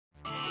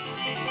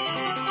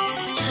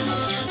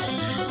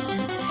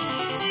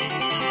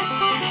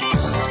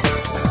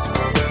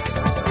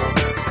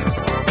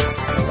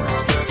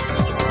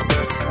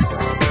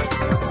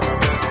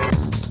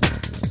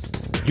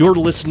You're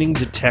listening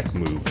to Tech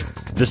Move.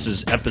 This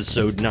is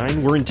episode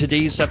 9, where in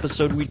today's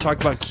episode we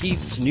talk about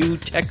Keith's new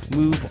Tech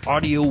Move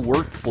audio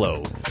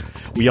workflow.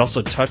 We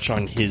also touch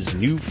on his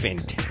new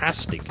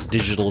fantastic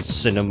digital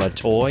cinema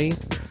toy.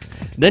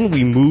 Then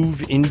we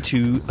move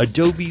into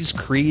Adobe's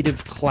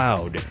Creative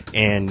Cloud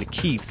and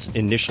Keith's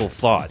initial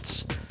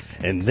thoughts.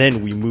 And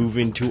then we move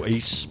into a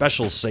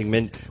special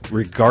segment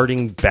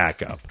regarding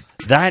backup.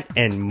 That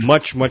and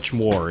much, much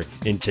more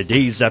in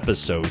today's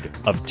episode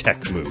of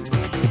Tech Move.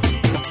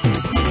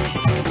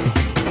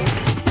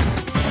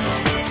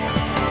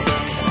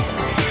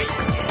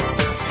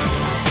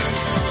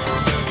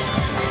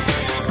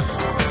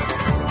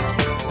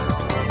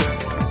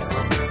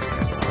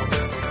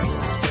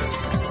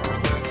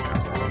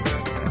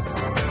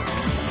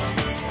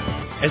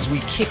 As we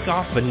kick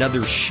off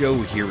another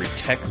show here at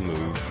Tech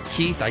Move,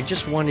 Keith, I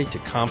just wanted to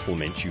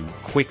compliment you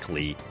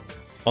quickly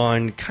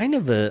on kind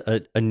of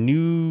a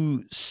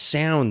new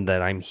sound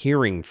that I'm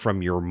hearing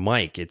from your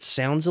mic. It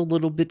sounds a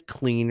little bit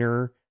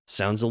cleaner,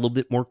 sounds a little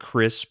bit more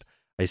crisp.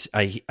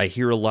 I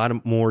hear a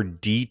lot more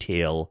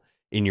detail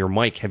in your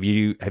mic. Have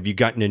you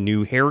gotten a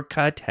new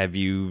haircut? Have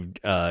you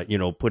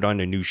put on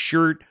a new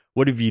shirt?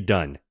 What have you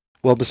done?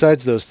 Well,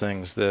 besides those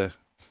things, the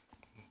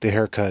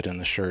haircut and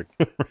the shirt.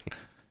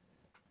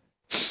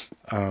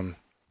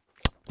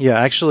 Yeah,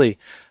 actually,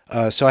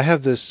 so I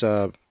have this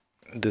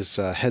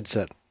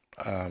headset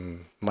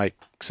mic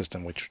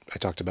system, which I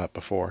talked about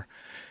before,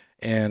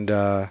 and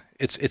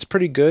it's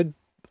pretty good,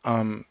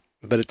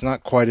 but it's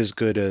not quite as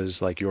good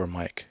as like your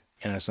mic,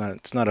 and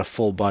it's not a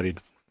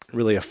full-bodied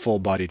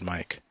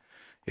mic.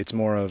 It's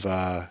more of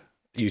a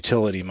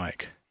utility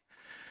mic,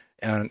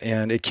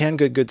 and it can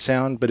get good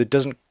sound, but it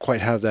doesn't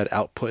quite have that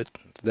output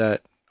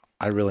that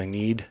I really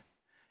need.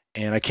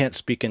 And I can't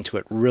speak into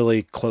it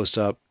really close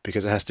up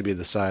because it has to be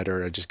the side,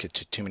 or I just get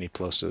too many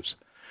plosives.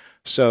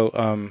 So,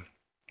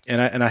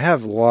 and I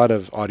have a lot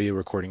of audio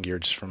recording gear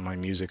just from my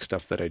music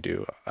stuff that I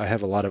do. I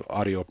have a lot of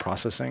audio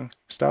processing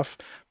stuff,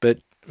 but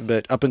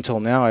up until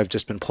now, I've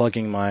just been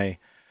plugging my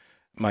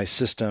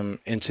system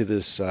into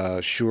this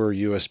Shure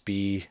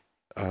USB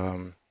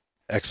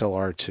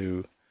XLR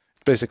to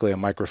basically a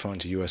microphone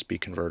to USB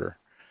converter.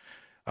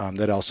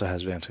 That also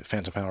has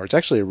phantom power. It's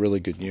actually a really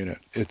good unit.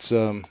 It's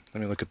let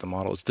me look at the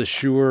model. It's the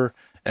Shure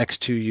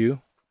X2U,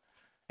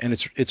 and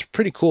it's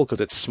pretty cool because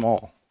it's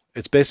small.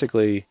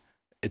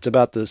 It's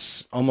about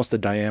this, almost the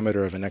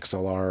diameter of an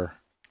XLR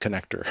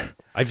connector.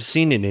 I've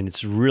seen it and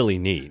it's really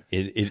neat.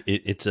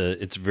 It's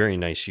a very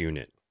nice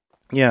unit.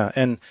 Yeah,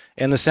 and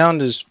the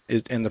sound is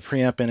and the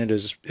preamp in it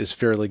is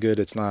fairly good.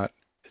 It's not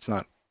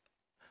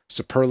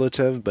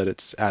superlative, but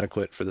it's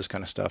adequate for this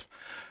kind of stuff.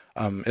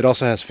 It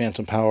also has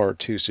phantom power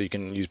too, so you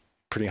can use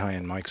pretty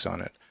high-end mics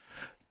on it.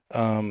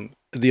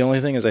 The only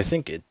thing is, I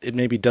think it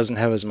maybe doesn't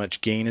have as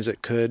much gain as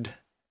it could,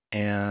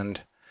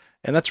 and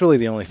that's really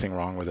the only thing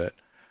wrong with it.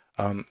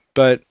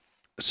 But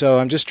so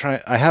I'm just trying.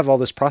 I have all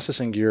this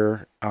processing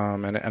gear,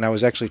 and I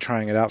was actually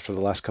trying it out for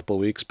the last couple of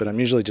weeks. But I'm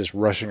usually just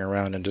rushing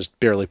around and just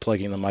barely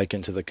plugging the mic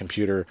into the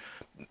computer,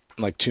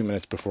 like 2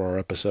 minutes before our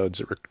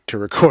episodes to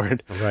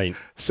record. Right.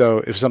 So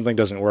if something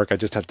doesn't work, I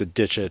just have to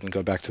ditch it and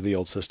go back to the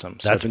old system.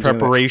 So that's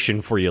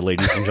preparation for you,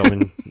 ladies and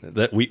gentlemen.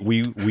 That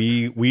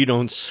we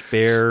don't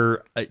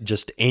spare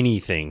just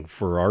anything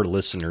for our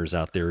listeners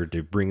out there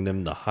to bring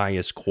them the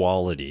highest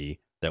quality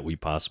that we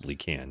possibly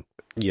can.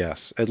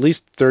 Yes, at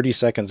least 30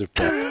 seconds of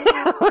prep.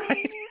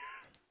 Right.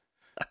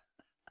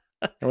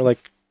 And we're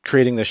like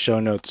creating the show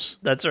notes.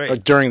 That's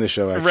right. During the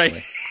show, actually.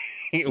 Right.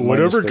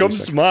 Whatever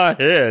comes to my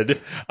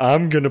head,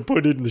 I'm going to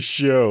put it in the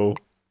show.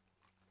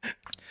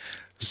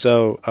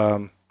 So,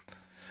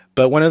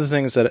 but one of the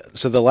things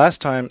the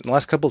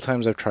last couple of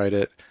times I've tried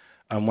it,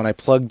 when I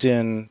plugged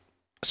in,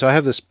 so I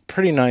have this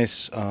pretty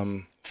nice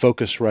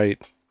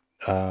Focusrite,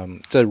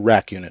 it's a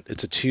rack unit.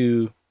 It's a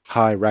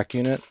 2-high rack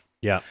unit.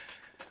 Yeah.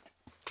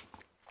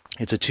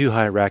 It's a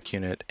 2-high rack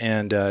unit,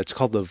 and it's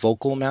called the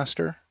Vocal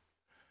Master.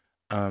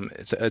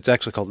 It's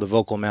actually called the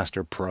Vocal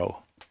Master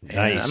Pro. Nice.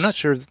 And I'm not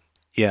sure.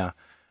 Yeah,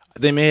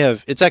 they may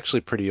have. It's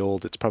actually pretty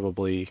old. It's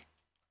probably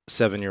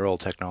 7-year-old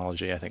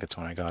technology. I think it's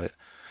when I got it.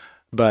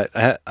 But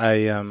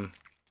I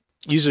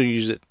usually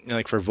use it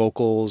like for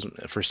vocals,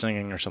 for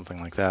singing, or something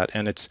like that.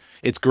 And it's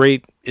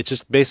great. It's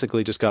just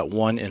basically just got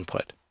one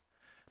input,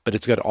 but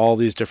it's got all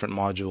these different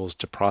modules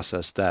to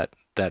process that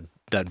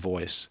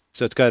voice.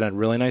 So it's got a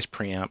really nice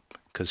preamp,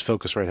 because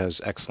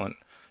Focusrite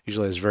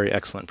usually has very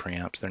excellent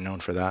preamps. They're known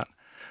for that.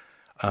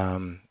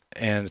 And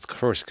it's, of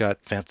course, got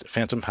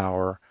phantom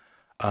power.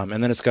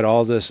 And then it's got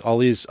all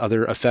these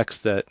other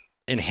effects that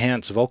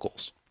enhance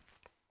vocals.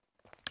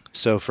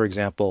 So, for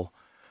example,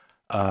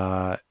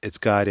 it's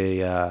got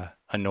a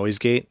noise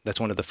gate. That's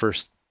one of the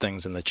first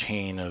things in the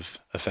chain of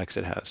effects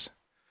it has.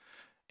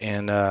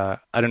 And I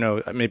don't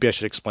know, maybe I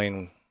should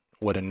explain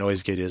what a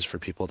noise gate is for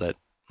people that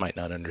might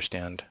not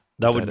understand.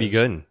 That would be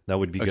good. That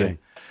would be good.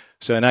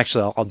 So, and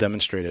actually, I'll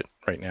demonstrate it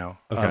right now.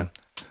 Okay.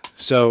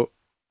 So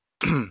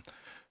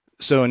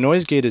a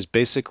noise gate is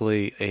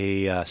basically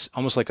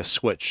almost like a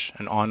switch,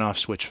 an on-off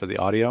switch for the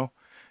audio,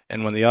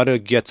 And when the audio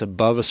gets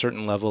above a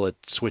certain level, it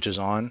switches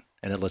on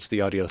and it lets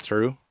the audio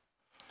through.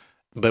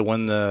 But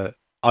when the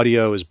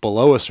audio is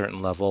below a certain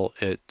level,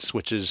 it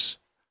switches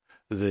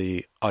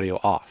the audio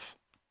off.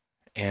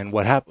 And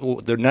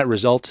the net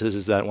result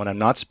is that when I'm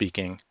not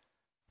speaking,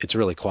 it's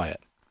really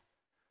quiet.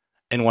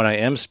 And when I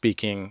am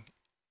speaking,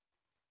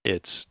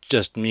 it's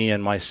just me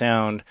and my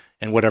sound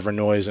and whatever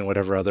noise and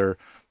whatever other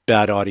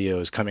bad audio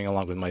is coming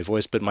along with my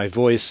voice. But my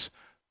voice,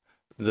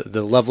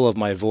 the level of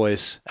my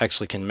voice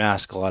actually can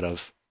mask a lot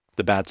of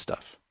the bad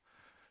stuff.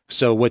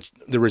 So what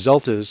the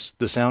result is,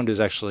 the sound is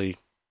actually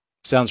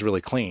sounds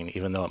really clean,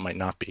 even though it might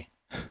not be.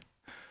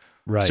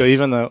 Right. So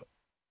even though,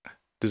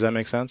 does that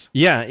make sense?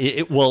 Yeah.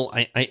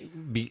 I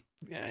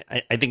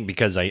think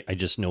because I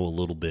just know a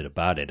little bit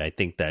about it, I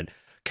think that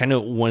kind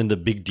of one of the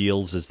big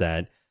deals is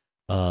that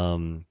a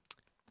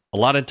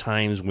lot of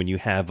times when you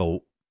have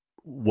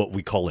what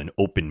we call an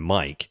open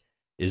mic,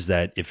 is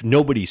that if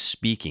nobody's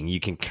speaking, you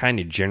can kind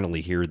of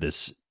generally hear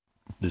this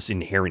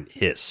inherent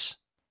hiss.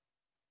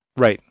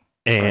 Right.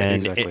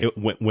 And right,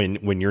 exactly.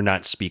 when you're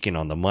not speaking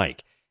on the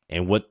mic.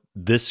 And what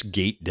this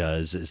gate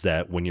does is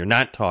that when you're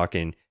not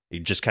talking,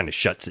 it just kind of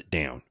shuts it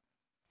down.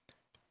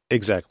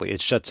 Exactly. It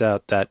shuts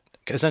out that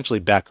essentially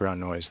background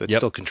noise that's Yep.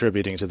 still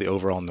contributing to the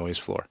overall noise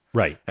floor.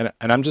 Right. And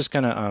I'm just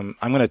gonna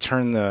I'm gonna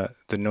turn the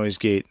noise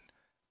gate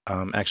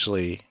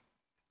actually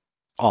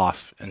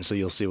off, and so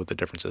you'll see what the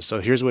difference is. So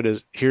here's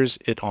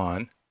it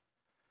on,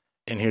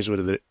 and here's what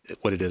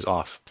it is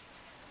off.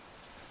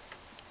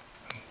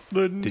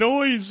 The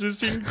noise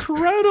is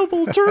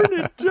incredible. Turn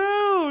it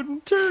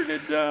down. Turn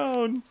it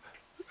down.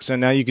 So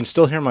now you can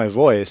still hear my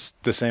voice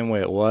the same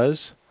way it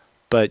was,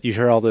 but you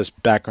hear all this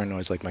background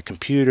noise, like my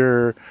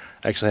computer.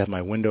 I actually have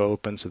my window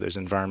open, so there's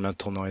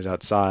environmental noise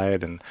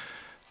outside and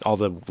all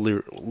the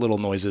little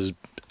noises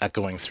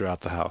echoing throughout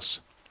the house.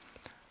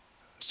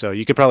 So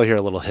you could probably hear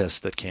a little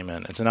hiss that came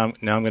in. And so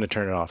now I'm going to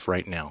turn it off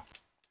right now.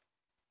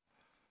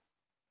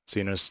 So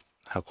you notice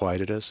how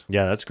quiet it is?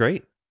 Yeah, that's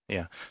great.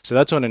 Yeah. So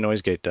that's what a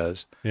noise gate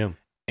does. Yeah.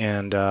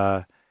 And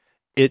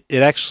it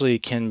actually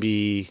can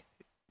be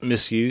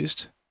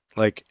misused.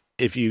 Like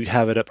if you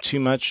have it up too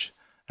much,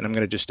 and I'm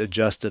going to just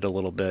adjust it a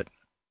little bit.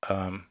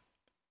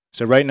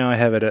 So right now I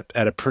have it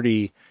at a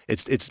pretty.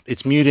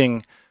 It's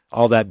muting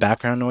all that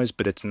background noise,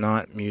 but it's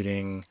not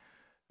muting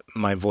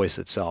my voice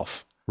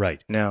itself.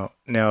 Right. Now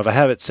if I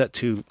have it set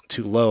too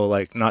low,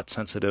 like not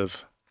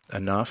sensitive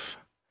enough,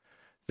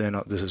 then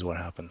this is what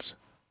happens.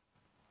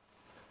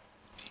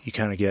 You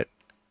kind of get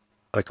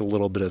like a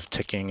little bit of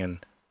ticking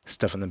and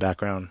stuff in the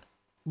background.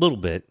 A little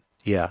bit.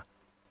 Yeah.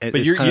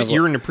 But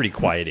you're in a pretty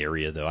quiet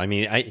area, though. I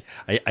mean,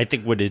 I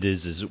think what it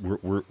is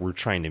we're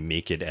trying to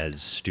make it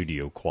as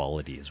studio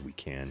quality as we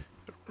can.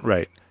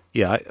 Right.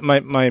 Yeah.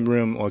 My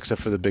room, well,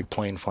 except for the big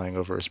plane flying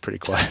over, is pretty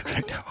quiet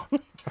right now.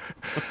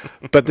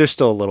 But there's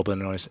still a little bit of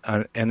noise.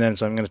 And then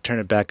so I'm going to turn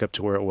it back up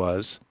to where it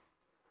was.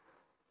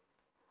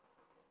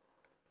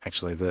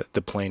 Actually,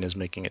 the plane is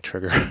making it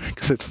trigger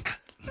because it's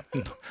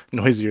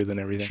noisier than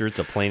everything. Sure, it's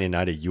a plane and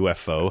not a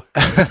UFO.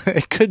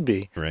 It could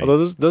be. Right.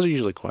 Although those are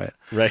usually quiet.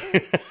 Right.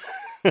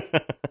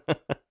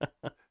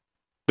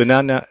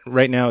 But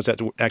right now is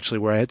actually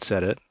where I had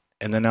set it,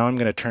 and then now I'm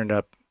going to turn it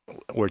up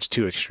where it's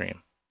too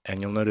extreme,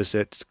 and you'll notice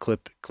it's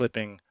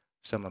clipping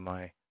some of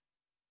my.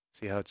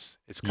 See how it's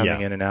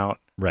coming in and out.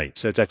 Right.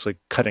 So it's actually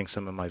cutting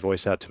some of my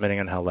voice out, depending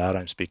on how loud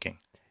I'm speaking.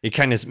 It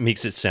kind of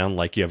makes it sound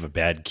like you have a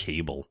bad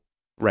cable.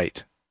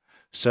 Right.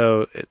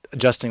 So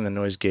adjusting the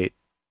noise gate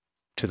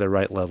to the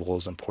right level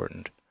is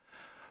important.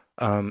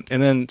 And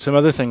then some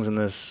other things in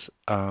this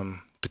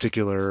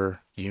particular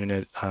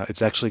unit,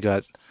 it's actually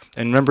got.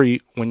 And remember,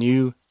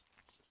 when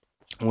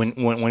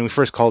we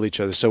first called each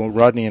other, so when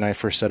Rodney and I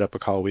first set up a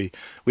call, we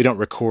don't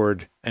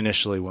record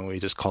initially when we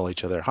just call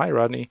each other. Hi,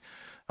 Rodney,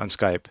 on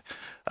Skype.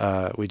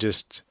 We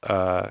just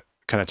kind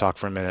of talk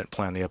for a minute,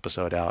 plan the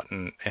episode out,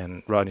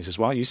 and Rodney says,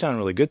 "Wow, you sound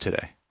really good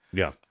today."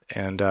 Yeah.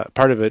 And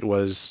part of it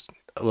was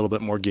a little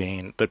bit more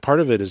gain, but part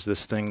of it is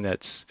this thing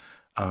that's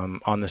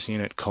on this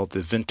unit called the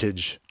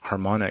Vintage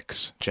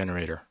Harmonics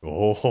Generator.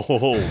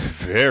 Oh,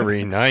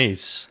 very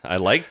nice. I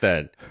like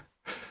that.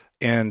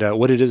 And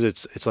what it is,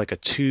 it's like a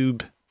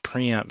tube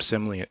preamp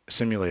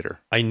simulator.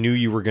 I knew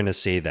you were going to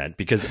say that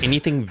because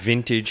anything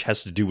vintage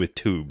has to do with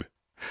tube.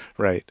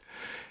 Right.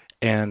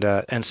 And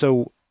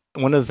so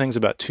one of the things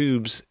about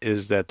tubes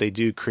is that they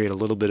do create a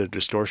little bit of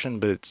distortion,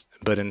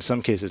 but in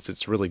some cases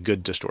it's really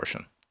good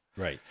distortion.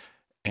 Right.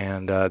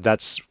 And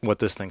that's what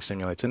this thing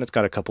simulates. And it's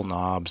got a couple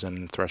knobs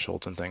and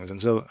thresholds and things.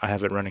 And so I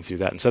have it running through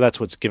that. And so that's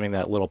what's giving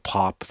that little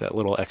pop, that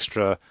little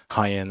extra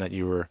high end that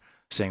you were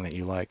saying that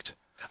you liked.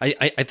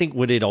 I think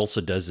what it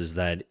also does is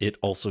that it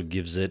also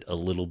gives it a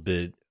little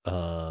bit,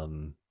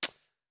 the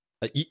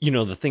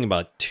thing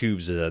about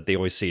tubes is that they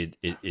always say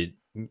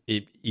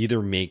it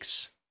either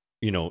makes,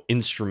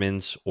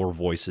 instruments or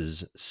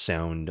voices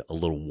sound a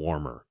little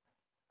warmer.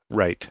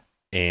 Right.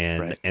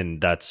 And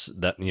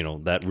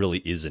that really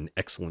is an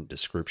excellent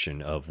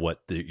description of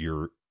what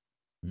your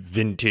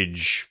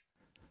vintage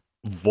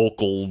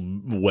vocal,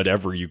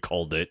 whatever you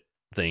called it,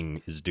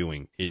 thing is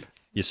doing.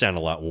 You sound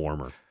a lot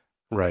warmer.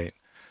 Right.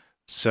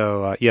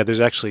 So yeah, there's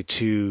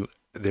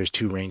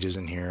two ranges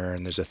in here,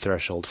 and there's a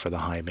threshold for the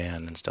high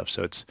band and stuff.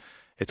 So it's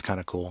kind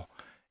of cool.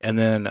 And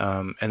then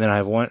I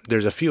have one.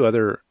 There's a few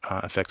other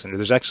effects in there.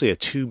 There's actually a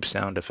tube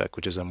sound effect,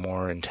 which is a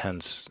more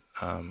intense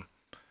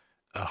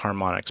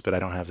harmonics, but I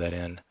don't have that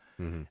in.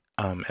 Hmm.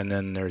 And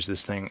then there's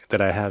this thing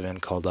that I have in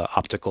called the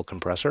optical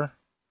compressor.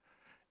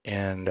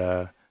 And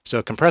so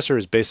a compressor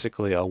is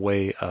basically a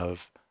way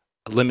of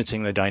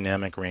limiting the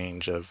dynamic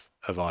range of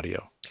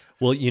audio.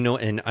 Well,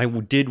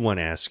 and did want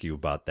to ask you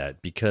about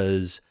that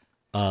because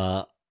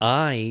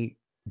I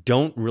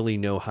don't really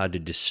know how to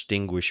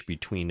distinguish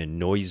between a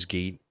noise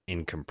gate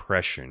and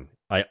compression.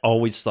 I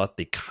always thought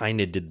they kind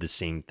of did the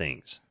same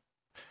things.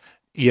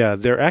 Yeah,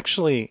 they're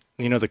actually,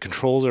 the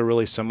controls are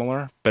really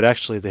similar, but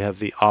actually they have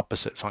the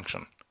opposite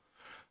function.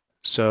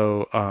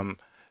 So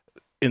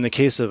in the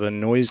case of a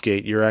noise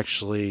gate, you're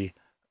actually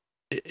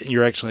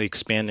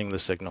expanding the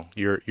signal.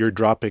 You're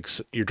dropping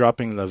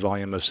the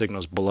volume of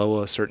signals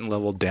below a certain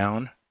level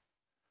down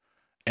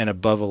and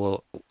above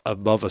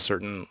a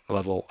certain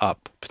level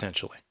up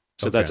potentially.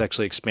 So Okay. that's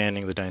actually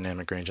expanding the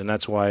dynamic range, and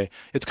that's why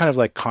it's kind of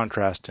like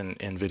contrast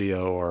in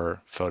video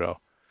or photo.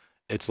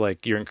 It's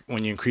like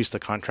when you increase the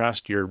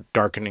contrast, you're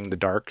darkening the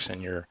darks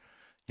and you're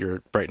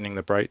brightening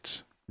the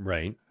brights,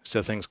 Right.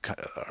 so things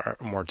are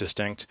more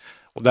distinct.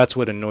 Well, that's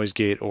what a noise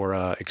gate or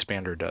a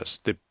expander does.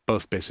 They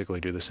both basically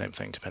do the same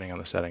thing depending on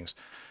the settings.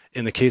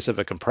 In the case of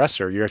a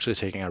compressor, you're actually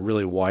taking a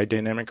really wide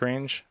dynamic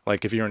range.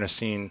 Like if you're in a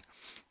scene,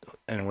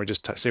 and we're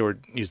just say we're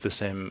use the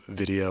same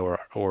video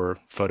or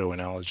photo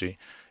analogy.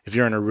 If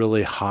you're in a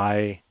really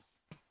high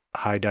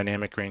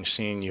dynamic range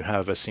scene, you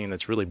have a scene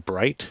that's really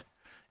bright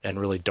and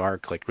really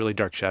dark, like really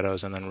dark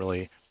shadows, and then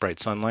really bright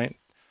sunlight.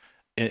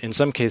 In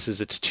some cases,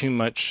 it's too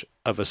much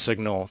of a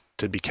signal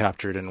to be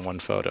captured in one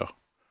photo.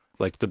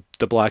 Like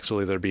the blacks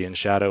will either be in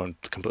shadow and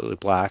completely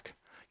black,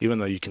 even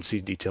though you can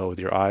see detail with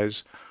your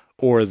eyes,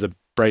 or the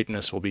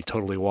brightness will be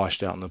totally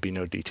washed out and there'll be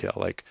no detail.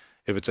 Like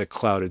if it's a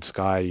clouded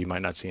sky, you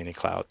might not see any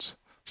clouds,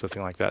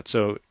 something like that.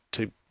 So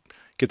to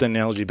get the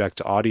analogy back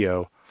to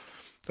audio,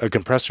 a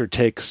compressor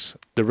takes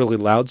the really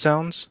loud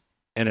sounds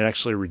and it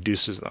actually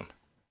reduces them.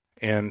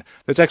 And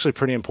that's actually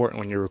pretty important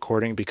when you're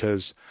recording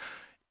because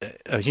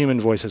a human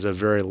voice has a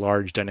very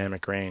large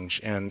dynamic range.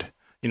 And,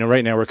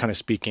 right now we're kind of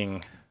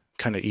speaking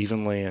kind of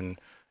evenly and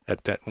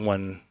at that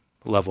one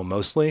level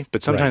mostly,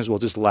 but sometimes we'll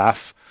just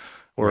laugh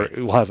or Right.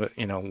 we'll have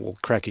we'll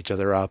crack each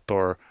other up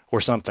or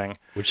something.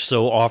 Which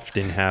so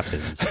often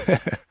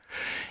happens.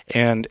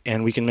 And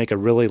we can make a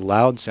really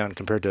loud sound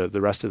compared to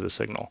the rest of the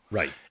signal.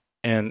 Right.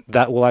 And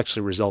that will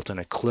actually result in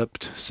a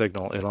clipped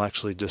signal. It'll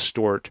actually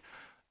distort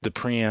the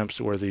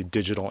preamps or the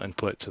digital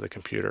input to the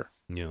computer.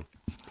 Yeah.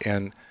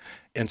 And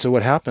so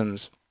what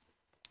happens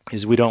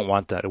is we don't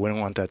want that. We don't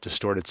want that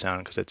distorted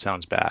sound because it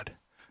sounds bad.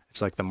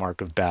 It's like the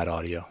mark of bad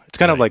audio. It's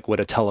kind of Right. like what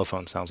a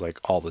telephone sounds like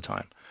all the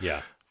time.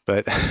 Yeah.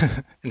 But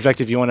in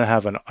fact, if you want to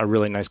have a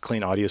really nice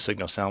clean audio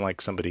signal sound like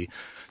somebody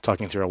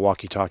talking through a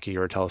walkie-talkie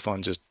or a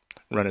telephone, just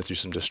run it through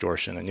some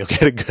distortion and you'll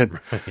get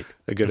Right.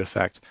 a good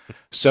effect.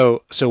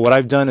 So what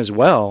I've done as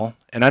well,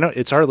 and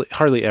it's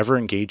hardly ever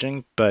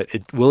engaging, but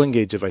it will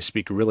engage if I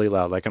speak really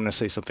loud. Like I'm going to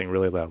say something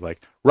really loud,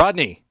 like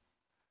Rodney.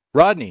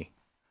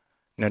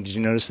 Now, did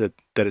you notice that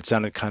it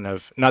sounded kind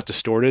of not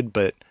distorted,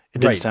 but it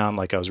didn't Right. sound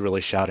like I was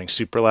really shouting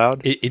super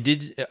loud? It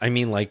did. I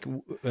mean, like,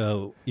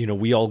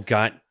 we all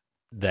got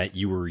that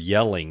you were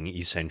yelling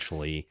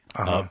essentially,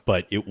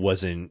 but it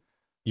wasn't,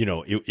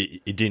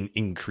 it didn't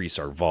increase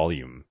our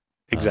volume.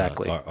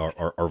 Exactly.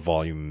 Our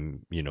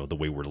volume, the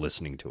way we're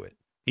listening to it.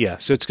 Yeah.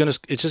 So it's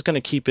just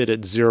gonna keep it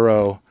at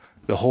 0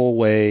 the whole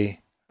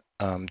way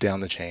down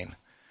the chain,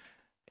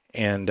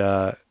 and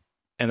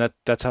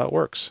that's how it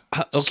works.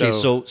 Okay.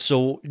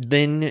 So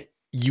then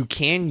you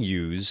can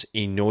use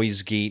a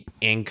noise gate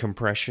and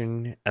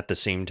compression at the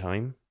same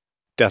time.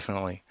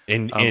 Definitely.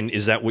 And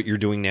is that what you're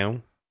doing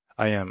now?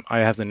 I am. I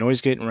have the noise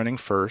gate running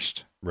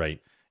first, Right.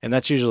 and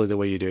that's usually the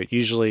way you do it.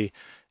 Usually,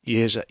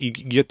 you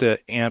get the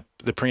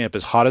preamp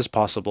as hot as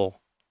possible,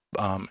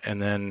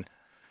 and then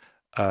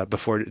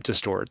before it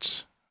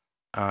distorts,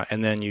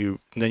 and then you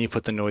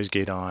put the noise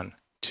gate on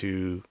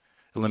to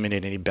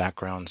eliminate any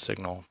background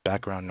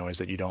noise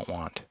that you don't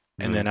want,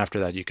 and then after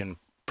that you can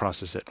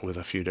process it with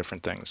a few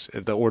different things.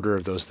 The order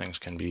of those things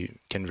can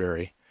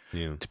vary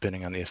Yeah.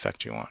 depending on the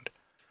effect you want.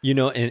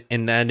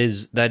 And that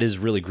is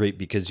really great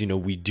because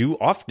we do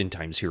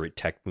oftentimes here at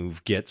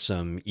TechMove get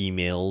some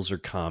emails or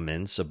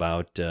comments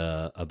about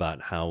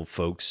how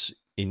folks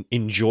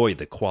enjoy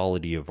the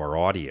quality of our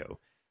audio,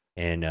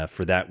 and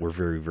for that we're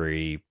very,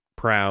 very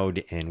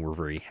proud and we're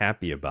very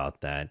happy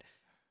about that.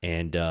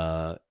 And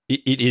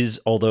it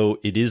is, although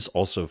it is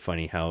also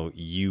funny how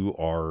you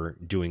are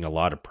doing a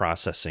lot of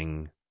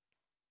processing.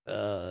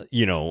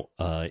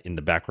 In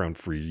the background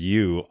for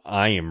you,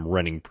 I am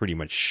running pretty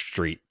much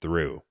straight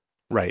through.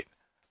 Right.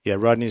 Yeah,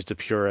 Rodney's the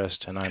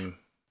purist, and I'm,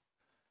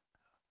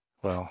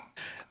 well, I don't know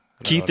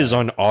Keith what is I-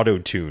 on auto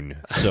tune,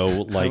 so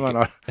like, I'm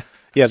on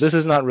yeah, this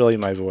is not really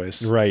my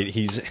voice. right?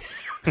 He's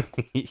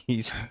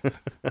he's.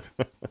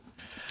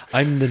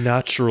 I'm the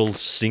natural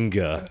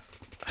singer.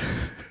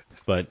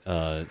 But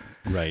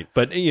right.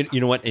 But you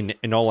know what?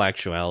 In all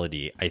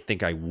actuality, I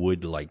think I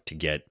would like to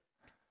get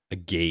a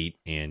gate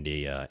and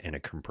a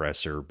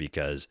compressor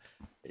because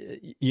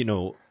you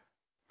know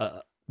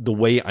the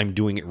way I'm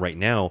doing it right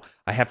now,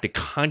 I have to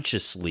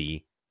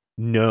consciously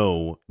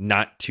know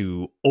not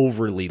to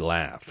overly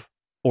laugh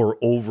or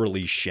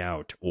overly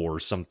shout or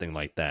something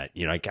like that.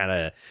 You know, I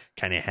kind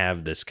of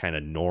have this kind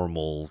of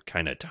normal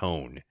kind of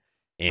tone,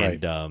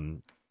 Right.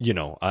 and you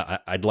know,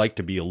 I'd like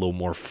to be a little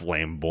more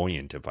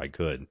flamboyant if I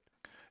could.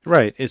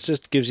 Right. It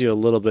just gives you a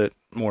little bit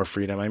more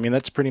freedom. I mean,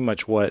 that's pretty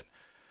much what,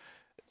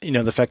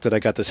 the fact that I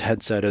got this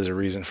headset is a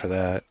reason for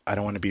that. I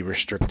don't want to be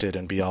restricted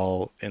and be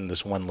all in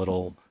this one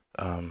little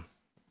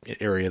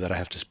area that I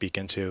have to speak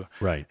into.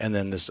 Right. And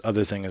then this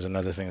other thing is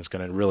another thing that's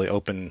going to really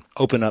open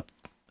up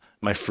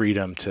my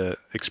freedom to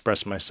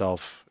express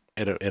myself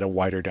at a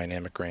wider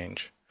dynamic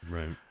range.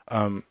 Right.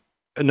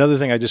 Another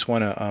thing I just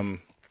want to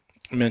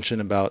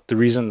mention about the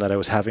reason that I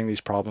was having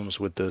these problems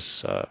with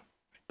this.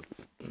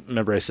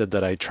 Remember, I said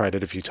that I tried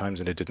it a few times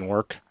and it didn't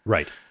work.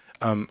 Right.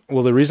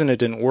 Well, the reason it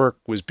didn't work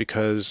was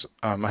because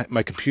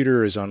my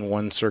computer is on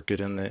one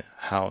circuit in the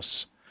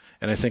house,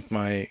 and I think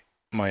my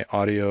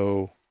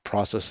audio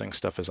processing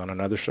stuff is on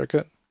another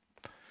circuit.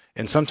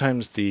 And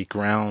sometimes the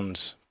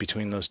grounds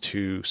between those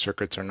two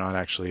circuits are not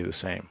actually the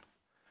same.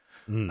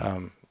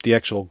 The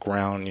actual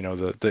ground,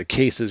 the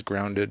case is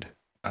grounded.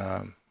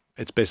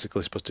 It's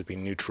basically supposed to be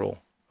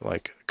neutral,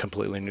 like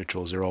completely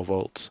neutral, 0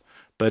 volts.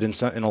 But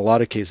in a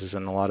lot of cases,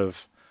 in a lot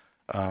of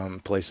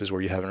places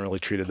where you haven't really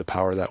treated the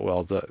power that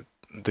well,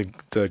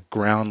 the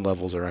ground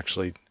levels are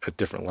actually at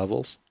different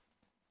levels.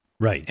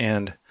 Right.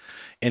 And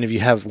if you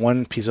have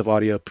one piece of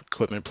audio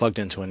equipment plugged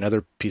into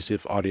another piece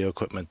of audio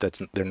equipment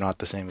they're not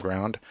the same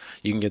ground,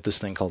 you can get this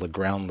thing called a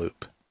ground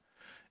loop.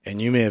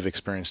 And you may have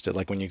experienced it,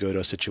 like when you go to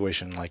a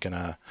situation like in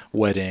a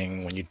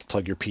wedding, when you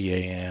plug your PA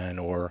in,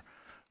 or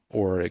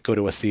go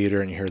to a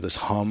theater and you hear this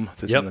hum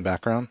that's in the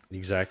background.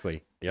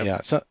 Exactly. Yep.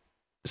 Yeah. So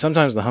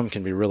sometimes the hum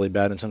can be really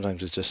bad, and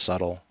sometimes it's just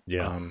subtle.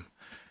 Yeah.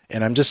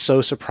 And I'm just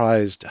so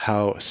surprised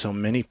how so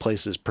many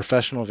places,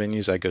 professional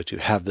venues I go to,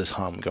 have this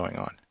hum going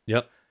on.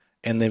 Yep.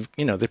 And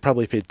they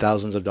probably paid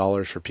thousands of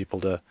dollars for people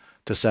to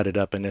set it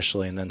up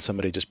initially, and then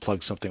somebody just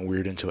plugged something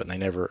weird into it,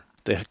 and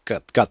they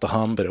got the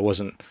hum, but it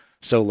wasn't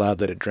so loud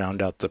that it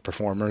drowned out the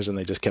performers, and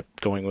they just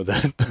kept going with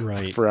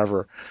it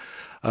forever.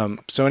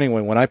 So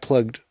anyway, when I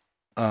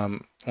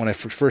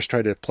first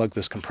tried to plug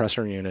this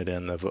compressor unit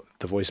in the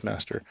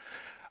Voicemaster,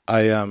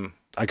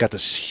 I got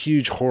this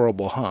huge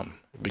horrible hum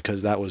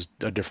because that was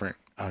a different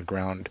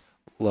ground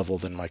level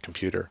than my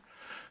computer.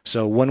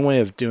 So one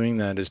way of doing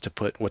that is to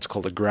put what's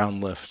called a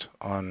ground lift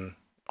on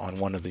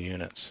one of the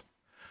units,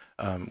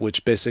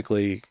 which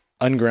basically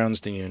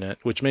ungrounds the unit,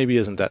 which maybe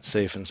isn't that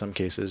safe in some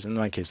cases. In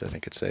my case, I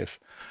think it's safe.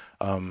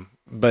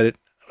 But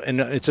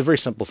it's a very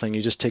simple thing.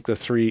 You just take the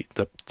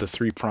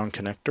three-prong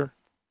connector,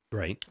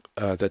 right,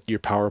 that your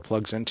power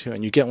plugs into,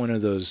 and you get one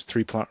of those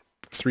three-prong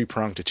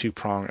to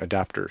two-prong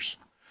adapters.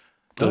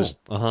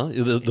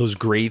 Those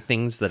gray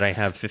things that I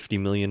have 50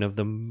 million of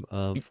them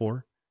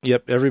for.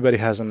 Yep, everybody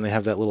has them. They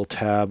have that little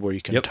tab where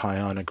you can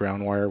tie on a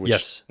ground wire,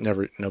 which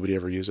nobody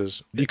ever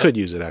uses. You could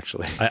use it,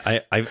 actually.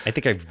 I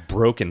think I've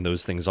broken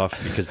those things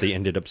off because they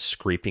ended up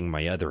scraping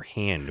my other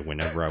hand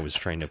whenever I was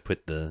trying to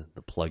put the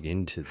plug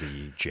into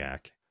the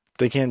jack.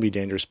 They can be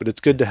dangerous, but it's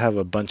good to have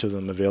a bunch of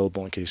them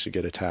available in case you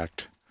get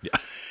attacked. Yeah.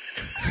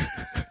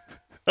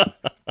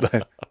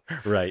 But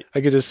right.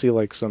 I could just see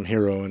like some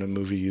hero in a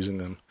movie using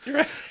them.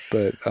 Right.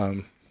 But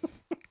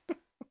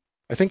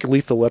I think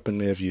Lethal Weapon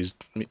may have used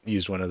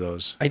one of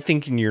those. I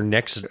think in your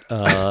next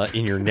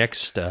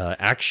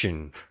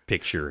action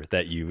picture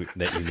that you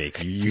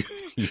make, you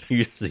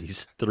use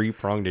these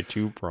 3-prong to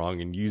 2-prong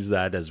and use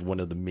that as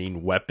one of the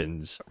main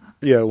weapons.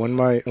 Yeah, when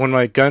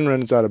my gun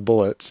runs out of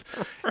bullets,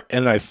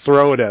 and I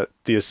throw it at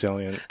the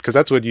assailant, because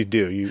that's what you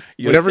do.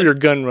 Whenever your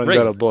gun runs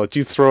out of bullets,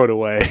 you throw it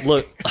away.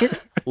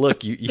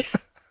 Look,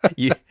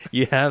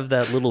 you have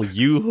that little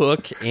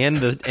U-hook and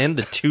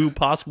the 2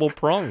 possible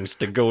prongs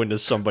to go into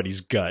somebody's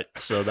gut,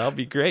 so that'll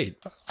be great.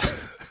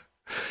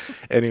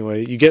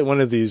 Anyway, you get one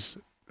of these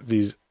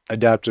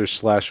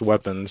adapters /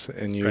 weapons,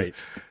 and you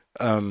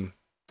and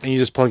you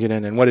just plug it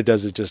in, and what it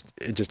does is just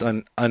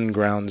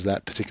ungrounds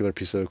that particular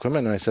piece of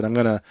equipment. And I said, I'm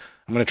gonna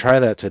try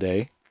that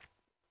today,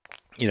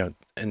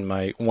 in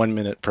my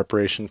 1-minute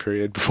preparation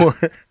period before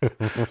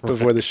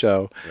the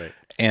show, right.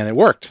 And it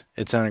worked.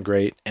 It sounded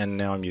great, and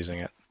now I'm using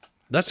it.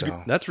 That's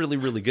really,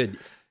 really good.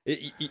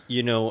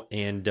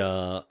 And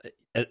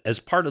as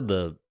part of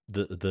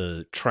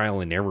the trial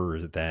and error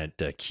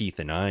that Keith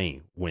and I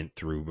went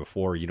through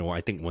before,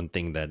 I think one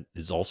thing that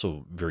is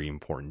also very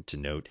important to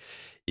note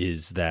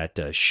is that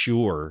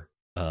Shure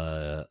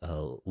a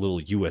little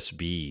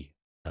USB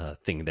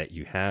thing that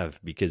you have,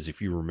 because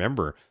if you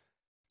remember,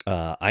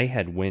 I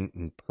had went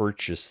and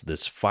purchased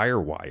this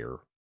FireWire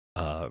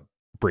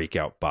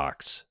breakout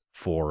box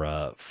for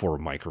a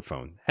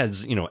microphone.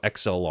 Has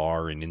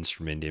XLR and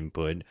instrument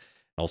input.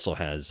 Also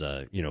has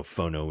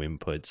phono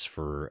inputs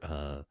for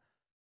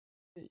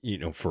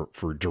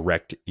for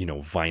direct,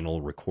 vinyl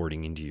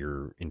recording into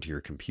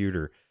your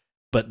computer.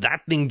 But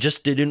that thing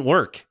just didn't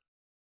work.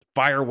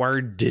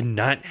 FireWire did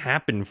not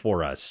happen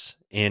for us.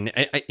 And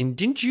and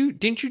didn't you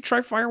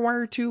try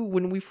FireWire too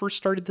when we first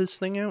started this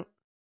thing out?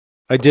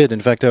 I did. In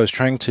fact, I was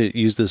trying to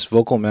use this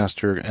Vocal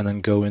Master and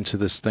then go into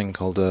this thing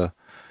called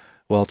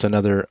it's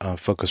another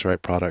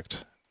Focusrite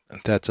product.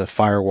 That's a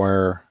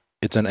FireWire.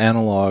 It's an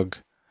analog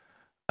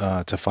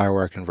to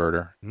FireWire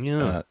converter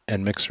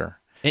and mixer.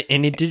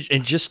 And it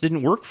just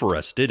didn't work for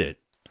us, did it?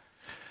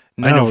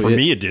 No, I know for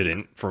me it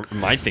didn't. For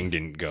my thing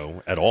didn't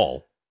go at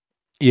all.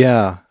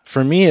 Yeah,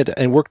 for me it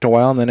worked a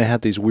while, and then it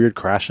had these weird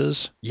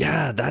crashes.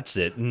 Yeah, that's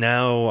it.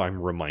 Now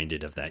I'm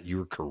reminded of that. You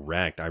were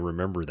correct. I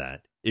remember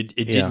that. It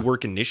did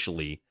work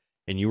initially,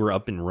 and you were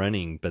up and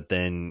running, but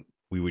then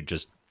we would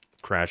just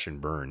crash and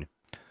burn.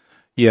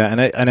 Yeah,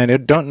 and I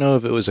don't know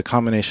if it was a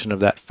combination of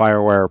that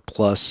FireWire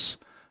plus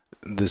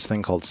this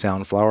thing called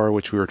Soundflower,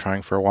 which we were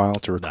trying for a while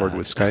to record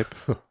with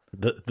Skype.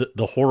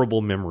 The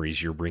horrible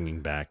memories you're bringing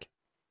back.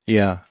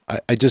 Yeah,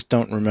 I just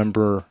don't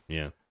remember.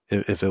 Yeah.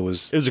 If it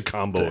was a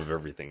combo of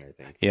everything, I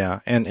think.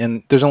 Yeah,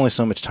 and there's only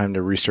so much time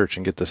to research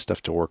and get this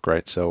stuff to work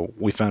right, so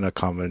we found a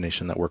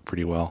combination that worked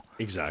pretty well.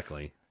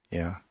 Exactly.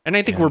 Yeah, and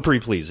I think we're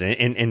pretty pleased,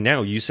 and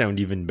now you sound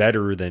even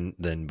better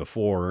than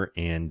before,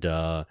 and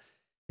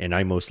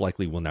I most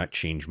likely will not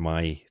change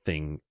my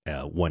thing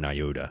 1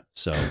 iota,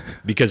 so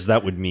because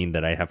that would mean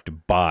that I have to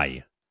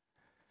buy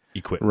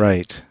equipment,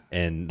 right?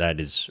 And that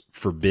is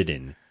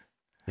forbidden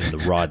in the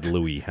Rod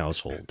Louie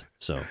household.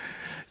 So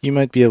you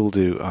might be able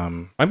to.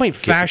 I might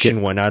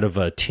fashion one out of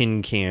a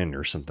tin can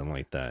or something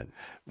like that.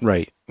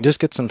 Right. Just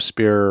get some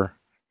spare,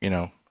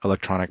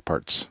 electronic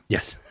parts.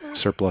 Yes.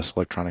 Surplus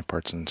electronic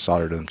parts and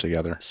solder them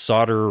together.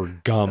 Solder or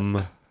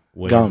gum,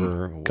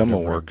 whatever. Gum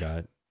will work.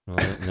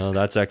 No,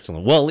 that's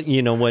excellent. Well,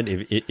 you know what?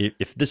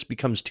 If this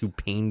becomes too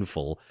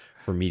painful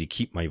for me to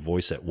keep my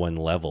voice at one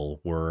level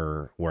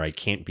where I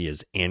can't be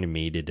as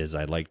animated as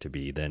I'd like to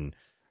be, then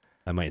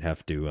I might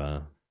have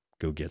to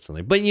go get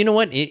something. But you know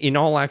what? In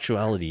all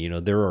actuality,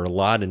 there are a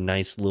lot of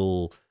nice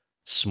little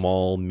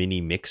small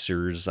mini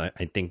mixers. I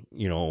think,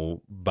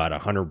 about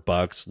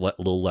 $100, a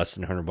little less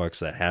than $100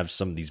 that have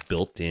some of these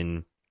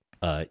built-in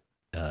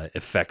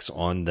effects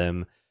on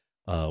them,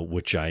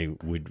 which I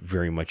would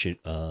very much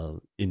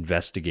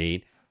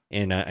investigate.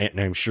 And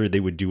I'm sure they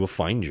would do a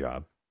fine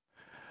job.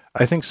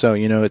 I think so.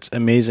 It's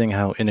amazing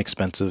how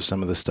inexpensive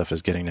some of this stuff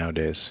is getting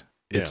nowadays.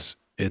 It's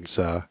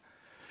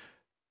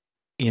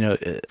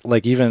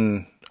like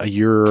even a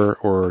year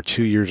or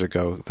 2 years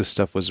ago, this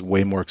stuff was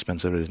way more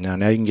expensive than it is now.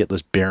 Now you can get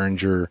this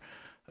Behringer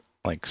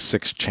like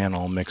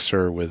 6-channel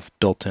mixer with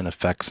built-in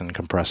effects and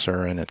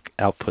compressor, and it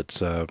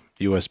outputs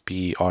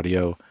USB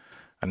audio,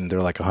 and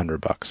they're like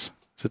 $100.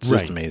 So it's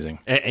just amazing.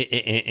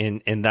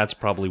 And that's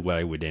probably what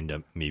I would end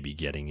up maybe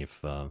getting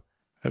if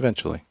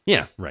eventually.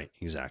 Yeah, right,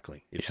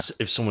 exactly.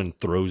 If someone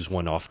throws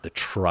one off the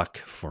truck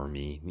for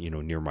me,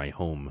 near my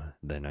home,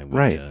 then I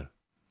would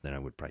then I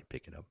would probably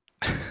pick it up.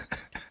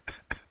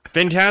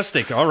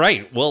 Fantastic. All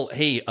right. Well,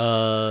 hey,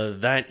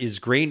 that is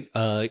great.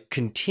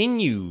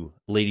 Continue,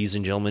 ladies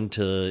and gentlemen,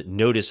 to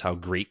notice how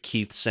great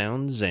Keith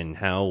sounds and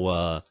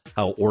how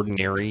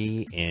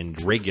ordinary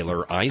and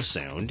regular I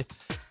sound.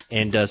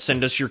 And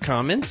send us your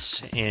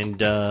comments and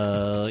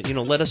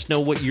let us know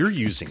what you're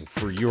using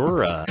for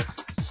your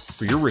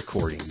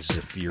recordings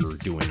if you're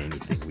doing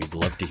anything. We'd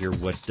love to hear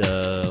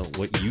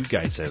what you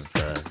guys have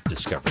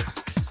discovered.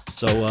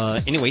 So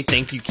anyway,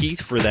 thank you,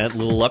 Keith, for that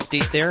little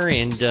update there,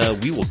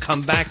 and we will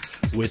come back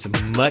with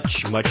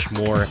much, much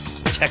more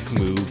Tech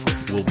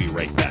Move. We'll be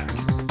right back.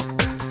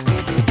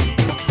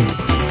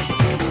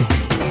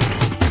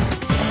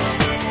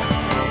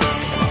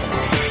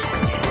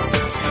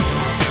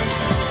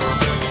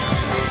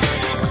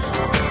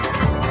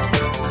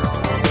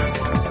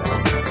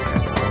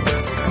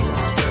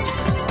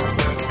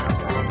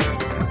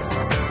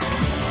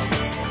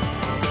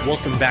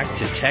 Welcome back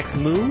to Tech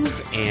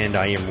Move, and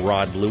I am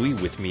Rod Louie.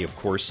 With me, of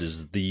course,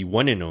 is the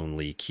one and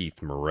only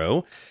Keith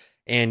Moreau.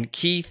 And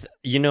Keith,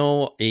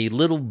 a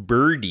little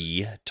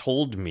birdie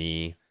told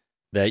me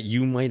that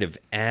you might have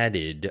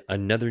added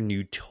another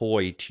new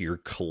toy to your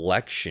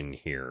collection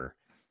here.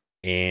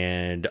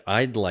 And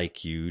I'd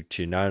like you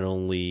to not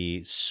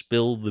only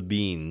spill the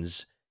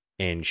beans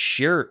and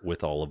share it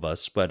with all of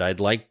us, but I'd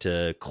like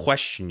to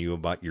question you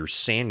about your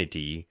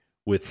sanity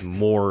with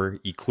more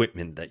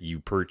equipment that you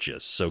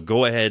purchase. So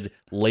go ahead,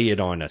 lay it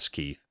on us,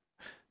 Keith.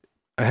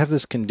 I have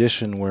this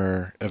condition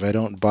where if I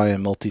don't buy a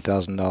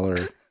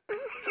multi-$1,000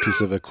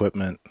 piece of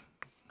equipment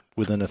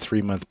within a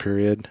 3-month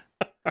period,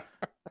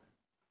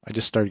 I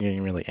just started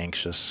getting really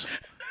anxious.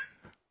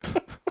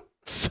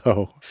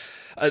 So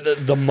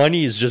the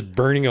money is just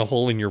burning a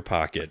hole in your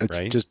pocket, it's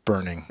right? It's just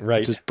burning. Right.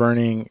 It's just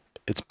burning.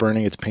 It's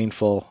burning. It's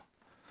painful.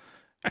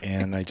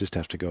 And I just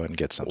have to go ahead and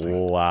get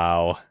something.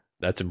 Wow.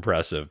 That's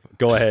impressive.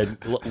 Go ahead.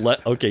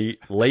 Okay,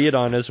 lay it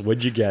on us.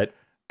 What'd you get?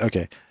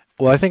 Okay.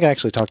 Well, I think I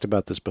actually talked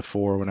about this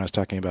before when I was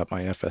talking about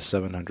my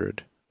FS700,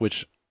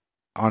 which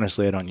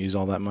honestly I don't use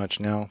all that much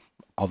now.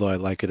 although I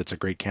like it, it's a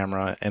great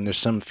camera, and there's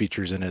some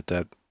features in it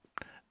that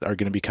are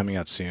going to be coming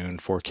out soon,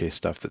 4K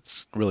stuff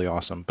that's really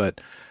awesome.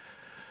 But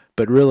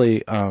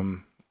really,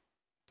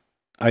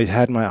 I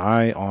had my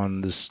eye on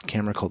this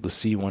camera called the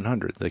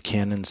C100, the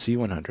Canon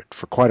C100,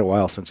 for quite a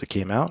while since it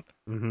came out.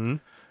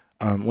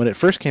 Mm-hmm. When it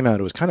first came out,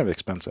 it was kind of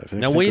expensive.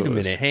 Now, wait a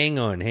minute. Hang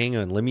on.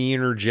 Let me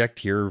interject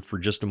here for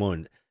just a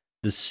moment.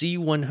 The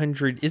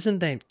C100, isn't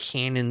that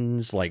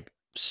Canon's like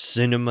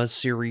cinema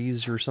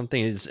series or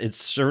something? It's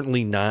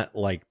certainly not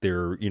like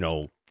their,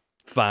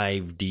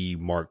 5D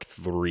Mark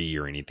III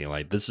or anything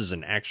like that. This is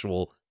an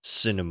actual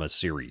cinema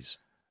series.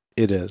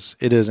 It is.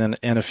 And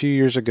a few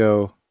years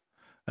ago,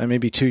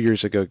 maybe 2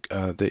 years ago,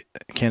 the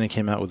Canon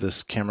came out with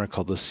this camera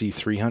called the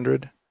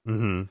C300.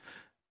 Mm-hmm.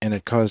 And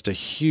it caused a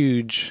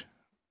huge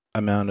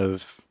amount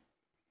of,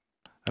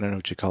 I don't know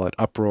what you call it,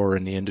 uproar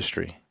in the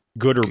industry.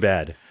 Good or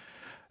bad?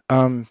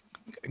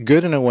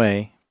 Good in a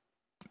way,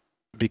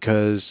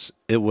 because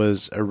it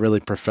was a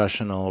really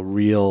professional,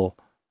 real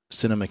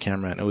cinema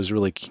camera, and it was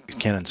really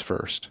Canon's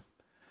first.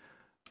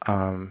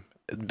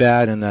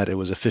 Bad in that it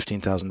was a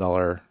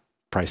 $15,000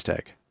 price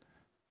tag.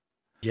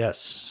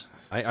 Yes.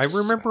 I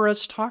remember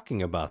us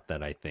talking about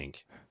that, I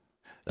think.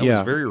 That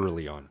was very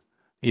early on.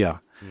 Yeah.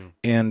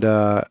 And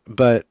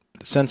but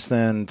since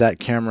then, that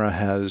camera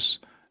has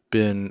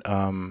been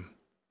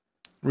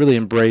really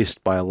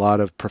embraced by a lot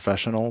of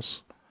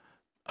professionals.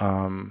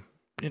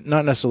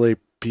 Not necessarily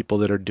people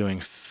that are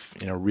doing,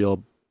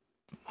 real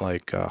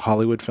like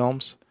Hollywood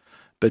films,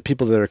 but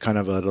people that are kind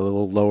of at a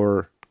little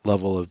lower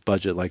level of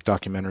budget, like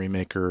documentary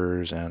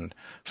makers and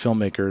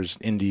filmmakers,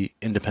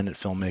 independent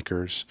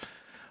filmmakers.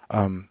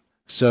 But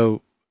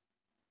still,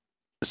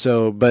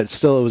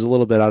 it was a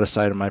little bit out of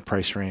sight of my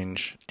price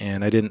range,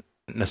 and I didn't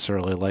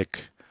necessarily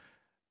like.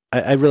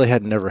 I really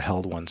had never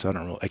held one,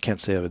 so I can't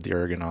say of the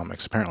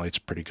ergonomics. Apparently, it's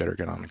pretty good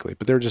ergonomically,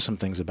 but there were just some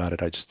things about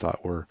it I just thought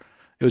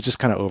it was just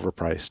kind of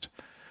overpriced.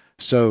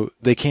 So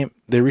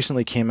they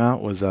recently came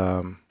out with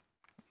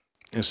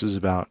this is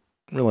about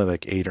really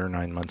like 8 or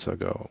 9 months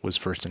ago, was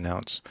first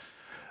announced,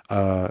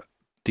 the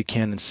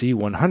Canon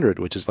C100,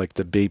 which is like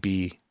the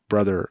baby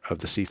brother of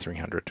the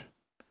C300.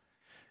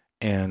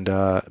 And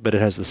but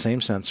it has the same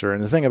sensor.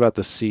 And the thing about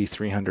the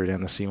C300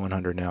 and the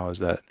C100 now is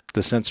that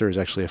the sensor is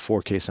actually a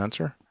 4K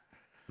sensor.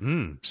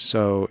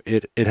 So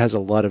it has a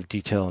lot of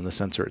detail in the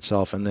sensor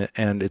itself,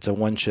 and it's a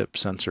one-chip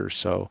sensor.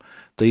 So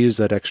they use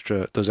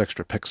those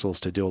extra pixels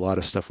to do a lot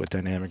of stuff with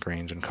dynamic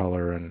range and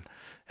color and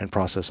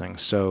processing.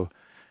 So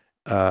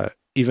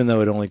even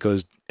though it only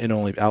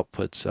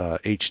outputs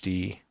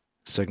HD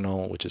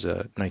signal, which is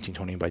a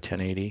 1920 by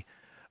 1080,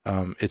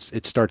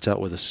 it starts out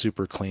with a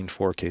super clean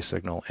 4K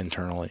signal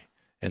internally.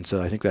 And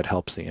so I think that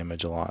helps the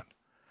image a lot.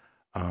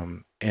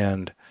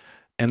 And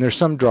there's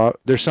some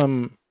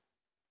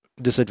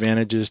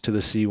disadvantages to the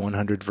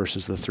C100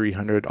 versus the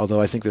 300, although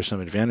I think there's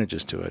some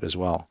advantages to it as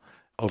well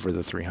over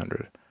the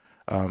 300.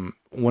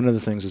 One of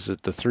the things is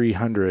that the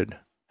 300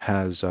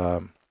 has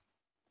a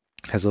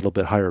little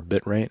bit higher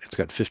bit rate. It's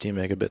got 50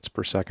 megabits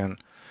per second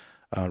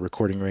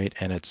recording rate,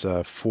 and it's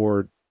a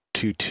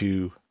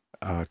 422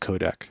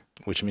 codec,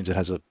 which means it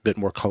has a bit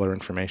more color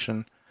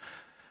information.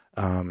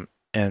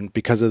 And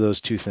because of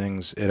those two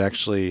things, it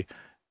actually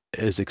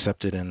is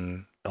accepted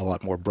in a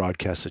lot more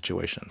broadcast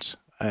situations.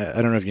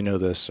 I don't know if you know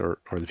this or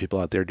the people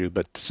out there do,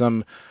 but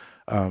some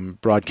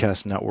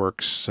broadcast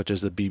networks such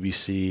as the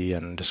BBC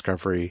and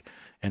Discovery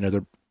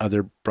and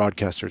other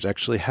broadcasters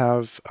actually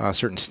have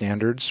certain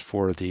standards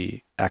for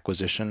the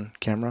acquisition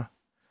camera.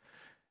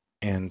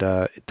 And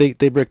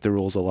they break the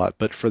rules a lot,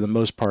 but for the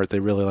most part, they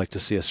really like to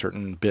see a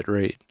certain bit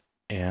rate.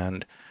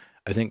 And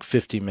I think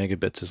 50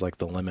 megabits is like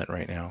the limit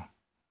right now,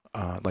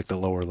 like the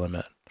lower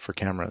limit for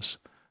cameras.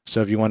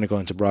 So if you want to go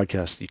into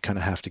broadcast, you kind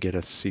of have to get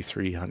a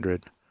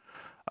C300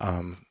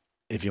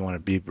 if you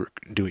want to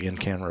do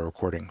in-camera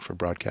recording for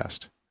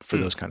broadcast for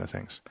those kind of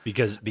things.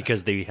 Because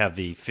they have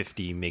the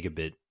 50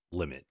 megabit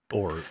limit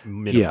or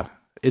minimum. Yeah,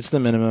 it's the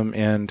minimum,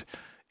 and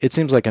it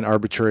seems like an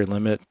arbitrary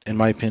limit. In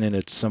my opinion,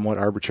 it's somewhat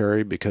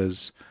arbitrary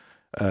because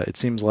it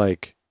seems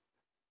like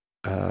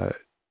you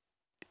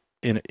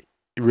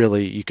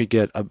could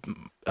get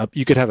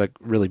you could have a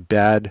really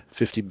bad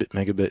 50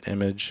 megabit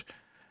image,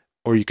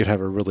 or you could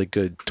have a really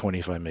good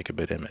 25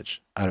 megabit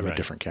image out of a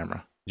different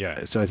camera.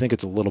 Yeah. So I think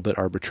it's a little bit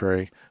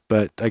arbitrary,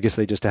 but I guess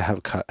they just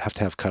have to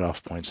have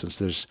cutoff points since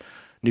there's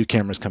new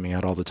cameras coming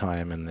out all the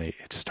time, and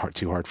it's just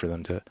too hard for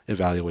them to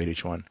evaluate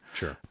each one.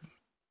 Sure.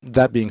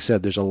 That being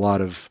said, there's a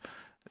lot of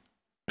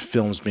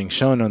films being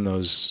shown on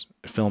those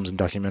films and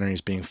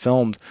documentaries being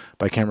filmed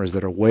by cameras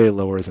that are way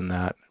lower than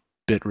that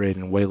bit rate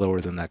and way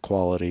lower than that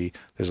quality.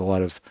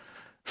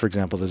 For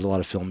example, there's a lot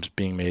of films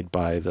being made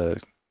by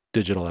the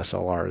digital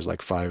SLRs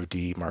like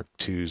 5D Mark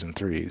IIs and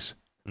 3s,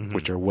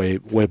 which are way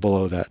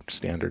below that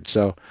standard.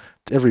 So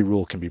every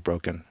rule can be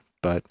broken.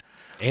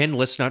 And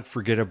let's not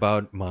forget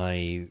about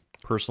my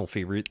personal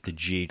favorite, the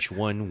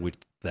GH1 with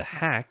the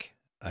hack.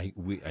 I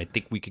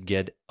think we could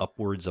get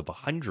upwards of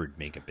 100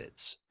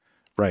 megabits.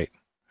 Right.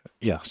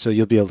 Yeah. So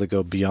you'll be able to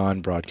go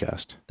beyond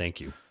broadcast. Thank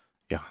you.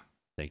 Yeah.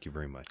 Thank you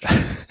very much.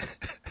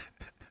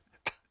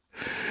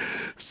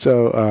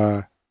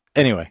 So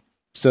anyway,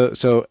 so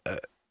so uh,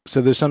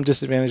 so there's some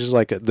disadvantages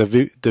like the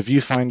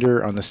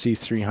viewfinder on the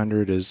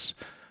C300 is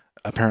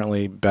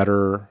apparently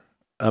better,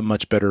 a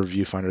much better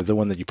viewfinder. The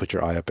one that you put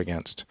your eye up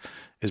against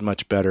is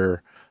much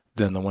better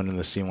than the one in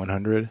the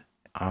C100,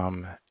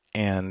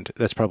 and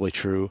that's probably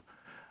true.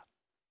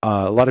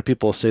 A lot of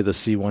people say the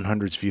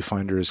C100's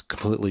viewfinder is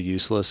completely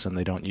useless and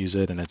they don't use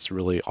it and it's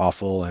really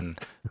awful and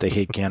they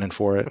hate Canon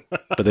for it.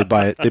 But they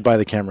buy it. They buy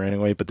the camera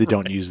anyway, but they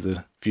don't Right. use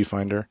the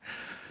viewfinder.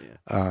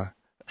 Yeah.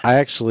 I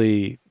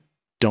actually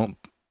don't.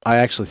 I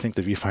actually think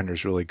the viewfinder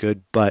is really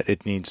good, but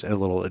it needs a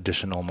little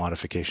additional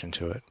modification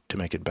to it to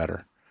make it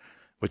better,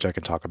 which I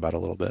can talk about a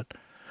little bit.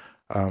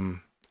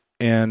 Um,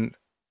 and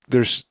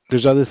there's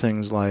other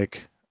things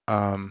like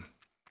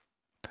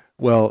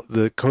well,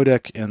 the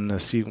codec in the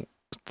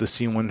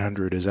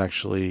C100 is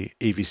actually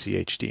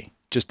AVC HD,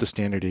 just the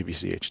standard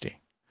AVC HD,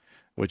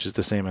 which is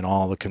the same in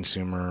all the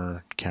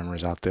consumer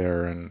cameras out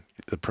there and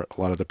a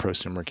lot of the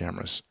prosumer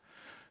cameras.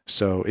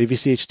 So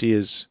AVC HD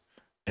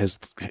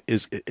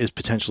is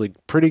potentially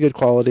pretty good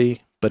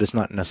quality, but it's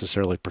not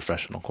necessarily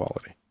professional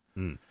quality.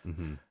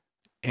 Mm-hmm.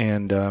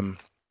 And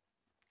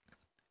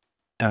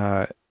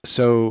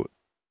so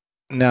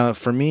now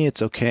for me,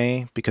 it's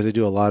okay because I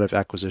do a lot of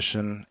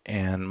acquisition,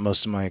 and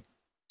most of my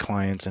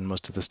clients and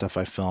most of the stuff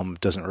I film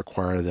doesn't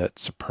require that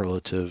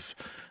superlative,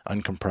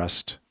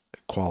 uncompressed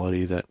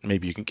quality that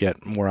maybe you can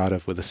get more out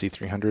of with a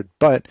C300.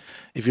 But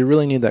if you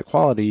really need that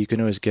quality, you can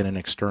always get an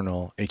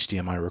external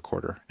HDMI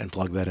recorder and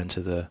plug that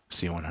into the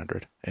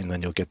C100, and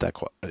then you'll get that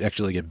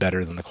actually get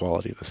better than the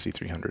quality of the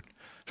C300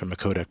 from a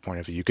codec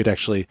point of view. You could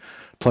actually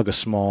plug a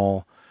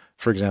small,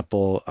 for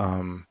example,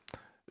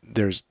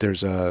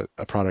 there's a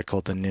product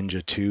called the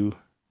Ninja 2,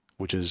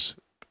 which is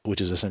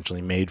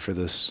essentially made for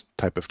this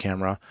type of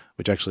camera,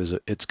 which actually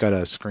it's got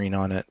a screen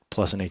on it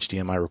plus an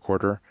HDMI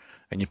recorder,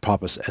 and you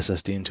pop a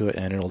SSD into it,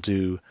 and it'll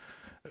do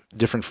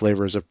different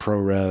flavors of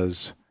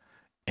ProRes,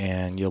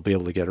 and you'll be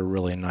able to get a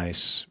really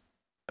nice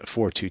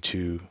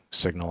 422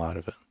 signal out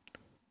of it,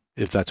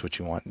 if that's what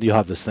you want. You'll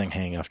have this thing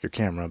hanging off your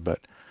camera, but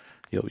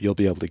you'll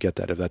be able to get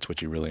that if that's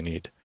what you really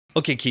need.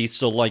 Okay, Keith.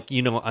 So, I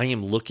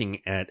am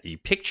looking at a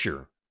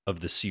picture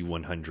of the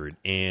C100,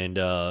 and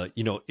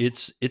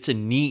it's a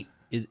neat,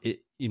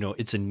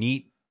 it's a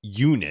neat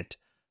unit.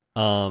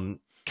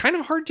 Kind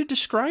of hard to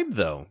describe,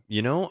 though.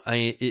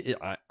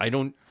 I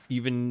don't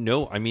even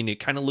know. I mean, it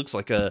kind of looks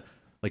like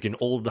an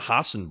old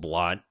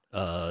Hasselblad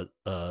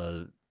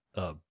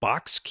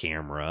box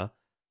camera,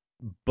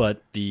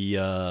 but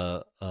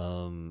I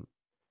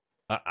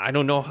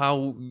don't know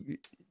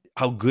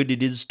how good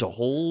it is to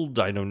hold.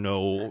 I don't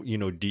know.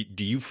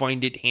 Do you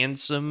find it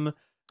handsome?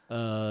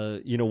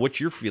 What's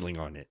your feeling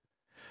on it?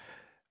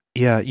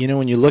 Yeah,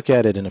 when you look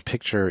at it in a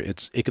picture,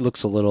 it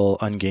looks a little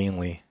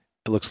ungainly.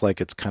 It looks like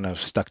it's kind of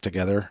stuck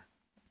together,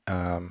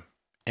 and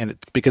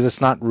because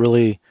it's not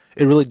really,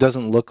 it really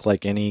doesn't look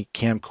like any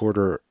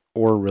camcorder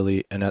or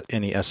really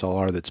any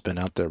SLR that's been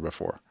out there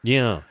before.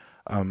 Yeah.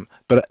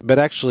 But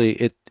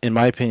actually, in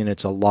my opinion,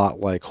 it's a lot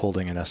like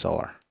holding an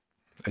SLR,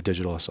 a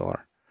digital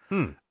SLR.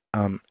 Hmm.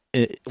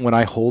 When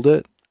I hold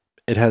it,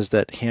 it has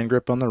that hand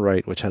grip on the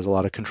right, which has a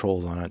lot of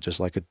controls on it, just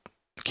like a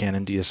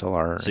Canon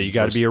DSLR. So you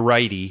got to be a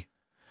righty.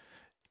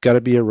 Got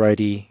to be a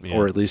righty, Yeah.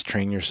 or at least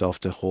train yourself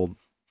to hold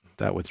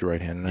that with your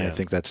right hand. And Yeah. I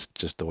think that's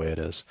just the way it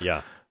is.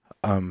 Yeah.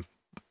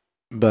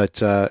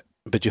 But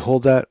you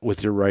hold that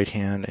with your right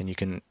hand, and you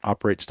can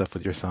operate stuff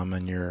with your thumb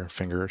and your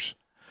fingers,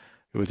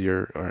 with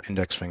your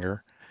index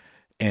finger,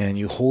 and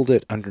you hold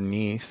it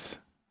underneath.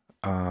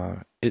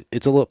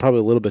 It's probably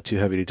a little bit too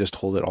heavy to just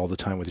hold it all the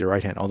time with your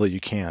right hand, although you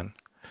can.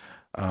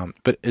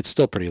 But it's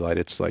still pretty light.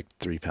 It's like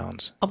 3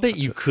 pounds. I'll bet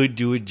you could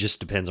do it. Just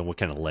depends on what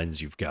kind of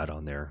lens you've got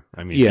on there.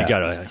 I mean, if Yeah. you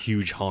got a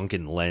huge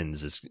honking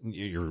lens,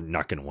 you're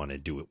not going to want to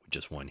do it with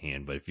just one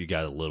hand. But if you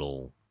got a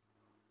little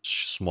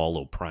small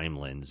low prime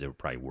lens, it would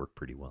probably work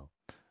pretty well.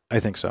 I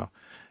think so.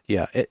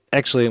 Yeah,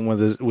 actually,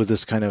 with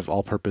this kind of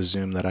all-purpose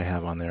zoom that I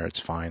have on there, it's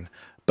fine.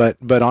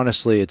 But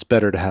honestly, it's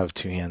better to have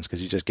two hands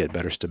because you just get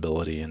better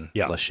stability and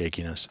Yeah. less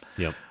shakiness.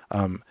 Yep.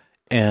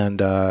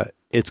 And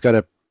it's got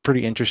a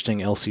pretty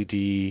interesting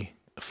LCD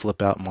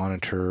flip-out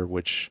monitor,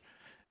 which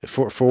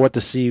for what the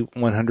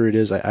C100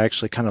 is, I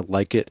actually kind of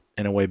like it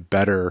in a way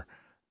better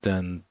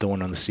than the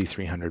one on the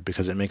C300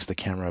 because it makes the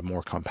camera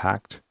more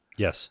compact.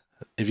 Yes.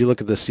 If you look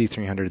at the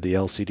C300, the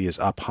LCD is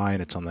up high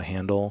and it's on the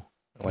handle,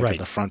 like Right. at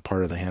the front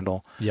part of the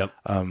handle. Yep.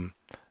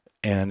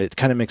 And it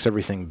kind of makes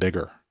everything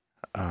bigger.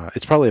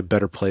 It's probably a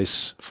better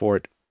place for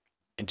it,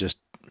 just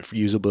for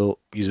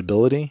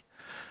usability,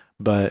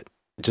 but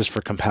just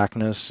for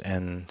compactness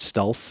and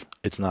stealth,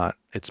 it's not.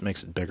 It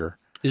makes it bigger.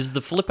 Is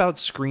the flip out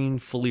screen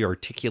fully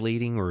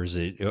articulating, or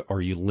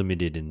are you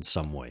limited in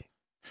some way?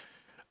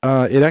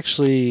 It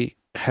actually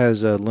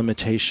has a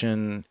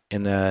limitation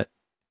in that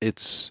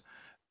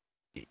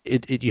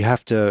you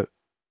have to.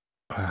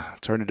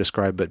 It's hard to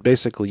describe, but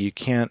basically you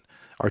can't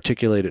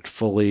articulate it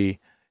fully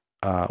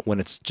when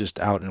it's just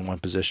out in one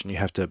position. You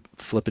have to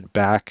flip it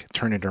back,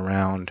 turn it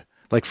around,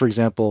 Like, for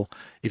example,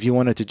 if you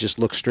wanted to just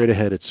look straight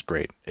ahead, it's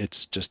great.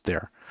 It's just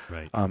there.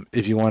 Right.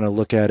 If you want to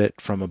look at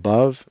it from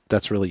above,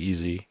 that's really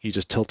easy. You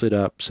just tilt it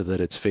up so that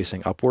it's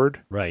facing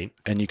upward, Right.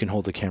 and you can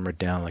hold the camera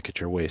down like at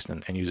your waist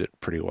and use it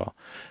pretty well.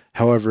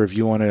 However, if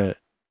you want to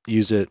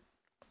use it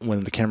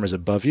when the camera's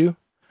above you,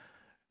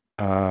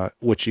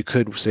 which you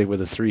could say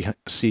with a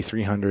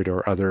C300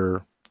 or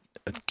other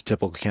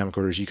typical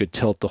camcorders, you could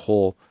tilt the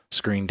whole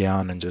screen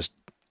down and just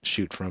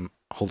shoot from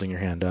holding your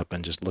hand up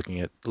and just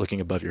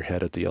looking above your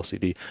head at the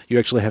LCD. You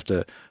actually have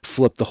to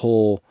flip the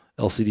whole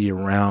LCD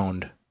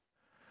around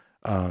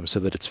so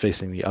that it's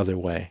facing the other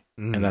way,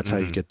 and that's how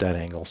you get that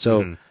angle.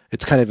 So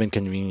it's kind of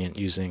inconvenient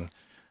using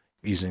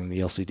the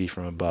LCD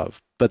from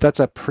above, but that's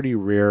a pretty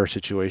rare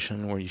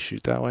situation where you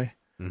shoot that way.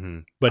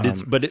 But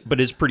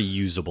it's pretty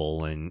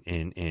usable, and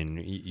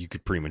you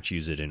could pretty much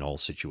use it in all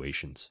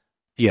situations.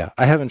 Yeah,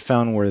 I haven't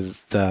found where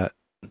the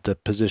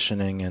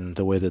positioning and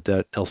the way that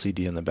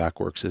LCD in the back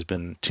works has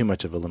been too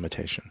much of a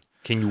limitation.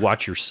 Can you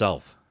watch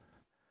yourself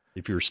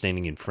if you're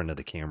standing in front of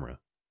the camera?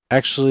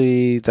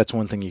 Actually, that's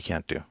one thing you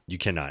can't do. You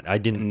cannot. I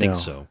didn't think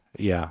so.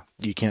 Yeah,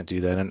 you can't do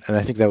that, and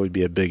I think that would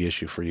be a big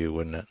issue for you,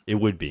 wouldn't it? It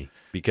would be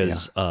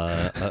because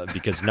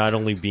not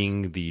only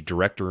being the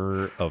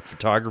director of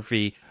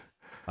photography,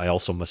 I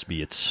also must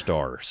be its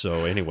star.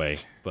 So anyway,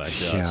 but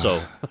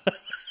so.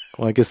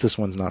 Well, I guess this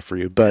one's not for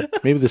you,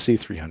 but maybe the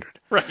C300.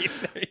 Right.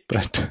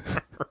 But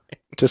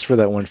just for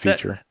that one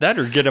feature. That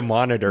or get a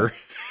monitor.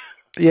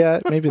 Yeah,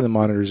 maybe the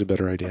monitor is a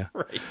better idea.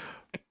 Right.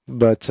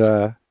 But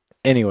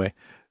anyway,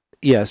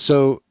 yeah.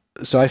 So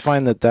I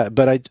find that,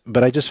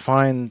 but I just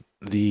find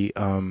the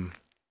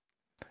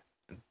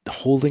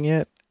holding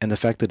it and the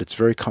fact that it's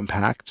very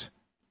compact.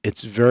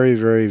 It's very,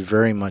 very,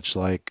 very much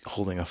like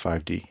holding a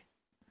 5D.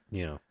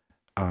 Yeah.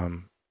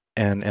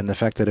 And the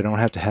fact that I don't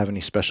have to have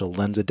any special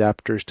lens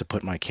adapters to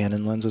put my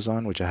Canon lenses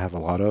on, which I have a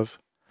lot of.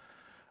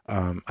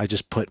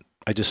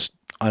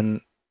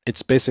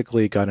 It's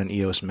basically got an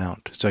EOS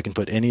mount, so I can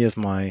put any of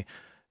my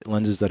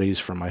lenses that I use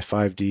for my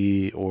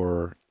 5D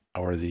or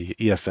the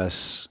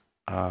EFS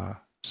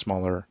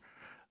smaller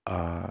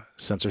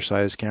sensor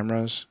size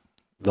cameras.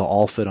 They'll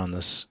all fit on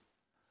this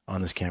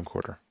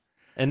camcorder.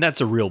 And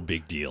that's a real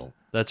big deal.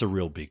 That's a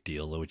real big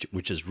deal,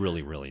 which is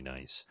really, really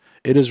nice.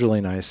 It is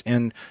really nice.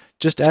 And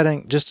just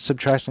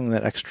subtracting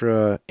that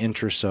extra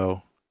inch or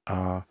so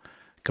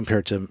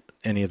compared to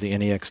any of the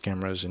NEX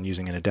cameras and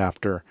using an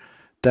adapter,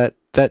 that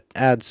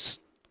adds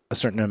a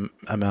certain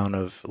amount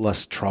of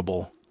less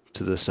trouble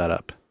to the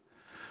setup.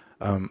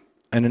 And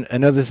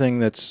another thing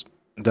that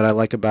I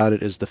like about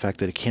it is the fact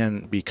that it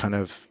can be kind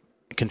of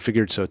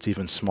configured so it's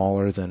even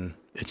smaller than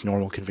its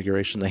normal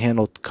configuration. The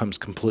handle comes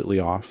completely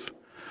off.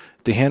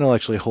 The handle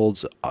actually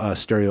holds a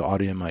stereo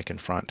audio mic in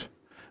front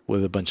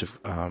with a bunch of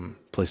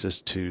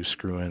places to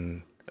screw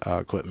in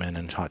equipment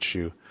and hot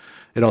shoe.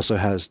 It also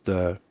has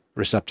the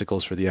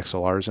receptacles for the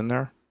XLRs in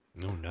there.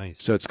 Oh,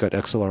 nice. So it's got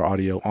XLR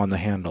audio on the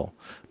handle.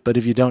 But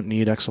if you don't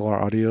need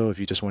XLR audio, if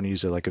you just want to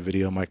use it like a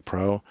VideoMic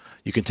Pro,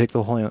 you can take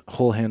the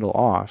whole handle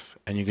off,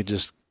 and you can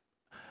just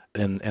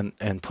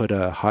and put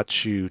a hot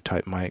shoe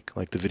type mic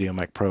like the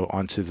VideoMic Pro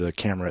onto the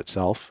camera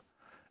itself,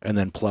 and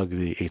then plug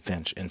the 1/8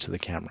 inch into the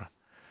camera.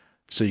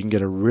 So you can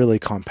get a really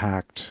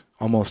compact,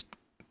 almost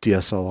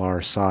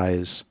DSLR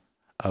size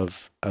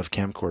of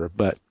camcorder,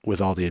 but with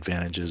all the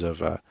advantages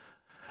of a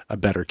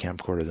better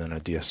camcorder than a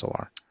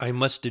DSLR. I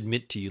must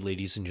admit to you,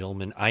 ladies and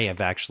gentlemen, I have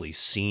actually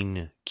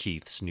seen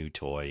Keith's new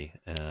toy,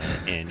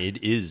 and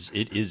it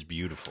is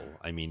beautiful.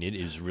 I mean, it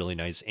is really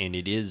nice, and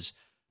it is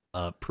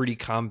pretty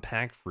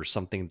compact for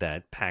something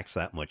that packs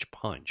that much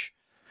punch.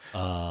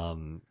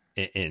 And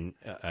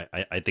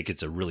I think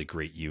it's a really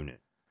great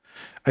unit.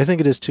 I think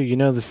it is too. You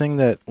know, the thing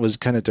that was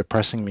kind of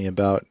depressing me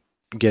about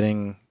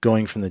going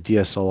from the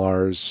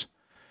DSLRs.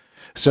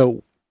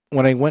 So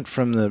when I went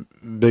from the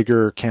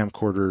bigger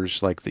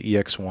camcorders like the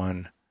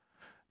EX1,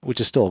 which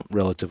is still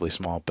relatively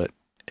small, but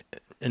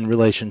in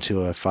relation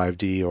to a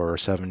 5D or a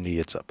 7D,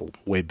 it's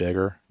way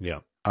bigger. Yeah.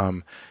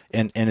 And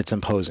it's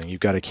imposing. You've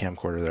got a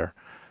camcorder there.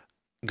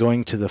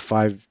 Going to the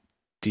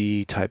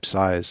 5D type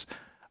size,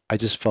 I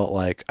just felt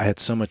like I had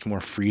so much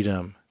more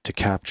freedom to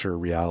capture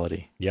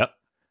reality. Yep.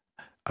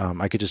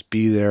 I could just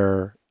be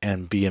there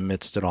and be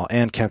amidst it all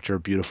and capture a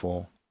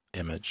beautiful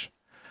image.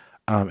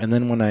 And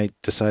then when I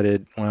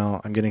decided,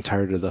 well, I'm getting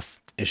tired of the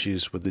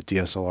issues with the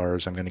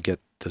DSLRs, I'm going to get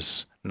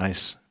this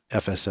nice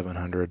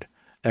FS700.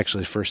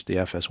 Actually, first the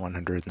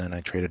FS100, and then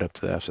I traded up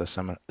to the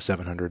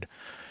FS700.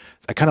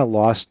 I kind of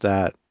lost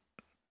that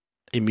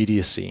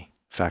immediacy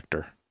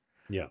factor.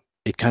 Yeah.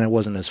 It kind of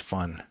wasn't as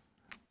fun.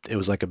 It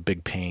was like a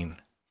big pain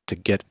to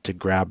get to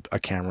grab a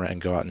camera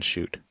and go out and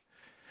shoot.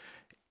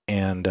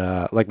 And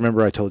like,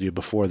 remember I told you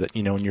before that,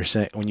 you know,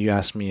 when you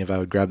asked me if I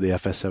would grab the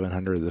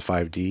FS700 or the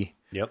 5D,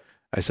 yep,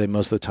 I say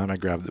most of the time I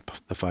grab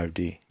the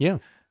 5D. Yeah.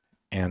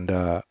 And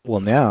well,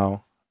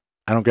 now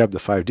I don't grab the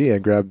 5D. I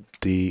grab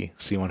the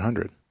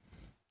C100.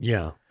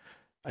 Yeah.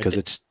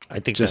 Because I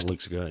think that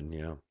looks good.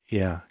 Yeah.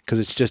 Yeah, because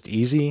it's just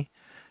easy,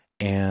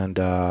 and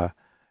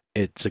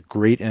it's a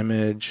great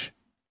image,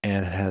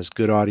 and it has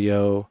good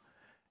audio,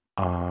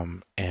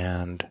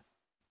 and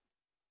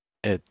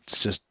it's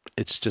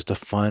just a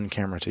fun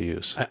camera to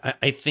use.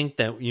 I think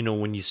that,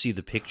 when you see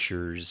the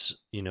pictures,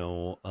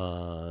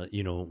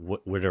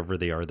 whatever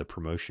they are, the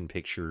promotion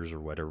pictures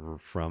or whatever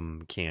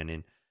from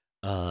Canon,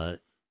 uh,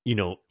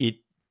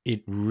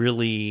 it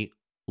really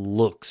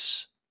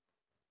looks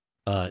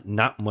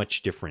not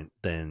much different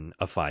than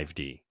a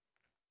 5D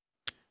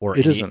or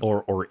It any isn't.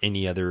 or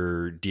any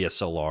other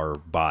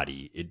DSLR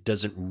body. It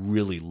doesn't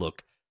really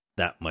look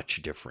that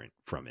much different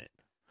from it.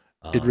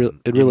 It It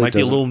really might be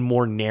a doesn't. little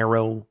more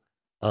narrow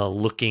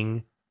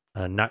looking,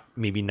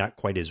 not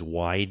quite as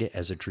wide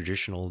as a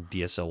traditional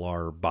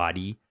DSLR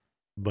body,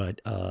 but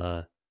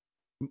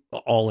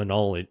all in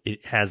all,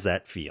 it has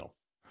that feel.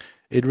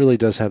 It really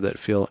does have that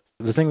feel.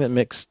 The thing that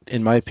makes,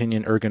 in my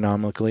opinion,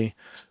 ergonomically,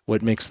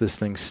 what makes this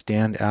thing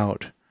stand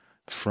out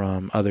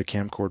from other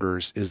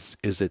camcorders is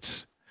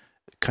it's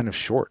kind of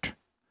short.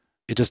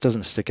 It just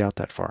doesn't stick out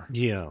that far.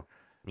 Yeah,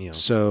 yeah,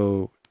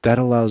 So that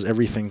allows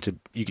everything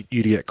you to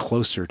get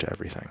closer to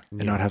everything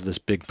and yeah. not have this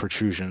big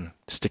protrusion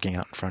sticking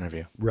out in front of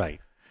you. Right,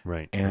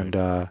 right, right. And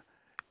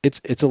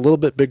it's a little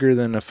bit bigger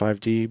than a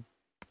 5D,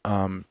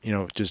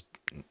 just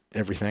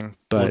everything.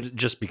 Well, But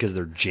just because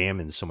they're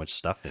jamming so much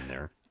stuff in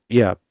there.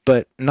 yeah,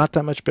 but not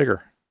that much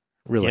bigger,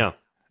 really. Yeah,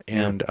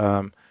 yeah.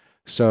 And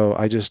so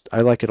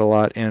I like it a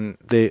lot. And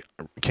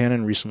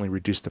Canon recently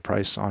reduced the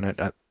price on it.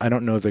 I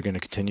don't know if they're going to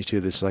continue to.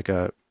 It's like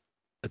a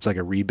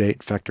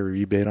rebate, factory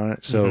rebate on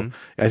it. So Hmm.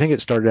 I think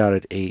it started out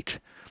at 8,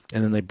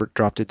 and then they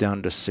dropped it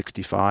down to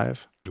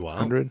 6,500.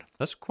 Wow,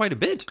 that's quite a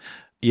bit.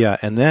 Yeah,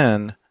 and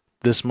then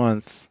this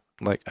month,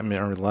 or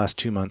the last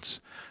 2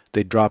 months,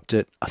 they dropped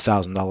it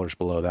 $1,000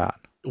 below that.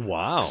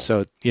 Wow.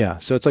 So yeah,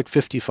 so it's like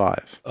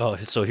 55. Oh,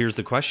 so here's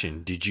the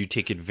question. Did you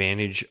take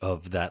advantage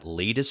of that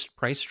latest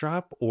price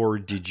drop, or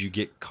did you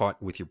get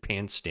caught with your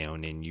pants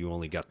down and you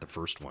only got the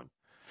first one?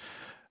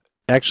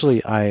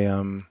 Actually,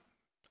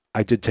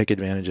 I did take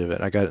advantage of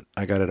it. I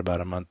got it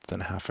about a month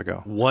and a half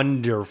ago.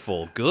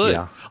 Wonderful. Good.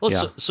 Yeah, Well,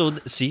 yeah.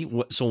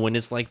 so when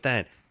it's like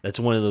that, that's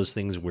one of those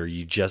things where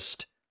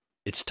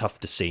it's tough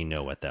to say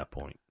no at that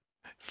point.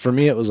 For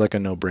me, it was like a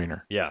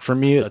no-brainer. Yeah, For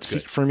me, that's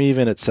good. for me,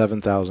 even at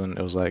 7,000,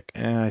 it was like,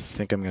 I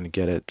think I'm going to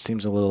get it. It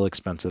seems a little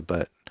expensive,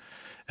 but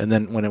and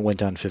then when it went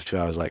down to 50,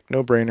 I was like,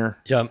 no-brainer.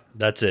 Yeah,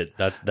 that's it.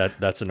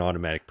 That's an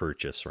automatic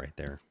purchase right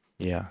there.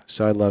 Yeah,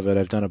 so I love it.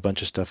 I've done a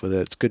bunch of stuff with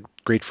it. It's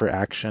great for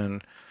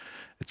action.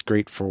 It's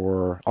great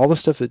for all the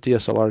stuff that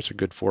DSLRs are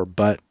good for,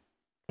 but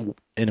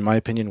in my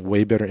opinion,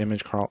 way better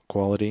image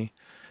quality,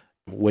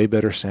 way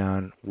better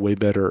sound, way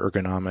better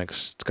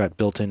ergonomics. It's got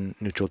built-in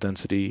neutral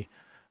density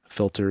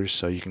filters,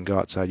 so you can go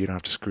outside. You don't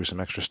have to screw some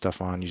extra stuff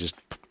on. You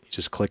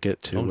just click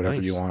it to Oh, whatever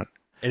you nice. want.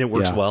 And it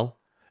works Yeah, well.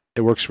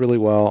 it works really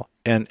well.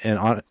 And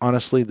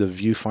honestly, the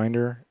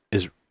viewfinder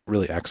is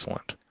really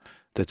excellent.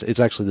 It's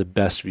actually the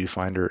best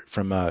viewfinder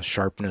from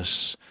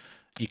sharpness.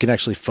 You can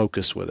actually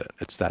focus with it.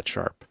 It's that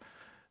sharp.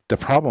 The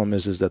problem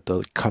is that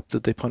the cup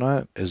that they put on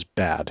it is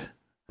bad.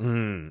 It's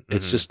Mm-hmm.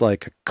 just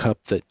like a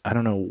cup that I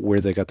don't know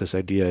where they got this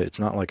idea. It's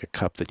not like a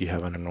cup that you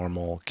have on a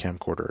normal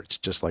camcorder.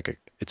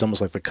 It's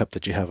almost like the cup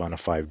that you have on a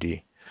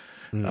 5D.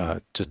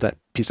 Mm. Just that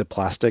piece of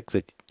plastic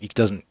that it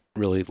doesn't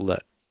really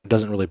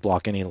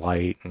block any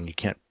light, and you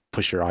can't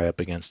push your eye up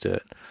against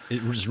it.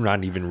 It was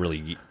not even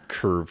really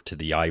curved to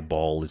the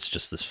eyeball. It's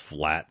just this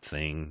flat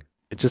thing.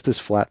 It's just this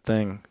flat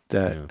thing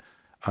that. Yeah.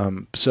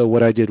 So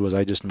what I did was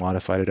I just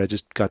modified it. I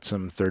just got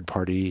some third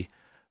party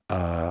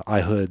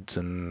eye hoods,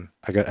 and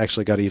I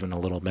got even a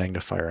little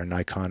magnifier, a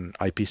Nikon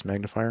eyepiece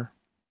magnifier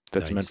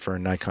that's meant Nice. for a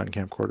Nikon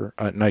camcorder,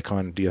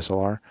 Nikon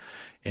DSLR,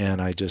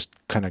 and I just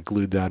kind of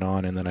glued that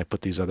on, and then I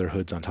put these other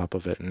hoods on top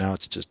of it, and now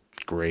it's just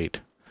great.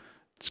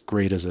 It's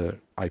great as a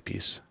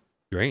eyepiece.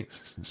 Great.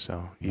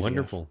 So EVF,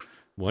 Wonderful. yeah.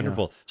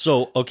 Wonderful.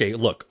 So, okay,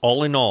 look,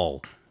 all in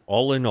all,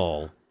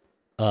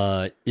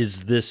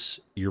 is this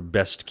your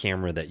best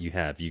camera that you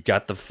have? You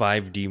got the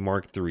 5D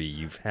Mark III.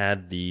 You've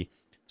had the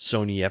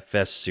Sony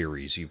FS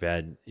series. You've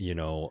had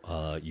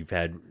standalone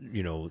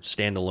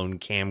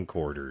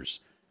camcorders.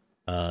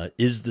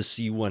 Is the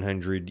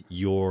C100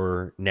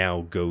 your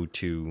now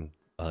go-to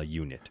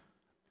unit?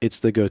 It's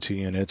the go-to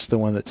unit. It's the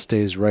one that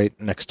stays right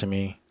next to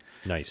me,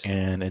 Nice.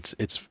 and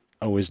it's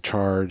always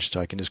charged.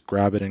 I can just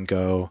grab it and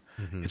go.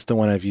 Hmm. It's the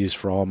one I've used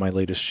for all my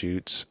latest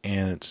shoots,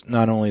 and it's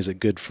not only is it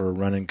good for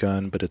run and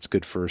gun, but it's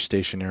good for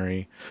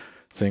stationary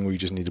thing where you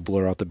just need to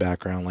blur out the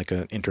background, like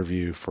an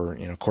interview for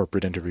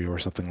corporate interview or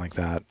something like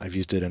that. I've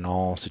used it in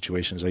all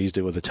situations. I used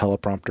it with a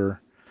teleprompter.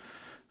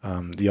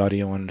 The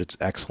audio on it's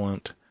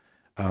excellent.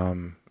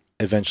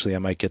 Eventually, I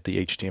might get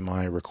the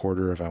HDMI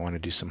recorder if I want to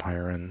do some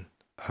higher end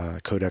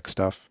codec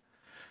stuff.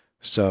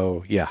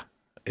 So yeah,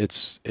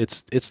 it's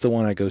the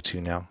one I go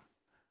to now.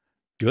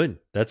 Good.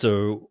 That's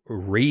a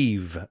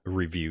rave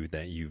review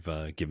that you've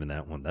given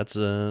that one. That's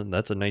a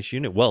nice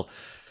unit. Well,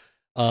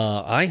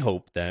 I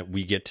hope that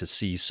we get to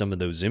see some of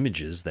those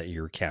images that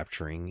you're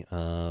capturing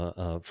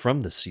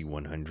from the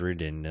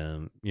C100,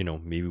 and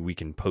maybe we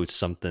can post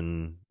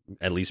something,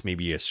 at least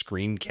maybe a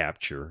screen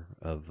capture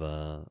of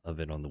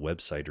it on the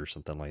website or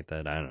something like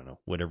that. I don't know,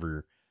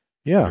 whatever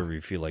Yeah. whatever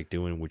you feel like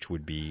doing, which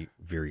would be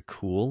very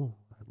cool.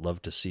 I'd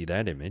love to see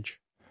that image.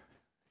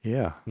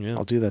 Yeah. Yeah.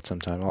 I'll do that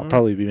sometime. I'll All right.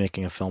 probably be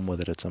making a film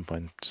with it at some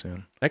point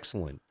soon.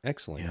 Excellent.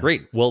 Excellent. Yeah.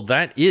 Great. Well,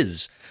 that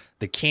is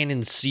the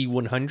Canon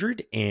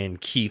C100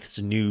 and Keith's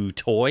new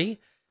toy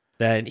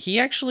that he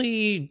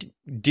actually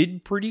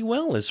did pretty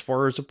well as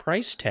far as a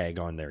price tag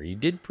on there. He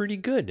did pretty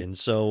good. And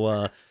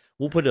so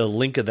we'll put a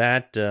link of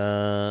that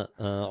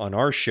on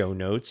our show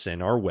notes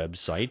and our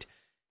website.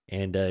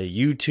 And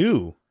you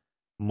too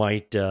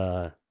might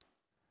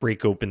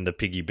break open the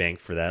piggy bank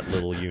for that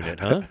little unit,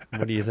 huh?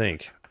 What do you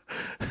think?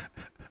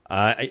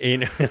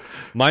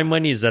 My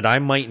money is that I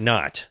might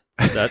not.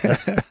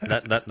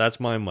 That's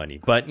my money.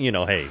 But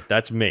hey,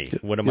 that's me.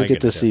 What am I? You'll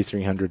get gonna the do?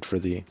 C300 for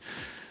the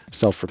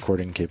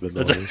self-recording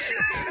capabilities.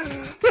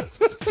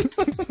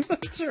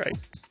 That's right.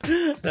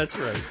 That's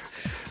right.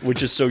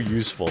 Which is so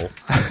useful.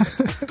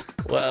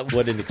 Well,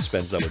 what an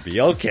expense that would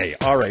be. Okay.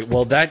 All right.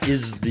 Well, that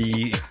is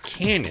the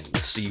Canon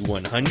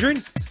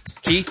C100.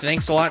 Keith,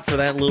 thanks a lot for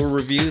that little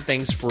review.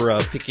 Thanks for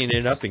picking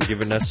it up and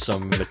giving us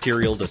some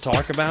material to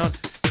talk about.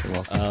 You're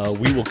welcome.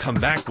 We will come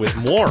back with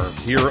more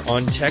here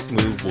on Tech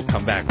Move. We'll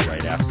come back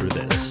right after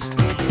this.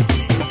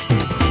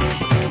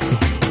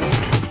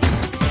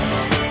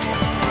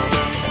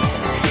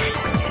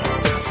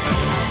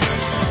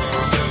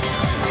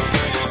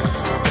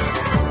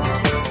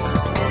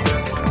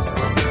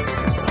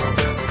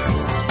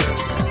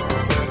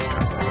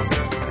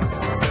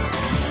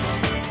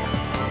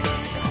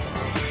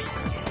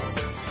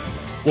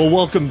 Well,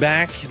 welcome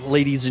back,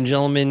 ladies and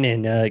gentlemen.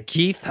 And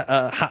Keith,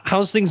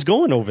 how's things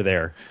going over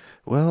there?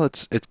 Well,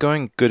 it's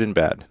going good and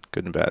bad.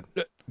 Good and bad.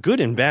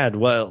 Good and bad.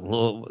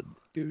 Well,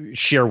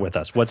 share with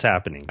us what's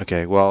happening.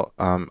 Okay. Well,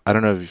 I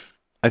don't know if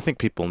I think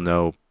people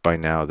know by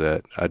now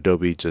that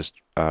Adobe just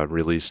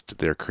released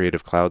their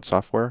Creative Cloud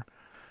software.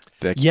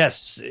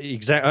 Yes,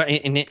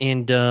 exactly.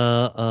 And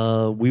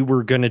we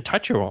were going to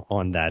touch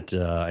on that,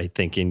 I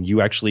think. And you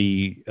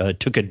actually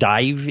took a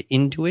dive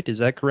into it. Is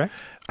that correct?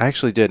 I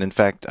actually did. In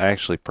fact, I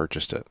actually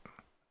purchased it.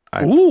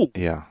 Ooh.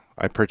 Yeah.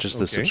 I purchased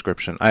the Okay.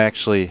 subscription. I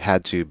actually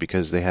had to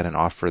because they had an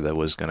offer that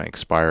was going to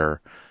expire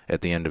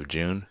at the end of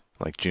June,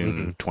 like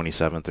June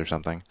 27th or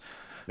something.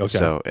 Okay.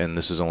 So, and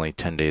this is only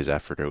 10 days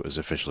after it was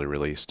officially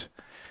released.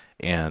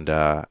 And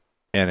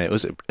it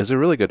was a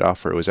really good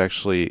offer. It was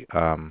actually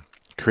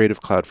Creative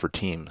Cloud for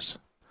Teams.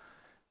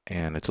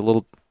 And it's a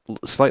little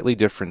slightly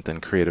different than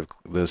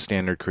the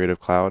standard Creative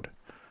Cloud.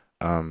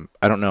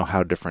 I don't know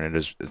how different it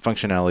is.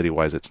 Functionality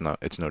wise, it's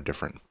no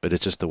different, but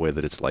it's just the way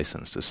that it's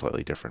licensed is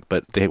slightly different.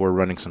 But they were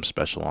running some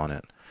special on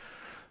it.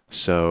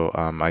 So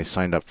I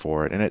signed up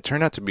for it, and it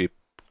turned out to be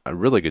a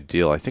really good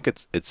deal. I think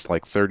it's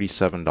like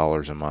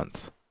 $37 a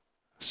month.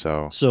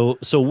 So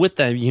with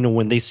that,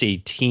 when they say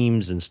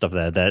Teams and stuff,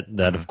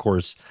 that of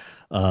course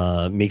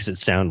makes it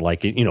sound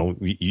like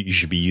you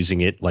should be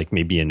using it like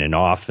maybe in an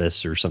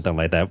office or something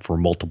like that for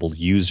multiple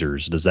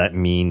users. Does that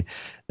mean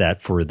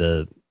that for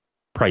the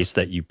price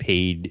that you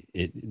paid,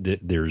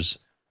 there's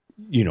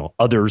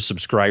other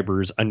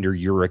subscribers under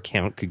your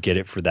account could get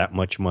it for that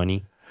much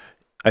money?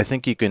 I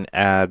think you can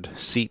add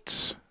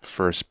seats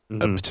for a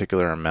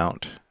particular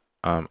amount.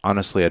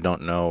 Honestly, I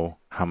don't know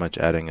how much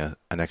adding an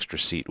extra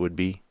seat would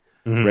be.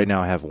 Right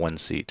now I have one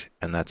seat,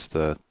 and that's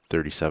the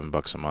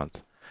 $37 a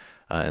month.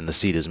 And the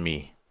seat is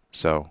me.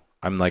 So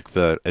I'm like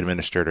the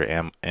administrator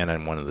and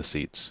I'm one of the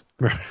seats.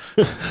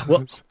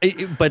 Well,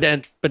 but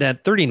at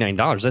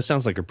 $39, that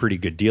sounds like a pretty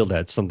good deal.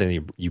 That's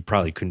something you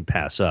probably couldn't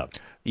pass up.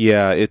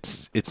 Yeah, it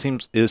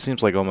seems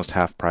like almost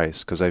half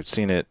price because I've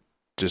seen it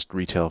just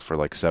retail for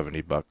like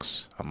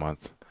 $70 a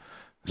month.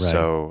 Right.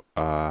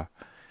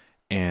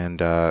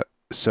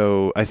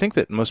 So I think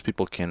that most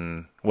people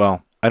can.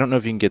 Well, I don't know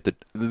if you can get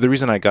the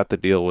reason I got the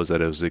deal was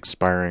that it was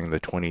expiring the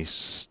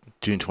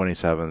June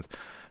 27th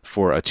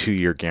for a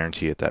 2-year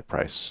guarantee at that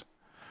price.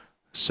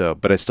 So,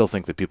 but I still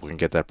think that people can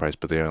get that price,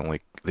 but they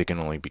can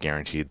only be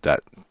guaranteed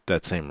that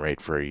same rate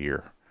for a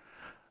year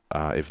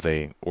if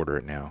they order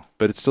it now.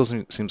 But it still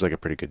seems like a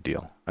pretty good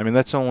deal. I mean,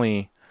 that's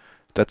like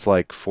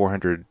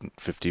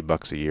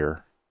 $450 a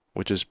year,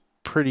 which is a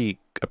pretty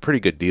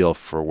good deal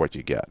for what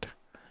you get.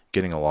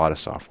 Getting a lot of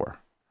software.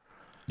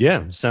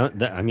 Yeah, it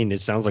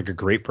sounds like a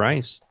great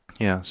price.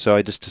 Yeah, so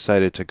I just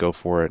decided to go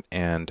for it,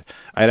 and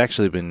I'd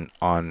actually been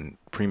on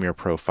Premiere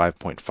Pro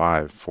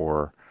 5.5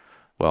 for,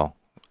 well,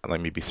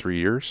 like maybe 3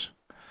 years,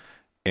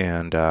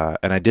 and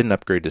I didn't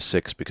upgrade to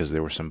 6 because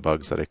there were some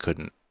bugs that I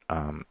couldn't,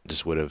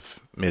 just would have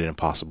made it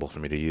impossible for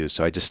me to use.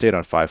 So I just stayed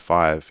on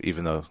 5.5,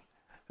 even though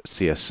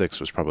CS6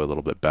 was probably a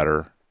little bit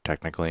better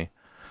technically,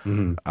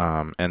 and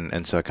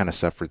so I kind of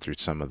suffered through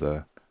some of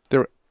the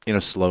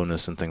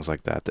slowness and things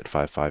like that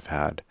 5.5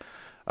 had.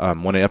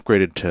 When I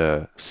upgraded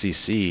to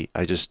CC,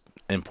 I just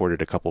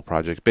imported a couple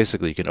projects.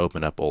 Basically, you can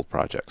open up old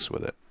projects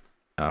with it,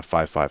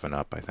 5.5 and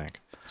up, I think.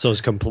 So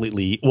it's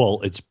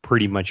it's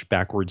pretty much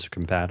backwards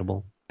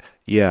compatible.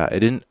 Yeah, I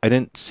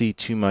didn't see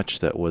too much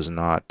that was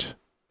not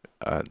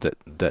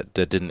that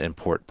didn't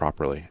import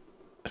properly.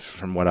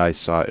 From what I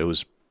saw, it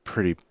was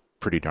pretty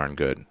darn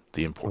good.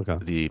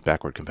 The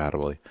backward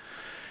compatibility.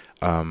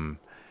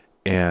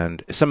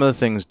 And some of the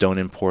things don't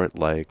import,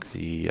 like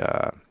the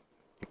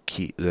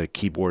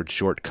keyboard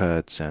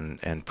shortcuts and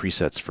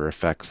presets for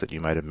effects that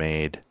you might have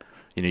made.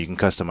 You know, you can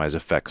customize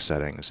effects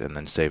settings and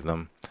then save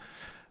them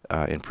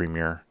in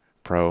Premiere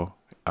Pro.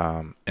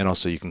 And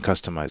also you can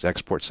customize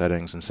export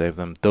settings and save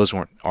them. Those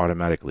weren't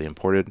automatically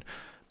imported,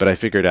 but I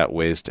figured out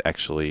ways to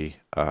actually,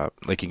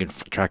 like you can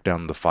track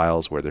down the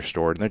files where they're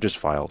stored, and they're just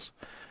files.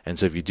 And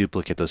so if you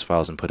duplicate those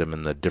files and put them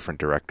in the different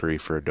directory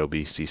for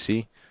Adobe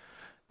CC,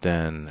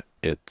 then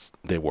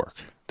they work.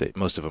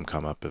 Most of them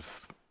come up.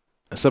 If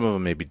some of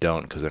them maybe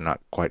don't because they're not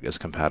quite as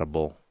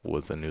compatible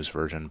with the newest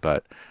version,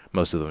 but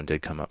most of them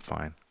did come up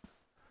fine.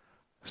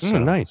 So,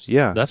 Nice.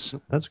 Yeah. That's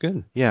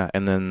good. Yeah,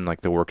 and then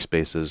like the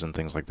workspaces and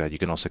things like that. You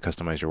can also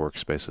customize your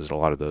workspaces. A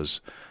lot of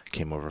those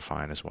came over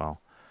fine as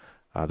well.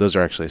 Those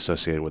are actually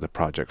associated with a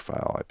project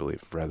file, I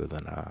believe, rather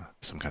than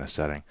some kind of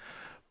setting.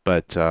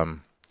 But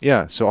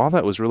yeah, so all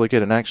that was really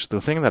good. And actually,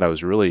 the thing that I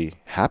was really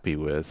happy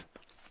with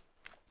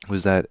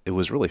was that it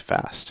was really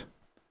fast.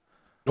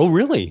 Oh,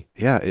 really?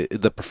 Yeah,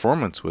 the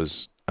performance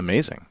was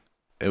amazing.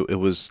 It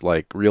was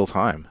like real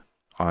time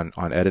on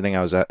editing.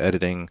 I was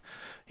editing,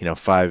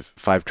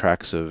 five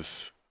tracks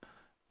of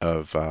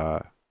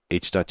H.264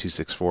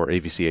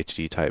 AVC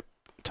HD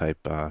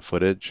type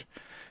footage,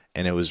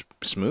 and it was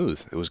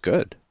smooth. It was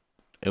good.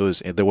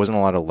 There wasn't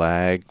a lot of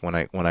lag when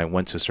I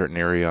went to a certain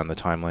area on the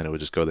timeline. It would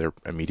just go there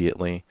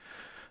immediately.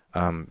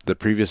 The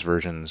previous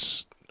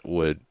versions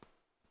would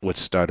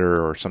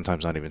stutter or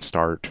sometimes not even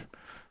start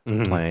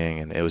playing,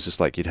 and it was just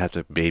like you'd have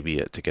to baby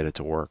it to get it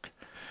to work.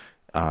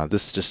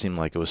 This just seemed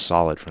like it was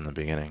solid from the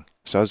beginning.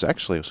 So I was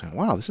saying,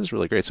 wow, this is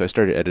really great. So I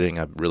started editing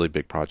a really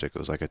big project. It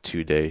was like a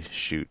 2-day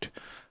shoot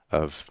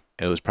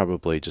it was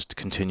probably just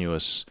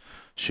continuous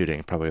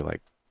shooting, probably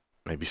like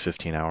maybe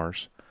 15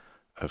 hours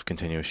of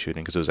continuous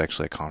shooting because it was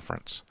actually a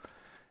conference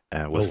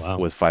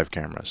with 5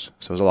 cameras.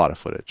 So it was a lot of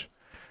footage.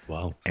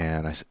 Wow.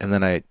 And I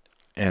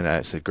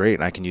said, great,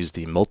 and I can use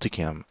the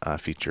multicam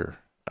feature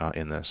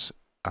in this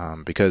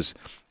because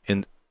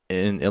in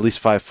at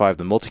least 5.5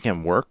 the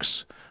multicam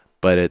works,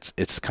 but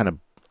it's kind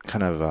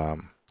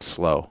of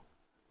slow.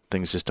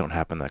 Things just don't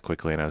happen that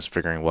quickly, and I was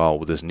figuring, well,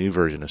 with this new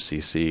version of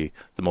CC,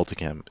 the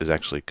multicam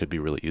could be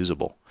really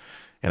usable.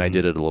 And I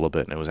did it a little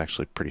bit, and it was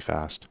actually pretty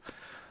fast.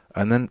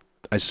 And then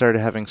I started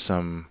having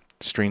some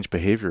strange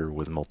behavior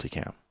with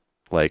multicam.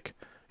 Like,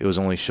 it was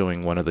only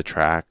showing one of the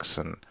tracks,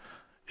 and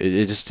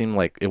it just seemed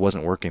like it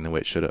wasn't working the way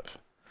it should have.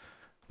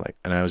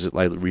 And I was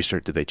like,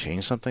 research, did they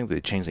change something? Did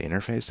they change the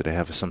interface? Did I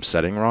have some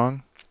setting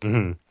wrong?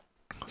 Mm-hmm.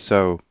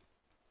 So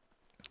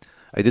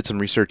I did some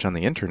research on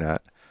the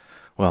internet.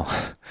 Well,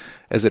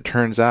 as it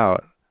turns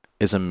out,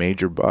 it's a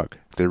major bug.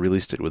 They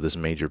released it with this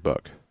major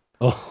bug.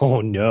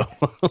 Oh, no.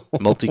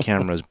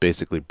 Multi-camera is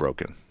basically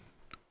broken.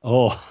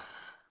 Oh.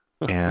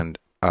 And,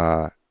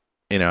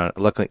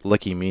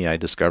 lucky me, I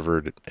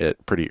discovered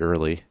it pretty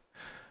early.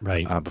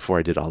 Right. Before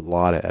I did a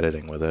lot of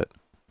editing with it.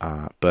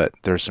 But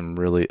there's some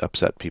really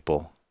upset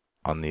people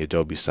on the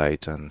Adobe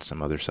site and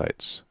some other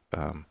sites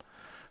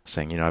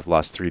saying, I've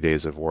lost 3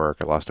 days of work.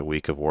 I lost a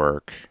week of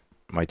work.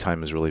 My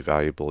time is really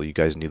valuable. You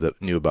guys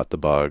knew about the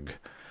bug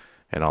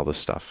and all this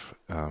stuff.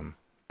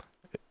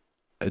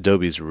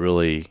 Adobe's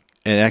really,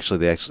 and actually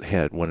they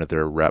had one of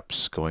their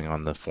reps going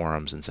on the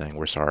forums and saying,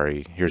 we're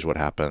sorry, here's what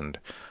happened.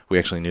 We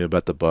actually knew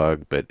about the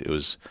bug, but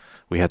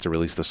we had to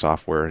release the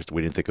software.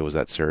 We didn't think it was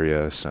that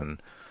serious,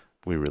 and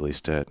we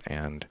released it.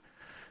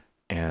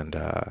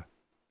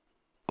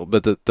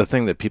 But the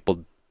thing that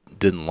people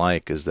didn't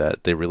like is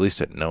that they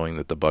released it knowing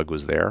that the bug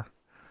was there,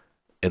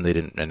 and they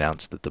didn't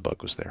announce that the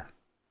bug was there.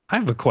 I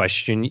have a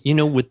question.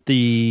 With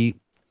the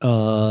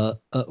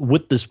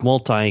with this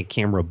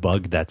multi-camera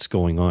bug that's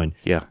going on,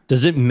 Yeah.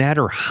 does it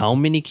matter how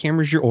many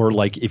cameras or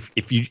like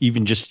if you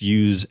even just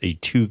use a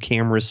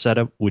 2-camera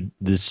setup, would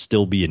this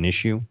still be an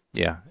issue?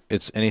 Yeah,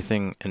 it's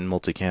anything in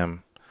multicam,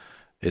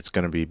 it's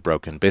going to be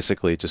broken.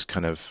 Basically, just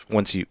kind of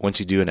once you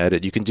do an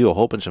edit, you can do a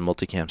whole bunch of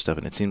multicam stuff,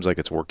 and it seems like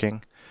it's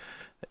working.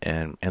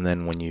 And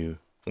then when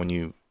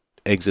you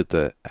exit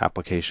the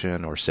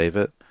application or save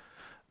it,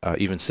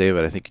 even save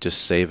it, I think you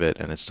just save it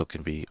and it still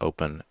can be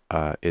open.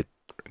 It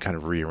kind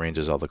of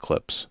rearranges all the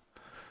clips.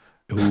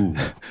 Ooh.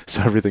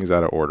 So everything's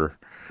out of order.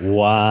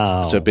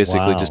 Wow. So it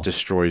basically just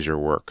destroys your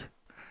work.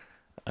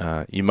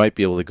 You might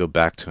be able to go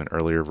back to an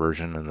earlier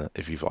version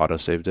if you've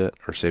auto-saved it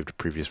or saved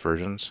previous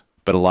versions,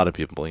 but a lot of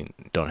people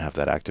don't have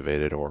that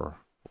activated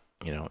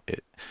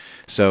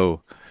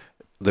So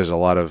there's a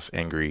lot of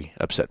angry,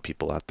 upset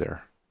people out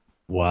there.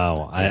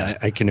 Wow.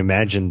 I can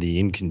imagine the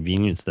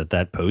inconvenience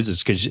that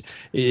poses, because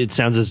it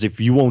sounds as if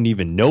you won't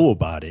even know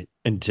about it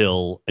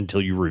until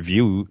you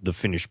review the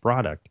finished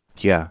product.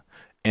 Yeah.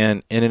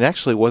 And it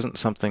actually wasn't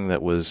something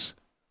that was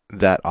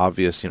that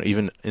obvious,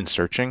 even in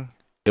searching,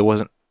 it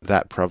wasn't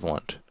that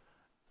prevalent.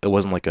 It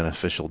wasn't like an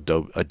official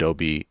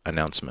Adobe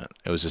announcement.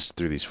 It was just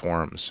through these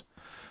forums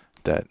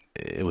that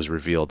it was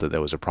revealed that there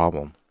was a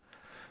problem.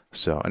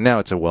 So, and now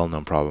it's a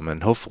well-known problem,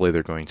 and hopefully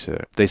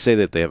they say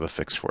that they have a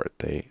fix for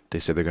it. They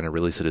say they're going to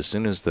release it as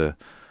soon as the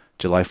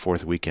July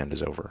 4th weekend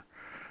is over.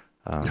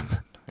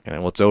 And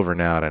well, it's over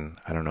now, and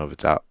I don't know if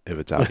it's out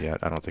yet.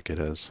 I don't think it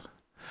is.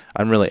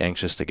 I'm really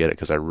anxious to get it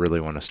because I really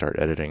want to start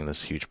editing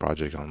this huge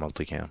project on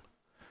multicam.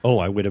 Oh,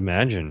 I would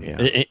imagine.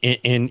 Yeah.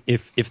 And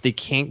if they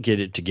can't get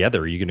it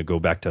together, are you going to go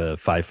back to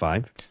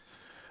 5.5?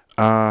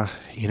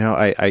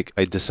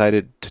 I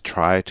decided to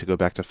try to go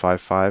back to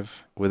 5.5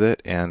 with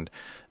it, and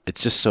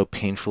it's just so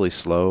painfully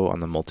slow on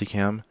the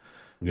multicam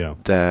Yeah.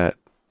 that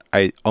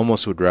I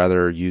almost would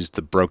rather use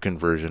the broken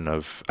version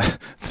of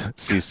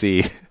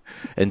CC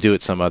and do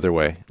it some other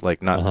way,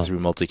 like not through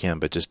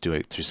multicam, but just do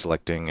it through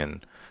selecting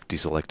and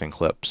deselecting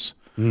clips.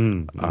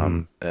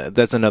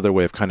 That's another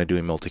way of kind of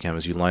doing multicam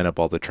is you line up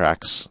all the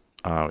tracks,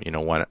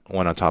 one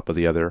on top of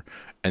the other,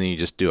 and then you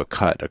just do a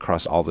cut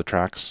across all the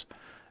tracks.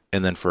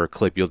 And then for a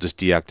clip, you'll just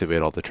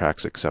deactivate all the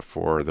tracks except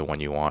for the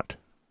one you want.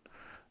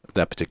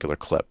 That particular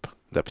clip,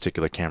 that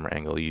particular camera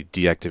angle, you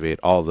deactivate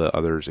all the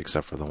others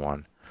except for the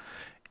one.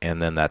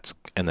 And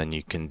then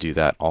you can do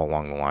that all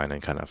along the line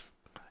and kind of,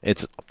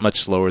 it's much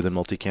slower than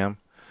multicam,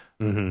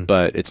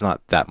 but it's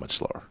not that much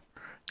slower.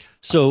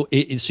 So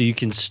you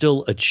can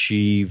still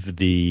achieve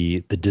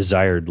the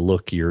desired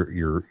look.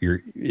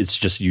 It's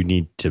just you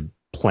need to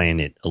plan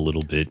it a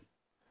little bit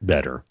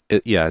better.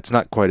 It's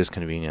not quite as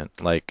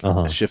convenient. Like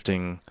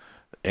shifting,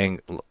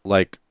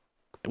 like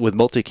with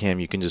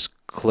multicam, you can just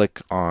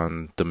click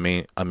on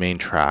a main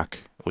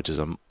track, which is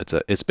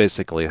it's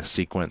basically a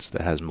sequence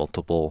that has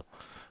multiple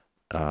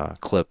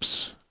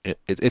clips.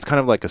 It's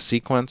kind of like a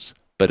sequence,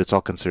 but it's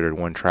all considered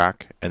one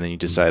track. And then you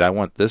decide, I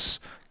want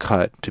this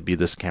cut to be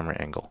this camera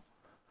angle,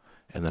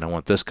 and then I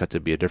want this cut to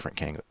be a different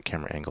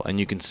camera angle. And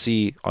you can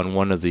see on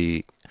one of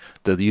the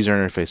user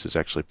interface is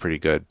actually pretty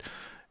good.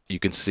 You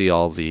can see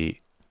all the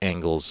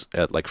angles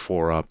at like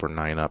 4 up or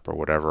 9 up or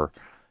whatever,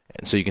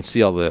 and so you can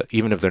see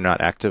even if they're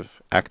not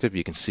active,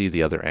 you can see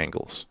the other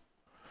angles,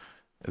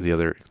 the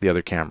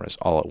other cameras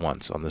all at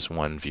once on this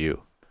one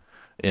view,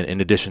 in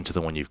addition to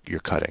the one you're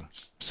cutting.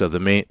 So the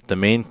main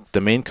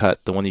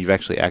cut, the one that you've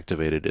actually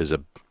activated, is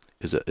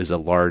a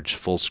large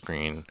full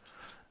screen,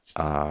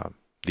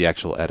 the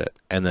actual edit,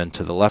 and then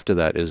to the left of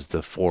that is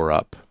the 4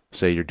 up.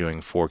 Say you're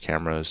doing 4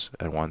 cameras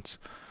at once,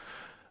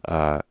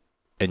 and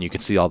you can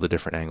see all the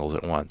different angles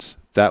at once.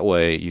 That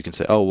way you can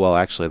say, oh, well,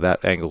 actually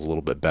that angle's a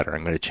little bit better.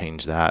 I'm going to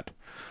change the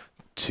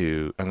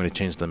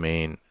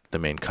main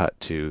cut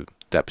to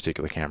that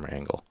particular camera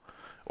angle.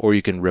 Or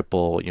you can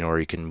ripple, or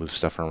you can move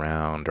stuff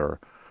around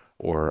or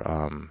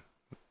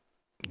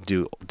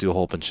do a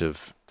whole bunch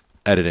of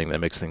editing that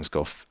makes things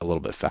go a little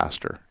bit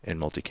faster in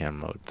multicam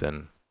mode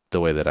than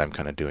the way that I'm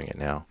kind of doing it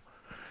now.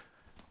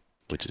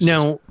 Which is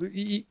now,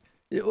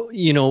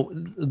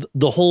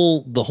 the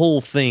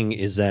whole thing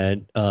is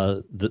that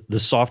the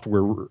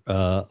software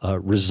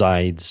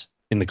resides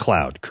in the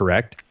cloud,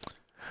 correct?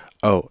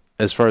 Oh,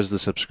 as far as the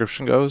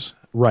subscription goes,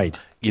 right?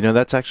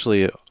 That's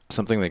actually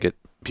something that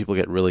people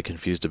get really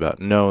confused about.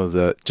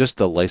 No, just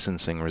the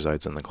licensing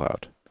resides in the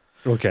cloud.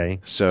 Okay.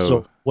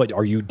 So what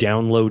are you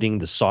downloading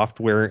the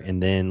software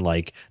and then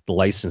like the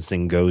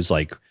licensing goes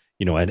like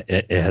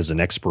it has an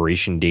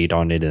expiration date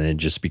on it and it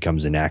just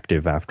becomes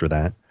inactive after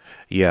that?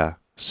 Yeah.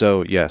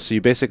 So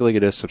you basically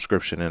get a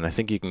subscription, and I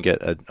think you can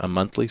get a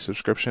monthly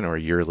subscription or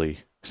a yearly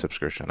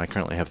subscription. I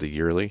currently have the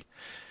yearly.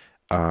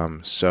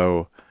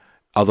 So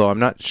although I'm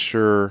not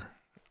sure,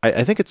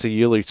 I think it's a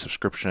yearly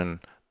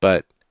subscription,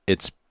 but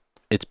it's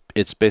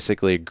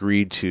basically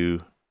agreed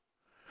to.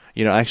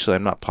 Actually,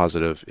 I'm not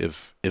positive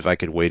if I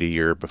could wait a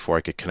year before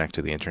I could connect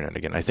to the internet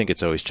again. I think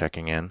it's always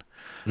checking in,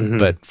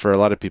 but for a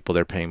lot of people,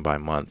 they're paying by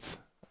month.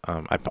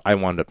 I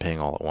wound up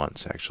paying all at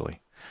once, actually,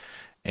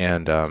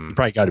 and you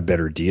probably got a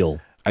better deal.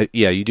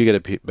 You do get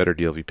a better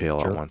deal if you pay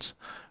all at once,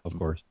 of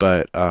course.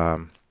 But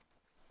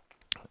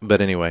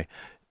anyway,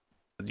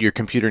 your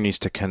computer needs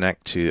to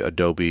connect to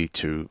Adobe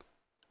to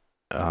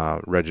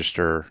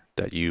register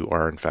that you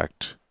are in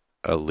fact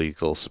a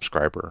legal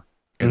subscriber,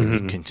 and then you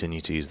continue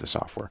to use the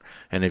software.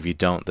 And if you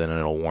don't, then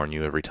it'll warn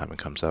you every time it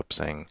comes up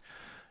saying,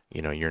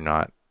 you're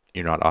not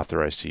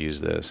authorized to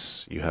use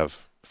this. You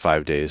have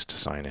 5 days to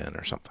sign in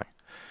or something.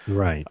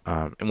 Right.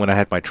 And when I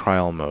had my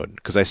trial mode,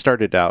 because I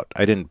started out,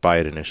 I didn't buy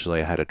it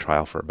initially. I had a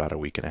trial for about a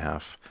week and a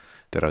half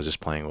that I was just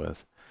playing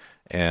with.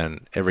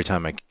 And every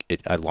time I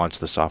launched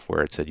the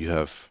software, it said, you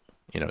have,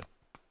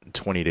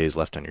 20 days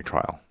left on your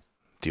trial.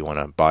 Do you want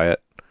to buy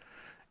it?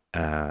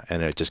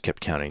 And it just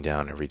kept counting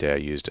down every day I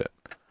used it.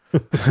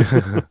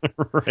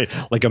 Right.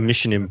 Like a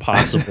Mission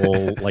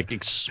Impossible, like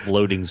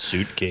exploding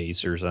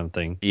suitcase or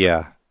something.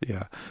 Yeah.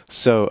 Yeah.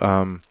 So,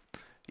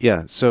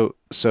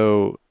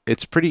 so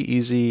it's pretty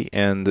easy,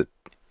 and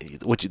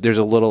there's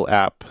a little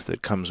app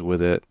that comes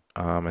with it.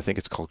 I think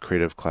it's called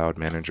Creative Cloud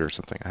Manager or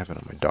something. I have it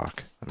on my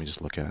dock. Let me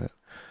just look at it.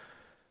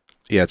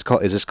 Yeah, it's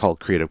just called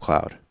Creative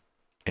Cloud,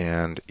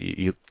 and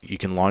you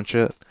can launch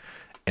it,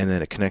 and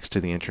then it connects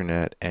to the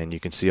internet, and you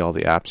can see all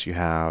the apps you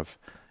have,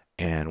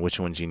 and which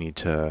ones you need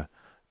to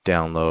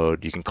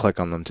download. You can click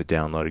on them to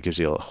download. It gives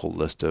you a whole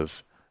list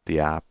of the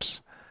apps,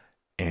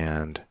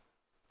 and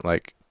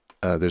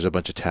there's a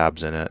bunch of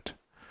tabs in it.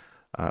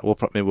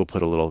 Maybe we'll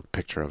put a little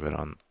picture of it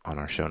on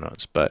our show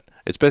notes. But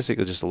it's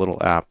basically just a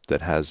little app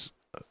that has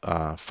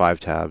 5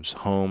 tabs: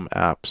 Home,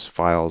 Apps,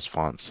 Files,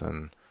 Fonts,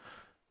 and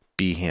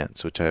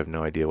Behance, which I have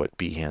no idea what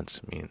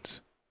Behance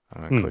means.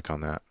 I'm going to click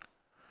on that.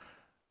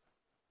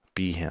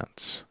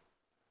 Behance.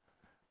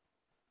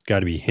 Got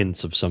to be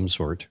hints of some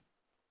sort.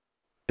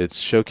 It's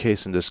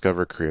showcase and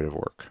discover creative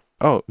work.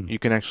 Oh, you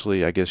can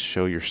actually, I guess,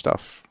 show your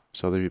stuff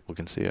so other people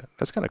can see it.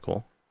 That's kind of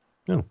cool.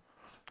 Oh.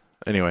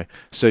 Anyway,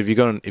 so if you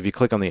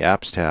click on the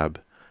apps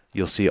tab,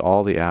 you'll see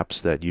all the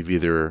apps that you've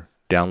either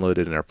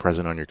downloaded and are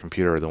present on your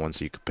computer, or the ones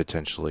that you could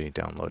potentially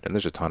download. And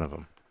there's a ton of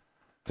them.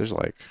 There's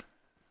like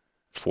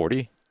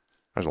 40.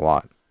 There's a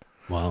lot.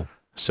 Wow.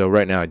 So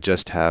right now I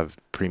just have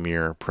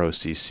Premiere Pro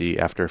CC,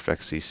 After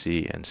Effects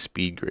CC, and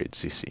SpeedGrade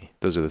CC.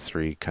 Those are the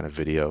 3 kind of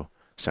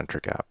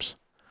video-centric apps.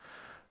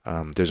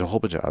 There's a whole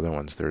bunch of other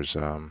ones. There's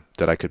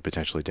that I could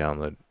potentially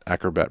download: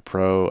 Acrobat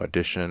Pro,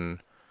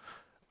 Audition,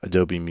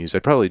 Adobe Music.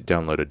 I'd probably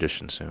download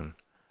Audition soon.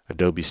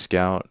 Adobe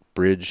Scout,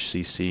 Bridge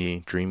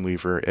CC,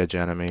 Dreamweaver, Edge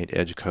Animate,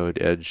 Edge Code,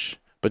 Edge,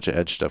 bunch of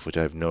Edge stuff, which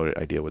I have no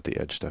idea what the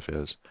Edge stuff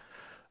is.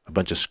 A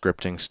bunch of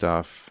scripting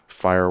stuff,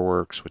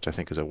 Fireworks, which I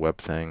think is a web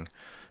thing,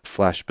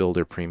 Flash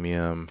Builder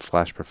Premium,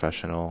 Flash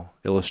Professional,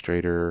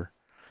 Illustrator,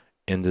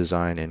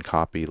 InDesign,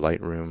 InCopy,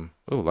 Lightroom.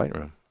 Oh,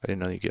 Lightroom. I didn't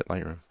know you get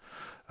Lightroom.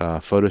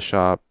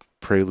 Photoshop,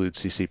 Prelude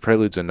CC.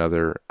 Prelude's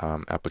another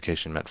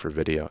application meant for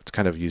video. It's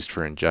kind of used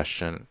for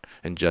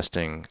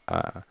ingesting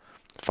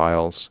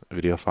files,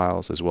 video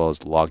files, as well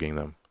as logging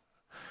them.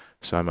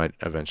 So I might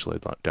eventually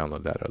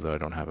download that, although I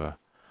don't have a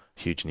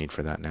huge need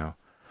for that now.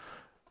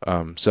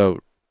 So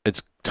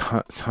it's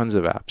tons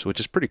of apps, which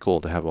is pretty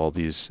cool to have all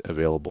these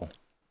available.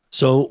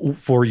 So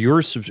for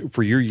your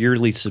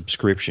yearly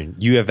subscription,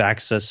 you have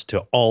access to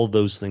all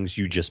those things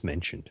you just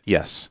mentioned.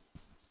 Yes.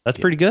 That's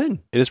pretty good.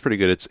 It is pretty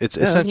good. It's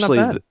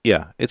essentially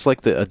it's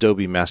like the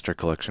Adobe Master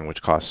Collection,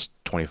 which costs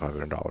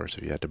 $2,500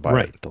 if you had to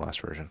buy it, the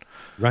last version.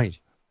 Right.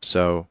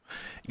 So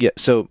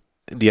so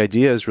the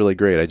idea is really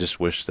great. I just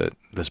wish that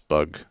this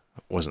bug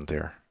wasn't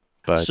there.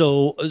 But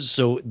so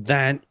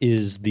that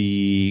is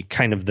the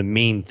kind of the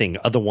main thing.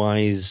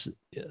 Otherwise,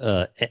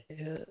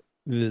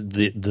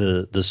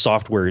 the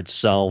software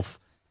itself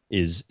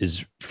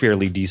is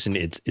fairly decent.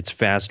 It's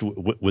fast.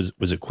 Was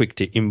it quick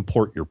to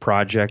import your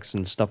projects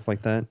and stuff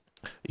like that?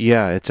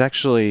 Yeah, it's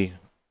actually,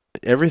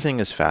 everything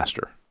is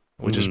faster,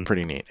 which is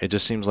pretty neat. It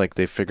just seems like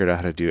they figured out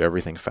how to do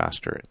everything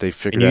faster. They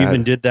figured and you out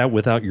even did that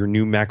without your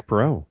new Mac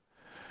Pro.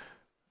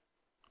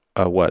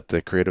 What,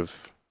 the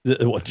creative?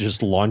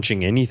 Just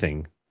launching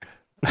anything.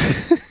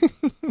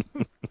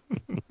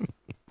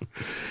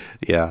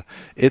 Yeah,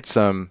 it's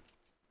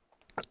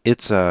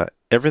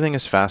everything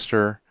is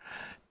faster,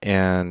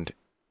 and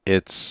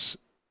it's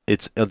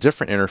a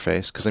different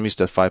interface because I'm used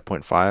to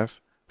 5.5.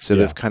 So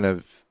they've kind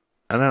of,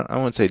 I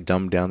wouldn't say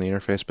dumbed down the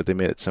interface, but they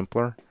made it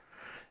simpler.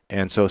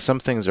 And so some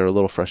things are a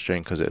little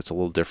frustrating because it's a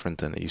little different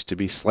than it used to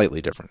be,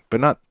 slightly different,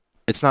 but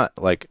it's not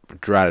like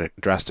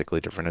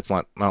drastically different. It's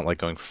not like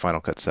going from Final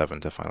Cut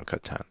 7 to Final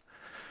Cut 10.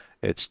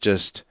 It's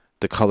just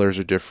the colors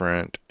are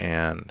different,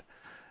 and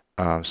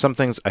some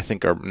things I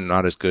think are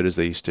not as good as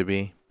they used to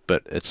be,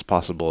 but it's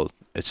possible.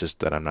 It's just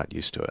that I'm not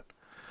used to it,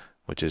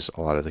 which is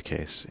a lot of the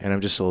case. And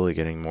I'm just slowly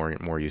getting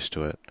more used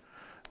to it.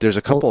 There's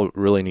a couple of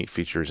really neat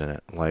features in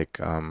it, like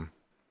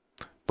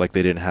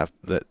they didn't have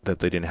that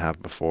they didn't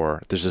have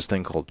before. There's this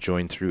thing called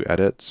join through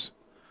edits,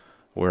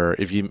 where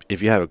if you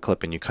have a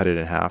clip and you cut it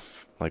in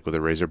half, like with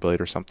a razor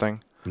blade or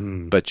something,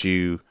 but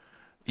you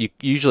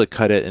usually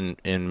cut it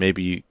and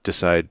maybe you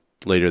decide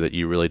later that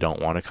you really don't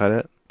want to cut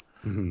it.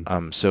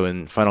 So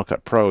in Final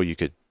Cut Pro, you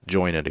could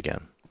join it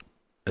again,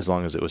 as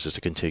long as it was just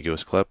a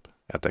contiguous clip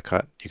at the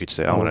cut. You could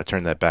say, I want to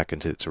turn that back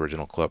into its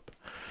original clip.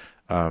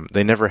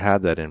 They never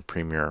had that in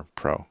Premiere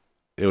Pro.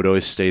 It would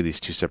always stay these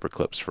 2 separate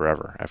clips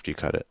forever after you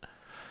cut it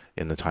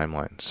in the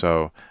timeline.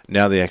 So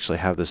now they actually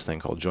have this thing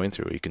called join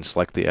through. You can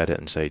select the edit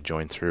and say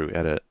join through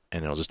edit,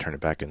 and it'll just turn it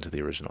back into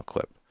the original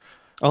clip.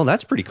 Oh,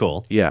 that's pretty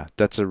cool. Yeah,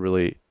 that's a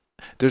really,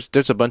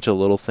 there's a bunch of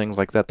little things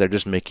like that. They're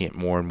just making it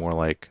more and more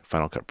like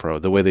Final Cut Pro.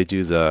 The way they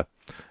do the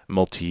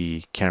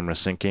multi-camera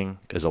syncing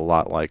is a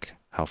lot like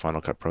how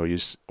Final Cut Pro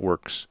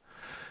works.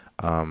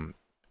 Final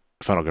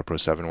Cut Pro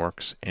 7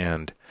 works,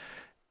 and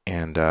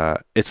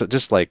it's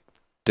just like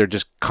they're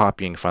just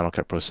copying Final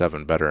Cut Pro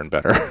 7 better and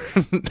better.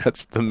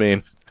 That's the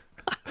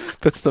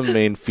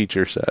main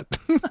feature set.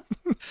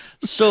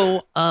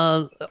 So,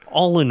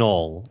 all in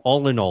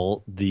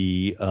all,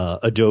 the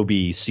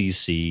Adobe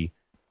CC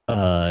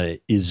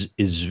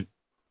is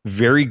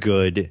very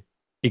good,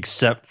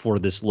 except for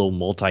this little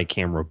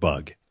multi-camera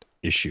bug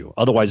issue.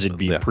 Otherwise, it'd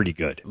be pretty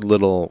good.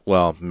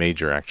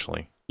 Major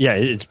actually. Yeah,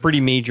 it's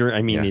pretty major.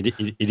 I mean,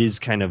 it is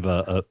kind of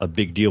a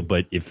big deal.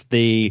 But if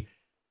they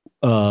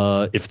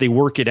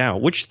work it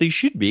out, which they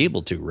should be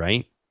able to,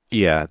 right?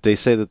 Yeah, they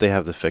say that they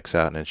have the fix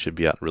out and it should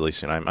be out really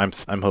soon.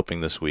 I'm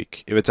hoping this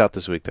week. If it's out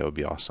this week, that would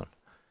be awesome.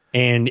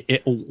 And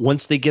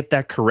once they get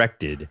that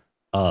corrected,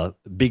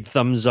 big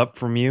thumbs up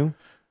from you.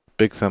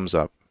 Big thumbs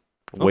up.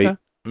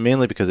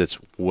 Mainly because it's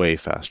way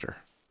faster.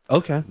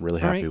 Okay.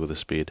 Really All happy right. with the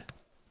speed.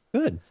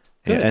 Good.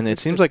 Yeah, Good. and it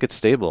seems like it's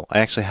stable. I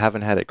actually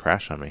haven't had it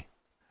crash on me.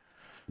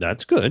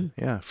 That's good.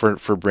 Yeah, for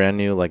brand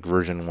new like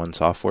version 1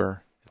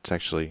 software, it's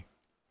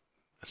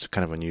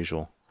kind of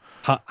unusual.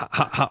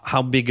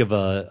 How big of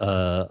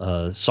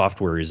a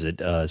software is it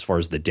as far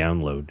as the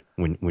download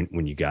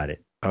when you got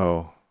it?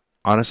 Oh,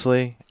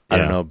 honestly, I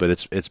don't Yeah. know, but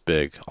it's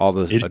big. All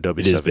the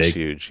Adobe It is stuff is big.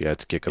 huge. Yeah,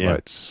 it's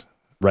gigabytes.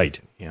 Right.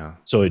 Yeah.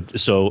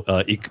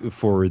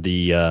 For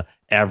the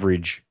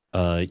average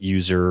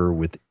user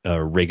with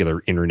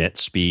regular internet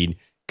speed,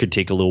 could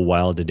take a little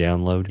while to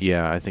download.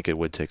 Yeah, I think it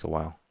would take a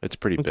while. It's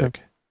pretty Okay. big.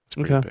 It's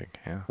pretty Okay. big.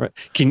 Yeah. Right.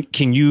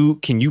 Can you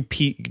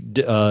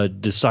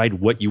decide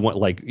what you want?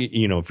 Like,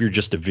 if you're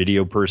just a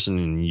video person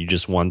and you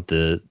just want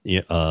the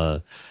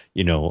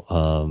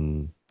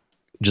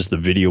just the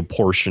video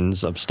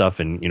portions of stuff,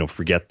 and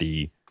forget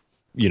the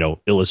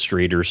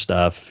Illustrator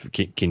stuff.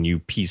 Can you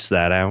piece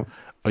that out?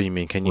 Oh, you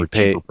mean can Or you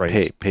pay cheaper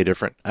price? pay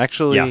different?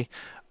 Actually, Yeah.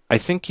 I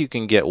think you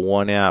can get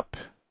one app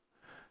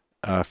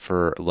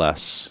for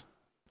less,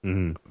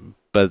 Mm-hmm.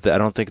 but I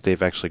don't think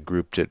they've actually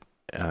grouped it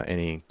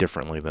any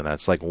differently than that.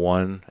 It's like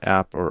one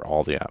app or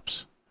all the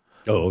apps,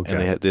 Oh,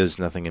 okay. and there's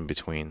nothing in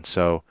between.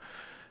 So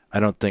I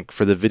don't think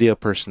for the video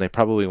person they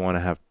probably want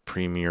to have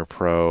Premiere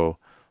Pro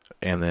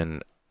and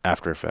then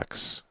After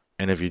Effects.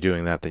 And if you're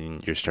doing that,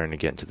 then you're starting to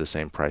get into the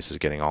same price as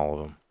getting all of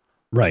them.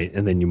 Right,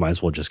 and then you might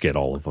as well just get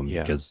all of them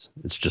Yeah. because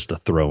it's just a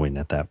throw-in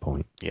at that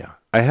point. Yeah,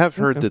 I have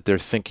heard Okay. that they're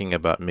thinking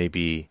about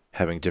maybe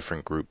having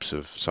different groups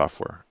of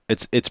software.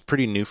 It's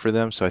pretty new for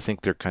them, so I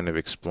think they're kind of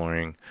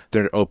exploring.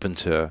 They're open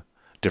to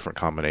different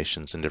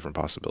combinations and different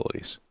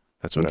possibilities.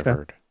 That's what Okay. I've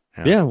heard.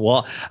 Yeah,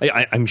 well,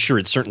 I'm sure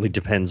it certainly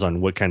depends on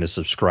what kind of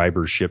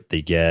subscribership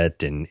they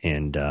get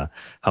and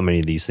how many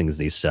of these things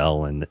they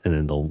sell, and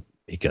then they'll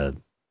make a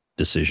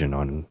decision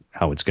on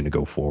how it's going to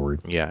go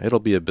forward. Yeah, it'll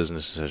be a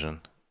business decision.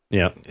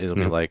 Yeah, It'll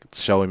be like,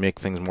 shall we make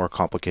things more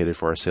complicated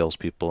for our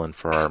salespeople and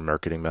for our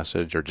marketing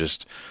message, or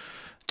just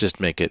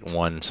make it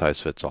one size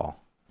fits all?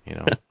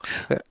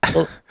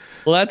 well,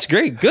 that's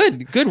great.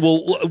 Good.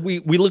 Well, we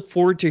look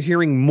forward to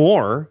hearing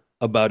more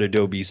about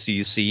Adobe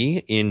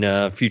CC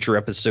in future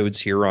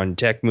episodes here on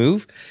Tech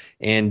Move.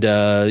 And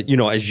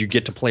as you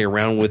get to play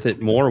around with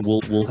it more,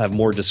 we'll have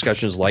more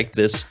discussions like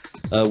this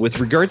with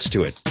regards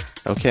to it.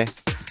 Okay.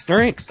 All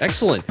right,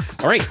 excellent.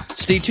 All right,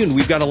 stay tuned.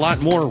 We've got a lot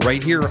more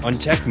right here on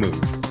Tech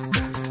Move.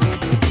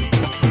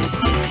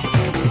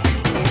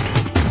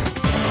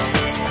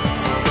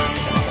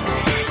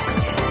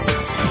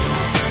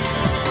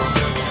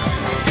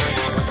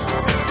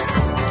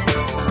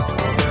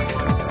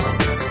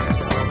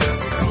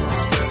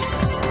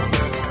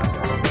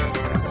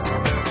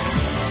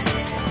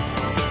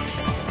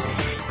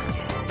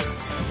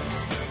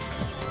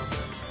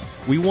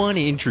 We want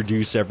to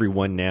introduce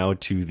everyone now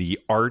to the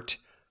art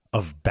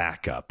of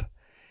backup.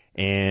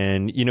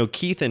 And,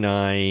 Keith and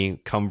I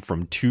come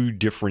from two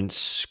different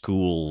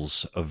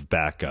schools of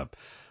backup.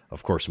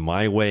 Of course,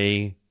 my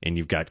way, and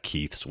you've got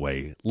Keith's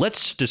way.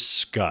 Let's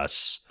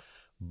discuss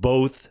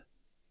both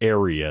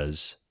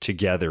areas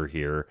together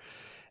here.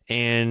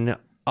 And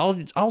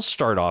I'll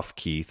start off,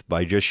 Keith,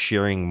 by just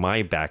sharing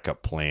my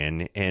backup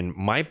plan. And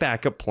my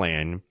backup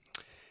plan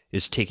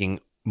is taking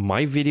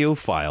my video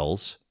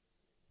files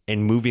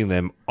and moving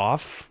them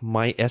off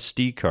my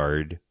SD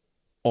card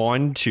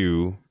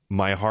onto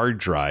my hard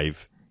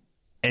drive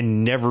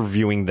and never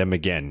viewing them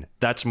again.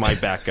 That's my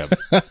backup.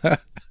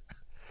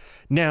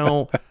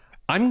 Now,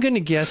 I'm going to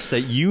guess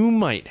that you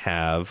might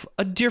have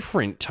a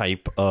different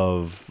type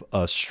of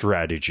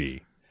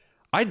strategy.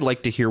 I'd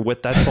like to hear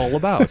what that's all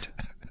about.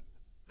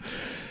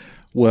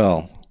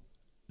 Well,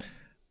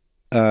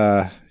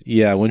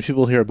 yeah, when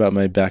people hear about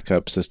my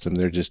backup system,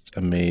 they're just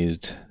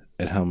amazed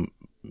at how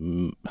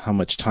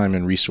much time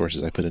and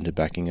resources I put into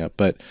backing up.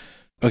 But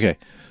okay,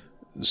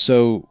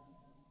 so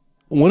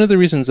one of the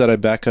reasons that I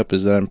back up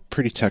is that I'm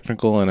pretty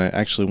technical, and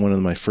one of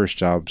my first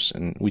jobs,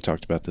 and we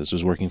talked about this,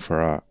 was working for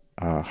a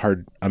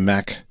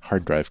Mac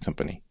hard drive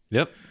company.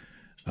 Yep.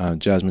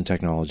 Jasmine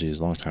Technologies,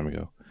 a long time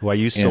ago. Who I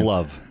used to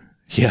love.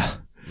 Yeah.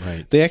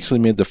 Right. They actually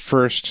made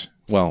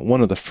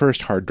one of the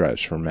first hard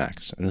drives for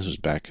Macs, and this was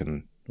back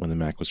when the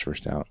Mac was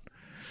first out.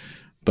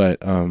 But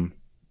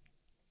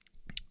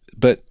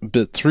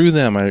through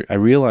them, I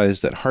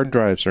realized that hard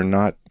drives are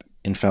not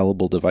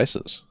infallible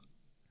devices.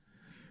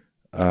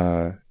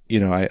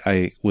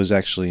 I was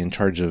actually in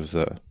charge of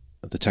the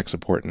tech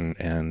support and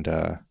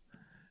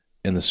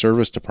in the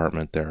service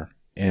department there,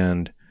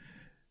 and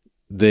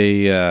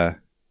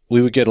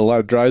we would get a lot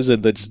of drives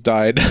in that just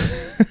died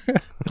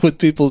with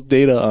people's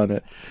data on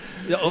it.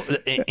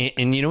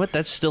 And you know what?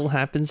 That still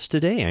happens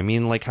today. I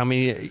mean, like how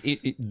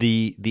many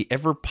the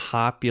ever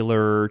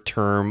popular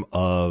term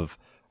of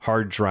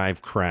hard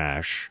drive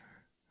crash,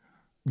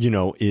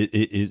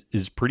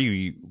 is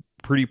pretty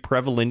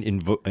prevalent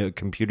in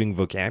computing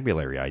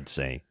vocabulary, I'd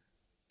say.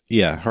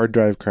 Yeah, hard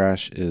drive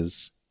crash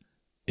is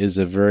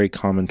a very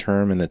common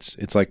term, and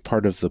it's like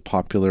part of the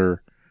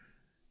popular.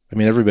 I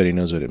mean, everybody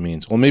knows what it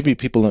means. Well, maybe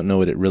people don't know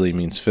what it really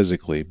means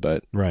physically,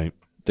 but right.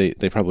 They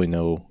probably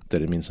know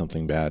that it means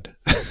something bad.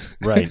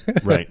 Right.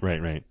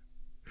 Right.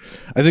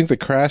 I think the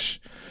crash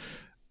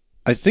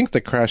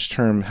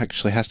term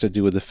actually has to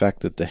do with the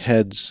fact that the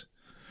heads,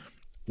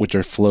 which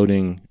are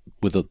floating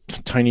with a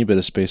tiny bit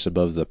of space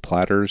above the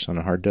platters on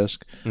a hard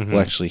disk, will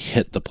actually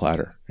hit the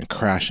platter and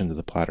crash into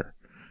the platter,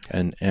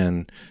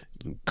 and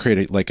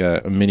create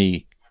a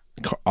mini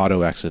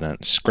auto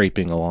accident,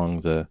 scraping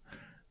along the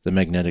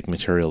magnetic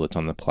material that's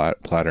on the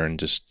platter and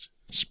just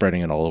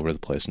spreading it all over the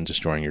place and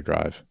destroying your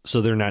drive.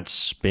 So they're not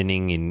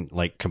spinning in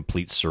like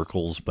complete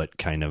circles, but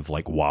kind of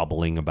like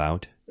wobbling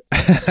about?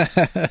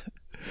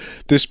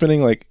 They're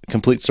spinning like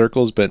complete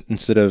circles, but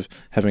instead of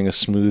having a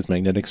smooth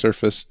magnetic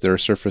surface, they're a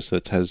surface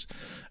that has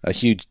a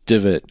huge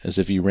divot as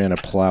if you ran a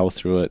plow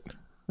through it.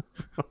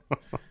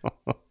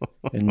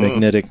 And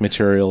magnetic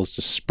materials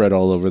just spread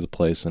all over the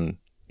place, and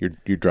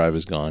your drive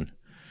is gone.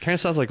 Kind of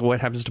sounds like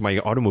what happens to my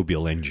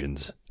automobile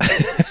engines.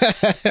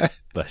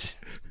 But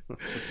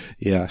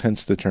yeah,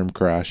 hence the term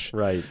crash.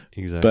 Right,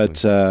 exactly.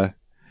 But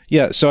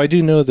yeah, so I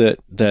do know that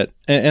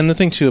and the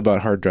thing too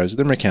about hard drives,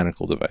 they're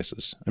mechanical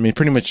devices. I mean,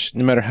 pretty much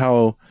no matter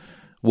how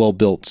well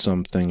built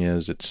something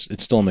is, it's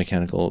still a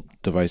mechanical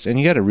device. And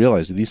you got to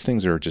realize that these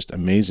things are just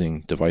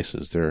amazing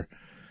devices.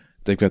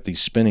 They've got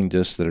these spinning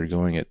disks that are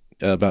going at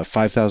about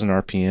 5,000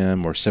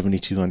 RPM or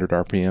 7,200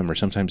 RPM or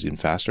sometimes even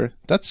faster.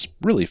 That's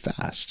really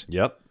fast.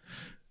 Yep.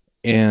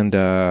 And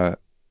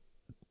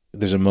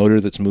there's a motor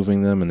that's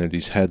moving them, and there are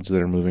these heads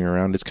that are moving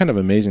around. It's kind of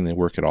amazing they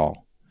work at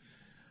all.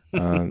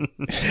 And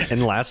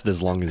last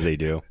as long as they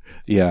do.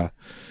 Yeah.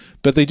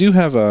 But they do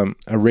have a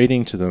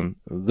rating to them.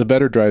 The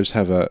better drives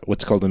have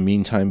what's called a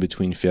mean time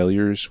between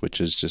failures,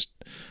 which is just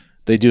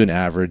they do an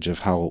average of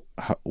how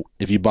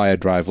if you buy a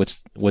drive,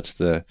 what's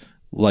the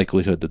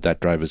likelihood that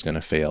drive is going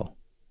to fail?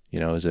 You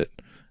know, is it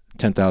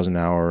 10,000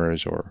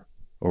 hours or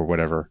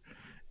whatever?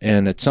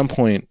 And at some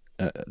point,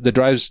 the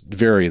drives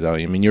vary though.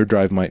 I mean, your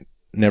drive might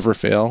never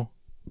fail,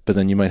 but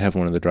then you might have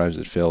one of the drives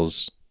that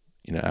fails,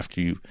 you know,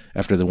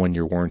 after the 1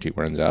 year warranty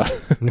runs out.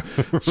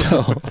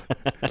 So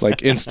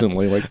like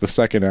instantly, like the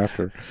second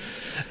after,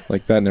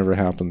 like that never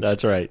happens.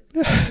 That's right.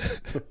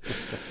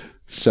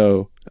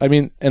 So, I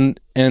mean, and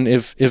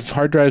if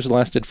hard drives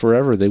lasted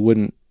forever, they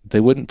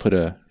wouldn't put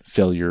a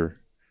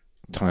failure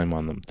time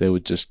on them. They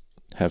would just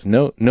have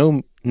no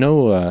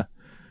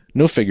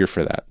figure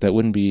for that. That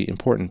wouldn't be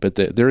important, but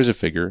there is a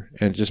figure,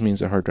 and it just means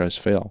that hard drives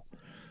fail.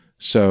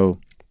 So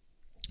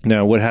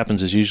now what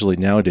happens is usually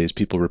nowadays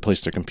people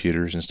replace their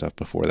computers and stuff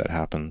before that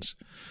happens.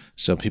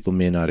 So people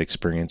may not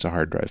experience a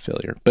hard drive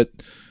failure, but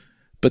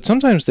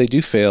sometimes they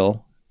do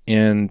fail.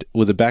 And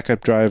with a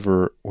backup drive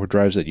or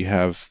drives that you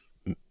have,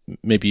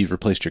 maybe you've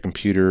replaced your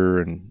computer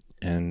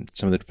and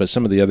some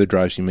of the other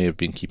drives you may have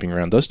been keeping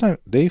around, those times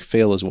they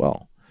fail as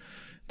well.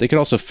 They could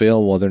also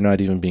fail while they're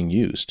not even being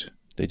used.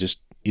 They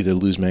just either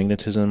lose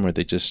magnetism or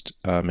they just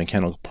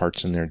mechanical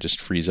parts in there just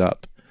freeze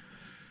up.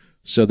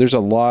 So there's a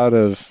lot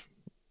of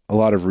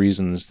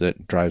reasons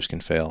that drives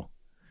can fail.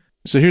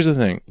 So here's the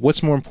thing.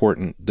 What's more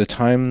important, the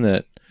time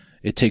that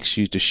it takes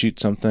you to shoot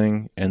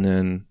something and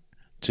then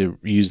to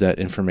use that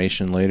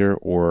information later,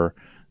 or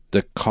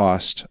the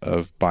cost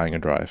of buying a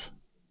drive?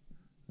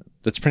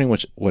 That's pretty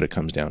much what it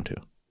comes down to.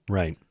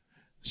 Right.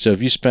 So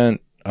if you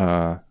spent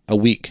a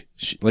week,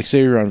 like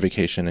say you're on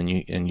vacation and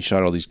you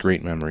shot all these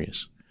great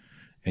memories,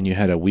 and you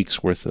had a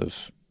week's worth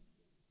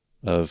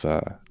of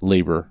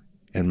labor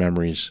and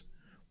memories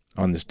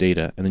on this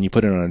data, and then you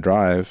put it on a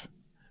drive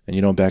and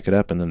you don't back it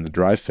up, and then the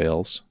drive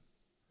fails,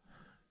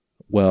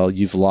 well,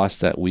 you've lost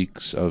that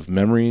weeks of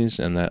memories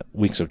and that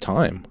weeks of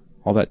time,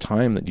 all that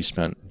time that you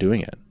spent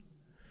doing it.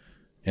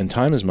 And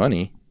time is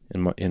money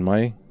in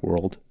my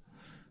world.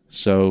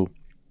 So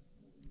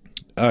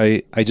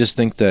I just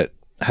think that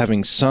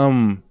having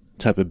some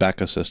type of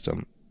backup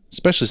system,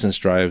 especially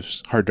since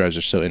hard drives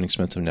are so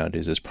inexpensive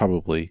nowadays, is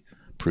probably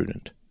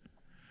prudent.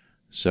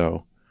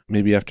 So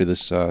maybe after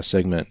this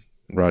segment,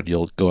 Rod,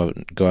 you'll go out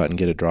and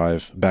get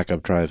a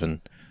backup drive,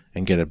 and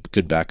get a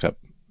good backup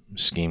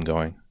scheme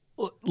going.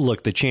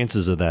 Look, the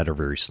chances of that are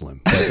very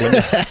slim.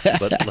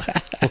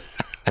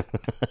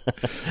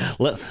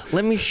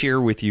 Let me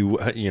share with you,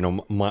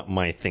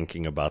 my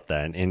thinking about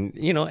that. And,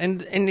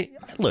 and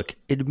look,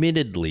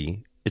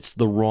 admittedly, it's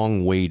the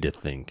wrong way to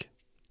think,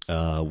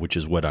 which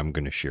is what I'm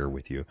going to share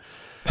with you.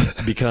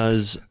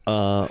 Because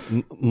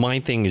my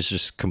thing is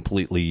just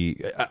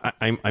completely,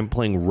 I'm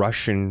playing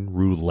Russian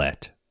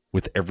roulette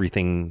with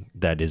everything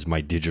that is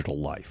my digital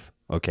life.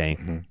 Okay.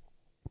 Mm-hmm.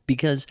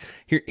 Because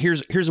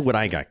here's what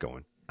I got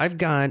going. I've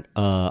got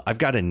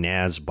a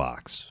NAS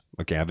box.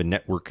 Okay. I have a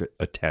network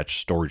attached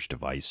storage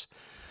device,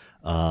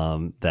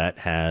 that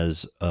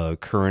has,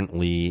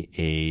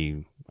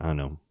 currently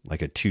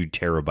like a 2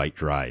 terabyte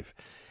drive.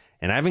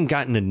 And I haven't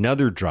gotten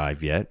another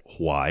drive yet.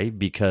 Why?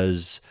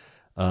 Because,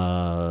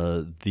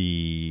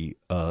 the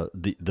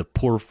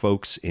poor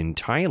folks in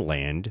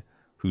Thailand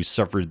who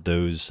suffered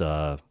those,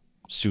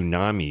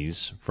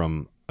 tsunamis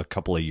from a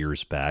couple of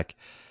years back,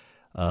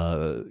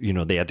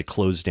 they had to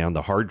close down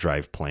the hard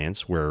drive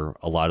plants where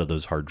a lot of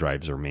those hard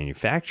drives are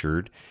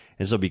manufactured.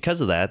 And so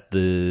because of that,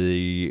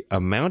 the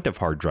amount of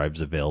hard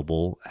drives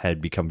available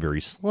had become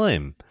very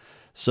slim.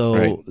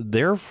 So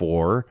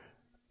therefore,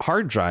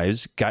 hard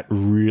drives got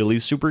really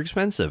super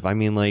expensive. I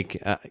mean, like,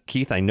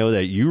 Keith, I know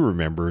that you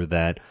remember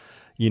that,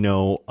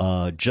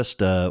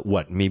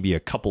 maybe a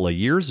couple of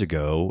years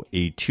ago,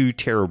 a 2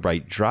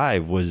 terabyte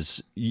drive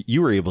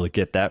you were able to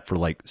get that for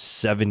like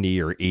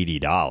 $70 or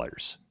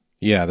 $80.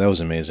 Yeah, that was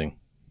amazing.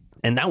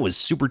 And that was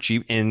super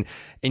cheap. And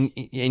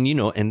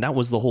that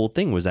was the whole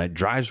thing, was that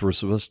drives were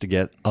supposed to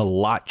get a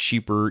lot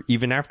cheaper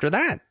even after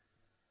that.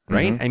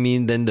 Right. Mm-hmm. I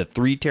mean, then the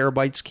 3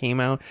 terabytes came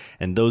out,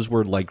 and those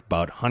were like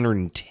about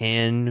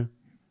 110,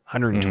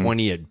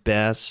 120 at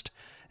best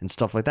and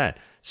stuff like that.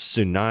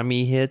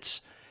 Tsunami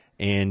hits,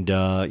 and,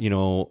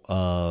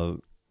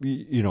 and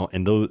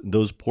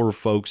those poor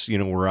folks,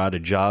 were out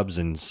of jobs,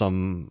 and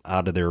some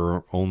out of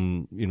their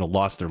own,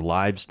 lost their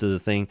lives to the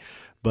thing.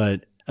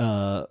 But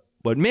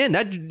man,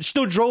 that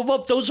still drove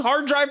up those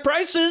hard drive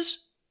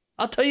prices.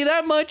 I'll tell you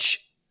that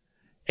much.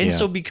 And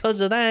so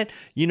because of that,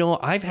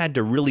 I've had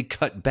to really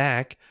cut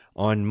back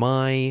on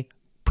my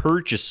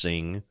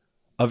purchasing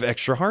of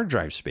extra hard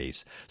drive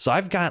space. So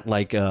I've got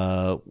like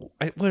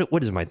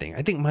what is my thing?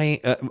 I think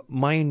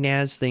my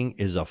NAS thing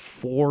is a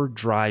 4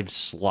 drive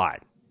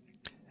slot,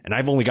 and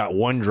I've only got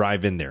 1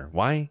 drive in there.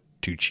 Why?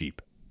 Too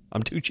cheap.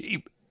 I'm too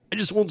cheap. I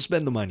just won't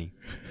spend the money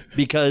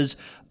because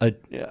I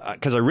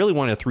really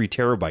want a 3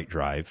 terabyte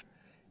drive.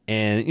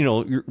 And,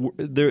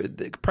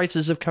 the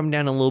prices have come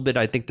down a little bit.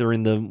 I think they're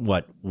in the,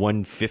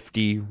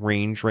 150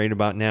 range right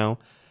about now.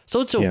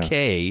 So it's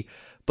okay. Yeah.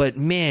 But,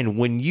 man,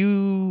 when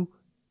you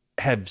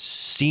have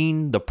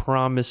seen the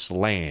promised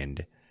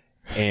land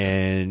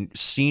and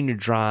seen a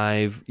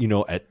drive,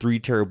 at 3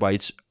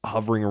 terabytes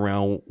hovering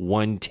around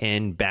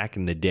 110 back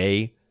in the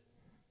day,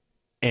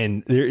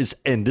 and this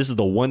is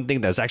the one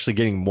thing that's actually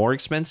getting more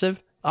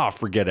expensive,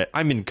 forget it.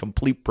 I'm in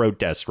complete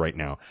protest right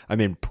now.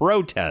 I'm in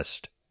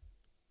protest.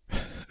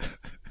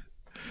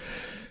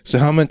 So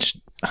how much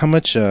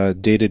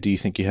data do you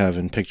think you have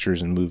in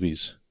pictures and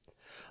movies?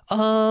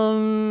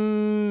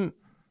 I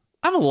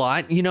have a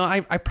lot.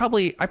 I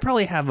probably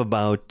have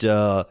about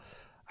a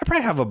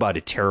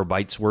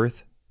terabyte's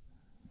worth.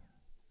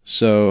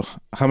 So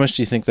how much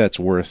do you think that's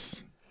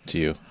worth to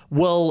you?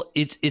 Well,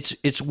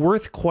 it's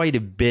worth quite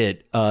a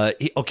bit.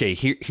 Okay,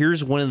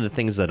 here's one of the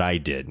things that I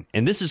did,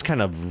 and this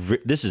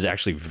is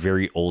actually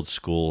very old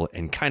school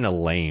and kind of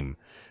lame.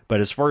 But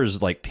as far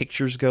as like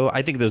pictures go,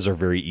 I think those are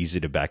very easy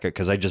to back up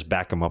because I just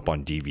back them up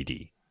on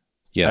DVD.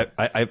 Yeah,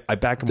 I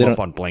back them up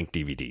on blank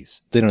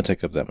DVDs. They don't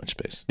take up that much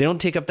space. They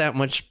don't take up that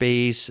much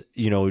space.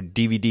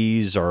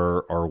 DVDs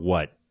are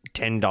what,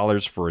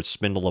 $10 for a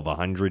spindle of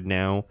 100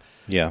 now.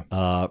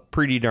 Yeah,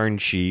 pretty darn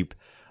cheap.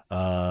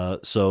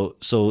 So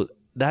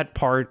that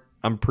part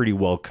I'm pretty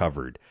well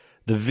covered.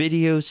 The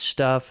video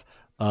stuff,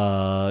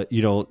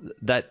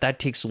 that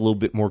takes a little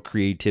bit more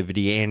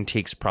creativity and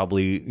takes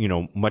probably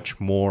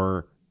much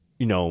more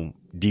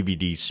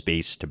DVD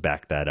space to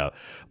back that up.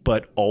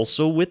 But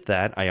also with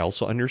that, I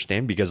also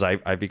understand, because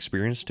I've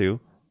experienced too,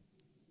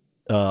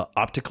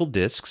 optical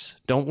discs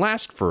don't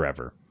last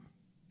forever.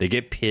 They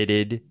get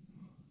pitted,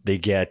 they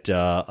get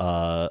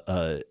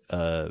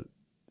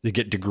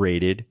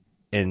degraded,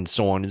 and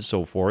so on and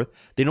so forth.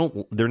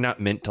 They're not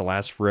meant to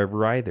last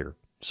forever either.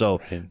 So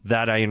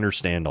that I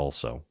understand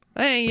also.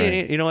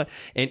 Hey, you know what?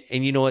 And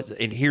you know what?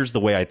 And here's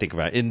the way I think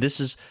about it. And this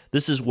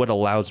is what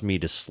allows me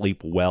to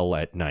sleep well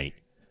at night,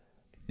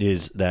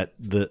 is that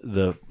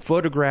the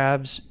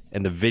photographs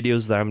and the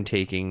videos that I'm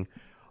taking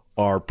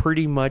are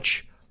pretty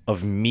much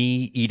of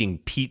me eating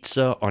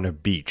pizza on a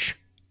beach.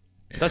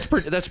 That's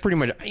pretty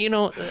much,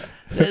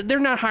 they're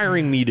not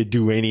hiring me to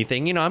do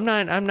anything. I'm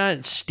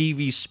not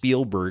Steven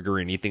Spielberg or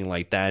anything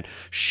like that,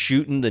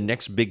 shooting the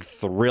next big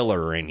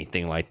thriller or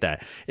anything like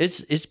that.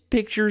 It's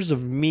pictures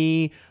of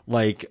me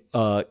like,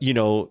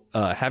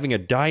 having a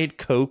Diet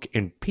Coke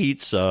and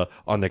pizza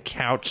on the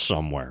couch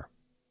somewhere.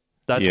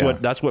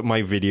 That's what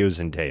my videos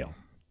entail.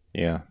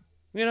 Yeah.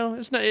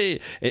 It's not,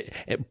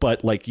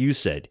 but like you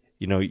said,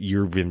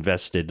 you've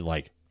invested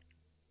like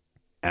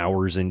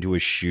hours into a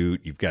shoot,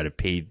 you've got a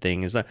paid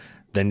thing,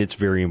 then it's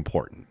very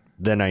important.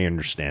 Then I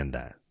understand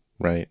that.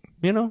 Right.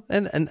 And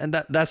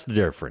that's the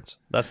difference.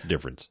 That's the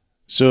difference.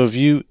 So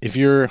if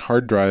your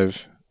hard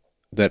drive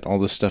that all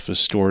this stuff is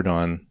stored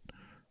on,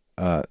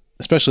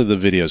 especially the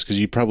videos, because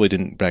you probably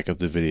didn't back up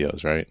the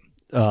videos, right?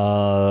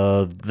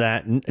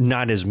 That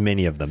not as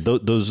many of them.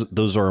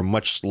 Those are a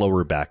much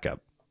slower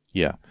backup.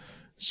 Yeah.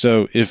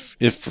 So if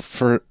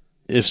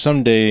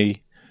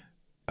someday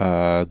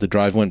the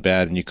drive went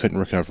bad and you couldn't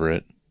recover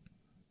it,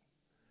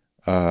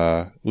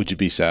 would you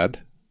be sad?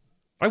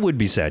 I would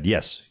be sad.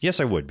 Yes,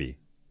 I would be.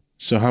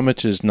 So how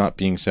much is not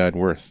being sad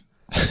worth?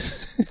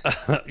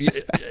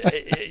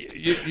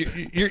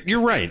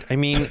 You're right. I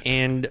mean,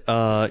 and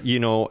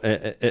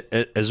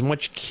as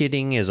much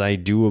kidding as I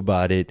do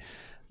about it,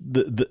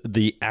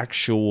 the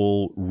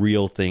actual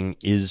real thing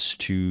is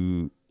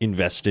to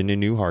invest in a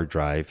new hard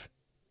drive,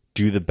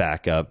 do the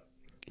backup,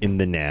 in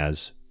the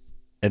NAS,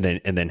 and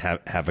then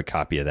have a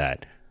copy of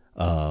that.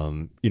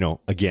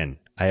 Again,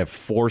 I have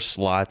 4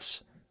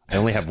 slots. I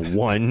only have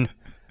 1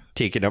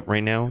 taken up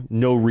right now.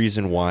 No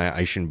reason why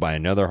I shouldn't buy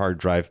another hard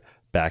drive,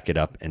 back it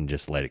up, and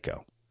just let it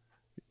go.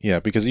 Yeah,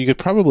 because you could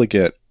probably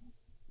get.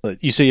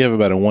 You say you have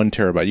about a 1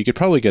 terabyte. You could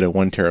probably get a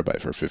 1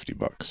 terabyte for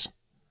 $50,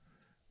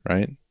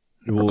 right?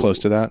 Or close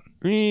to that.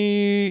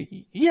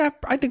 Yeah,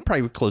 I think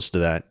probably close to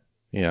that.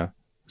 Yeah.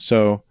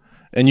 So,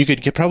 and you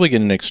could probably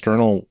get an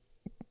external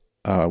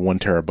 1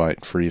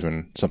 terabyte for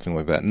even something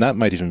like that, and that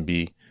might even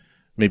be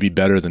maybe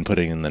better than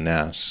putting in the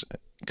NAS,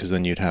 because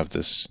then you'd have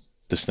this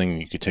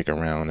thing you could take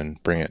around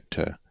and bring it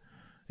to.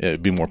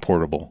 It'd be more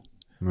portable,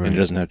 right. And it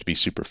doesn't have to be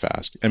super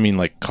fast. I mean,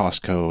 like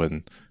Costco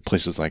and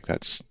places like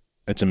that.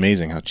 It's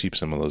amazing how cheap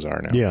some of those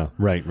are now. Yeah.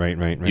 Right.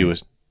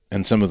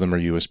 And some of them are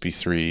USB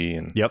 3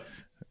 and. Yep.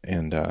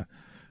 And,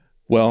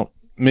 well,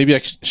 maybe I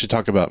should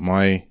talk about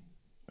my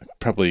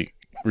probably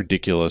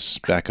ridiculous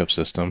backup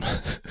system.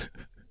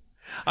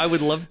 I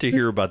would love to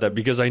hear about that,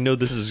 because I know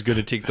this is going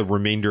to take the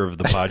remainder of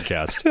the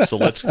podcast. So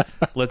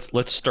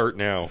let's start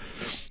now.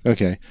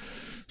 Okay.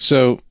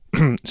 So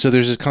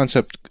there's this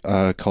concept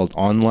called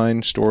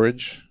online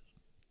storage,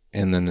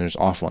 and then there's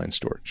offline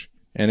storage.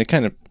 And it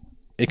kind of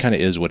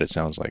is what it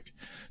sounds like.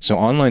 So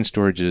online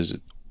storage is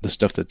the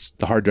stuff that's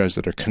the hard drives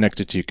that are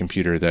connected to your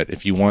computer, that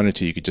if you wanted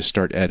to, you could just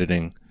start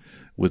editing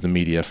with the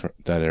media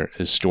that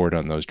is stored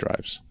on those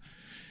drives.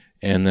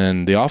 And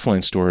then the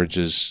offline storage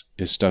is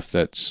stuff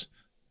that's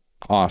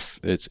off.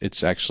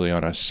 It's actually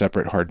on a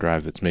separate hard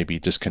drive that's maybe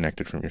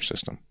disconnected from your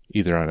system,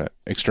 either on an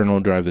external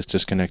drive that's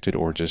disconnected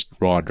or just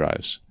raw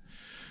drives.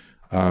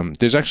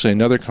 There's actually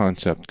another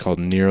concept called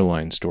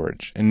nearline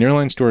storage. And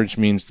nearline storage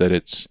means that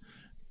it's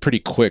pretty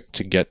quick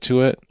to get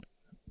to it,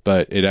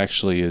 but it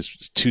actually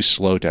is too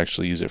slow to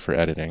actually use it for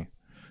editing.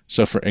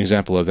 So for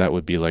example of that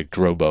would be like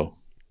Drobo.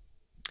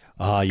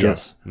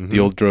 Yes. Mm-hmm. The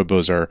old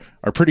Drobos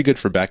are pretty good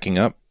for backing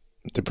up.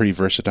 They're pretty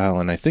versatile,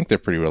 and I think they're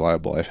pretty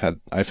reliable. I've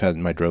had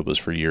my Drobos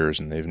for years,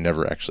 and they've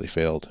never actually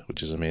failed,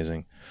 which is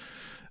amazing.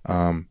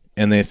 And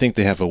I think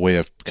they have a way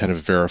of kind of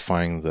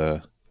verifying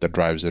the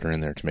drives that are in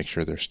there to make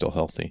sure they're still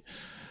healthy.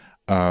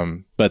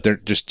 But they're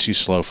just too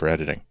slow for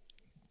editing.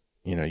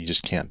 You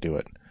just can't do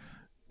it.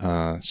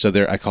 So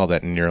I call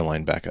that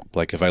nearline backup.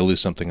 Like if I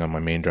lose something on my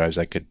main drives,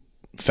 I could,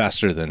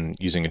 faster than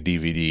using a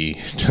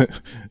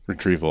DVD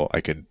retrieval,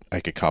 I could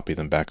copy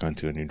them back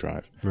onto a new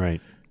drive.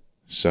 Right.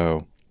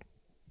 So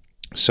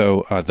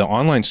the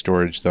online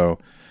storage, though,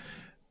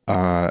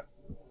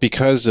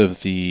 because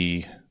of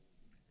the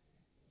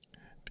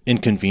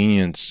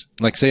inconvenience,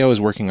 like say I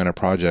was working on a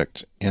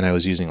project and I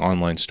was using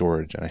online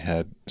storage, and I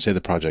had, say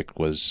the project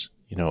was,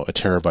 a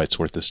terabyte's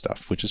worth of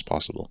stuff, which is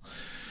possible.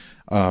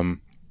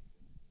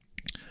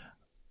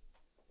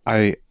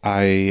 I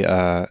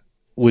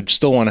would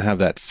still want to have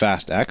that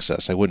fast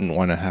access. I wouldn't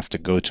want to have to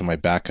go to my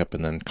backup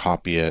and then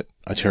copy it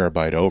a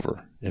terabyte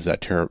over if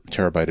that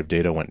terabyte of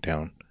data went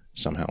down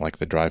somehow, like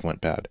the drive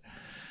went bad.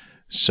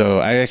 So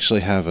I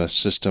actually have a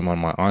system on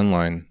my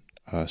online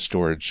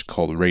storage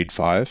called RAID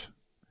 5.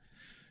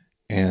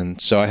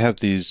 And so I have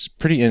these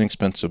pretty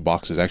inexpensive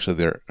boxes. Actually,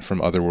 they're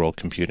from Otherworld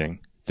Computing.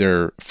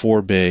 They're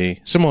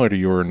 4-bay, similar to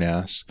your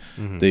NAS.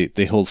 Mm-hmm.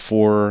 They hold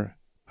 4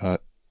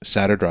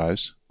 SATA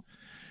drives.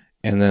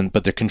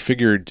 But they're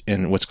configured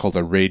in what's called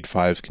a RAID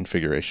 5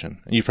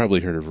 configuration. You've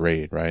probably heard of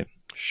RAID, right?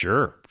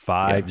 Sure.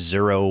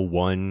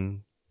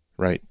 501.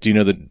 Right. Do you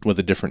know what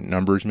the different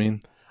numbers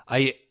mean?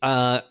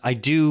 I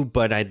do,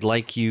 but I'd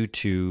like you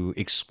to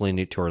explain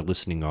it to our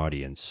listening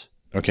audience.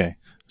 Okay.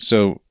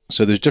 So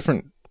there's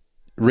different.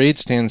 RAID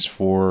stands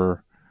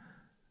for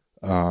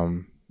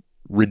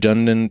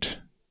redundant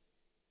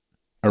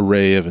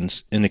array of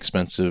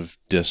inexpensive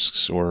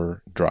disks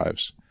or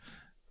drives.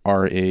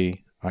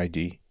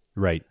 RAID.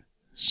 Right.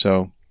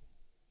 So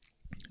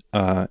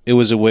it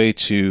was a way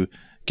to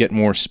get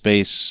more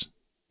space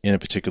in a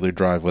particular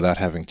drive without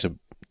having to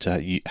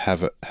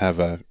have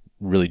a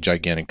really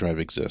gigantic drive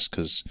exist,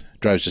 because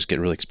drives just get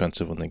really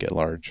expensive when they get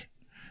large,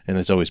 and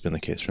it's always been the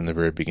case from the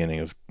very beginning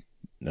of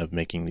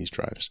making these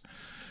drives.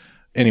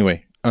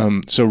 Anyway,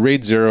 so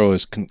RAID 0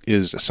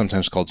 is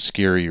sometimes called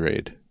scary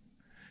RAID,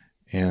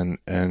 and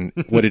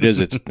what it is,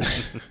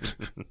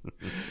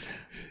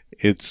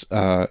 it's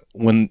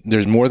when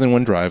there's more than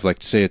one drive,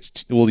 like say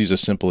we'll use a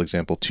simple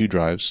example, 2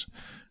 drives,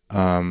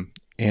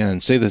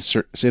 and say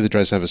the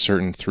drives have a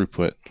certain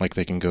throughput, like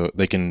they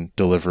can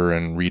deliver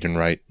and read and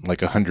write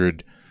like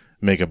 100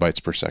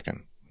 megabytes per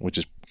second,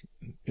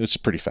 it's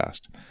pretty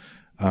fast.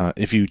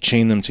 If you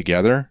chain them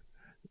together,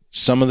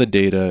 some of the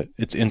data,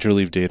 it's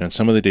interleaved data, and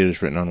some of the data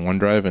is written on one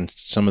drive and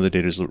some of the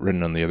data is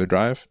written on the other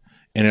drive,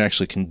 and it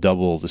actually can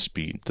double the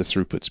speed, the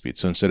throughput speed.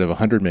 So instead of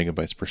 100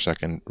 megabytes per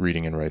second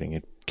reading and writing,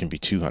 it can be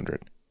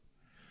 200.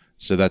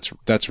 So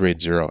that's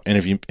RAID 0. And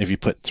if you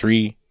put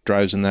 3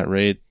 drives in that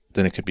RAID,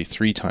 then it could be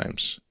 3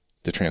 times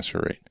the transfer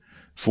rate.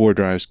 4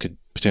 drives could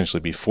potentially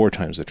be 4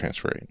 times the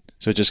transfer rate.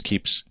 So it just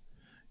keeps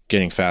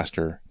getting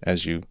faster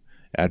as you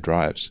add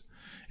drives.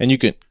 And you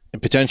could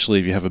potentially,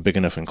 if you have a big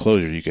enough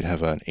enclosure, you could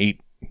have an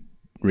 8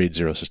 RAID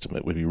 0 system.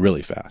 It would be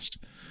really fast.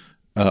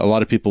 A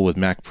lot of people with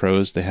Mac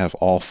Pros, they have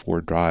all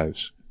 4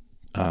 drives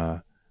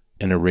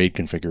in a RAID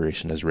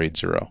configuration as RAID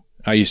 0.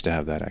 I used to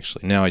have that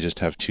actually. Now I just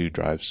have 2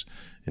 drives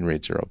in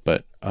RAID 0,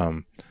 but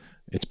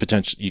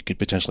it's you could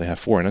potentially have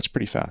 4, and that's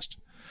pretty fast.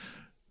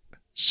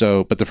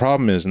 So, but the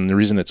problem is, and the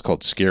reason it's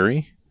called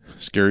scary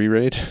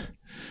RAID,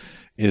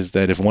 is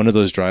that if one of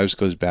those drives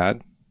goes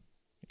bad,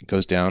 it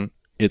goes down,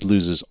 it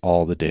loses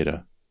all the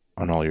data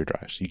on all your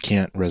drives. You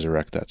can't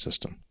resurrect that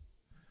system.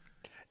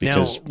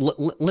 Because now,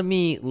 let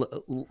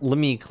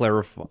me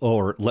clarify,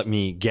 or let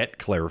me get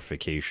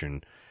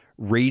clarification.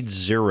 RAID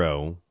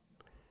 0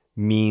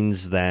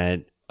 means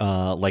that,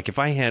 like if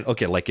I had,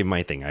 okay, like in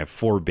my thing, I have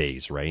 4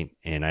 bays, right?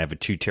 And I have a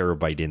 2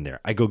 terabyte in there.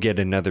 I go get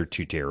another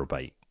 2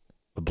 terabyte,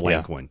 a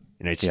blank one,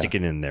 and I stick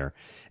it in there,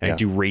 and I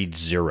do RAID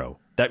 0.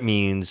 That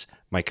means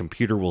my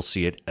computer will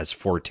see it as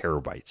 4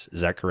 terabytes.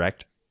 Is that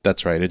correct?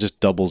 That's right. It just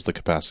doubles the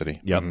capacity.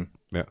 Yep.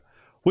 Mm-hmm. Yeah.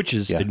 Which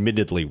is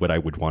admittedly what I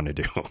would want to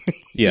do.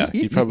 Yeah,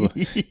 you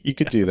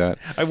could do that.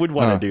 I would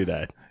want to do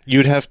that.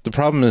 You'd have, the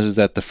problem is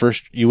that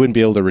you wouldn't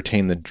be able to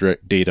retain the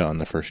data on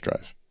the first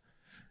drive.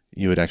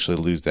 You would actually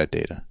lose that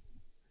data.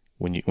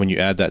 When you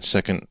add that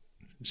second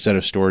set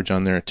of storage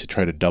on there to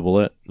try to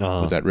double it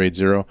with that RAID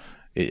 0,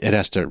 it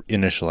has to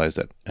initialize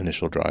that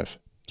initial drive.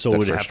 So it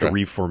would have to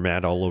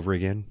reformat all over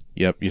again?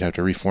 Yep, you'd have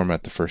to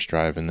reformat the first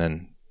drive and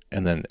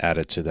then add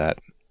it to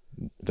that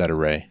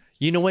array.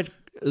 You know what,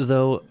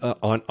 though,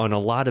 on a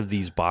lot of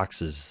these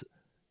boxes,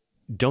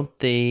 don't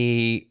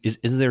they,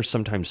 isn't there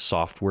sometimes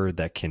software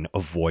that can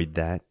avoid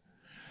that?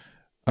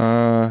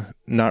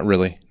 Not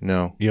really.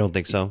 No. You don't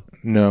think so?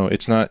 No,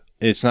 it's not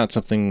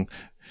something,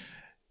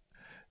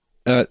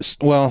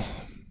 well,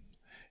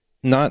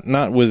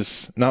 not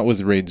with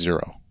RAID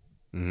 0.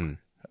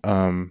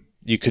 Mm-hmm.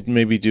 You could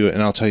maybe do it,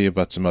 and I'll tell you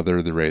about some other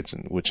of the RAIDs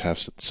which have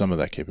some of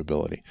that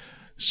capability.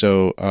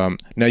 So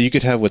now you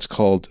could have what's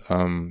called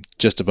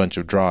just a bunch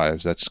of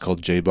drives. That's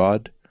called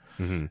JBOD.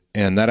 Mm-hmm.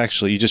 And that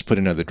actually, you just put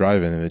another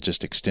drive in and it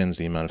just extends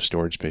the amount of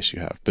storage space you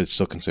have, but it's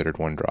still considered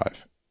one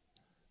drive.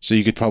 So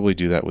you could probably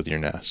do that with your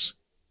NAS.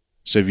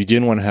 So if you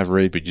didn't want to have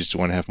RAID, but you just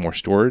want to have more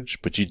storage,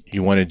 but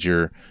you wanted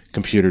your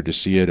computer to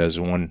see it as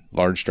one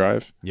large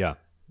drive,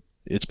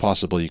 it's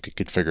possible you could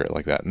configure it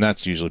like that. And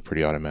that's usually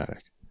pretty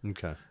automatic.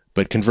 Okay.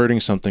 But converting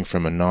something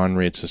from a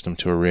non-RAID system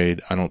to a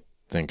RAID, I don't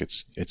think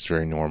it's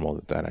very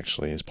normal that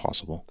actually is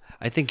possible.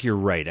 I think you're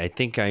right. I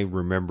think I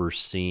remember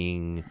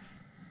seeing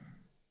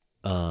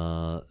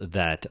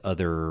that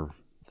other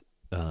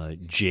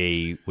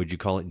would you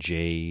call it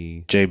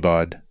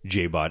JBOD.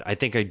 JBOD. I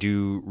think I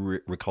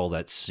do recall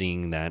that,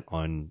 seeing that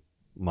on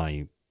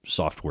my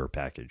software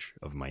package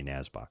of my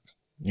NAS box.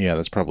 Yeah,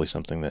 that's probably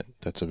something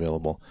that's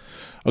available.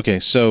 Okay,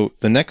 so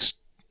the next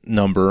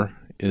number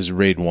is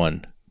RAID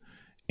 1.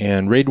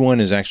 And RAID 1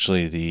 is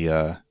actually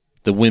the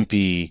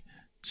wimpy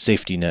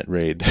safety net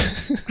RAID.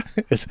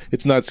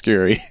 It's not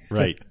scary.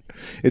 Right.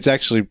 It's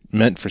actually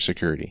meant for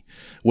security.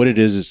 What it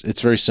is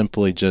it's very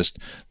simply just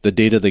the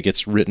data that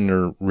gets written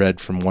or read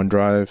from one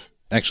drive.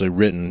 Actually,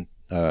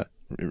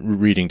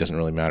 reading doesn't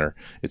really matter.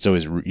 It's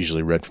always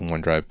usually read from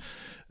one drive.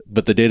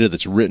 But the data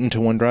that's written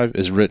to one drive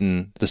is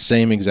written, the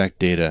same exact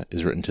data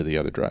is written to the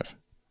other drive,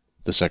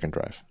 the second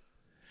drive.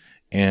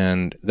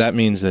 And that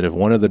means that if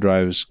one of the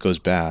drives goes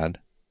bad,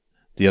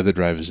 the other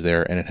drive is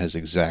there and it has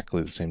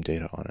exactly the same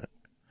data on it.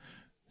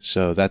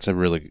 So that's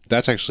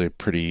actually a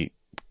pretty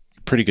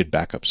good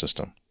backup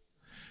system.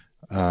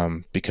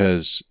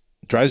 Because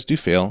drives do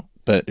fail,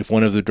 but if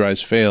one of the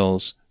drives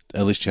fails,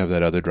 at least you have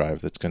that other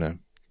drive that's going to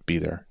be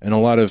there. And a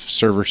lot of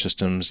server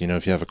systems,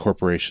 if you have a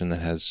corporation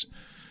that has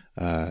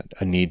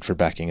a need for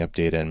backing up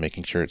data and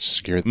making sure it's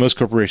secure, most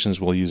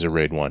corporations will use a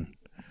RAID 1.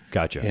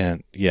 Gotcha.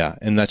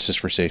 And that's just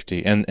for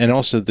safety. And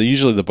also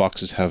usually the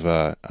boxes have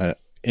a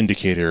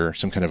indicator,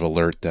 some kind of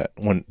alert that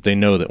when they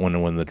know that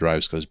when one of the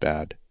drives goes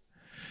bad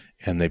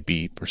and they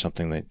beep or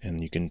something,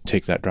 and you can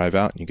take that drive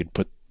out and you could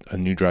put a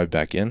new drive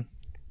back in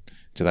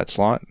to that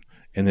slot,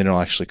 and then it'll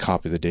actually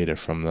copy the data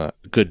from the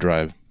good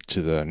drive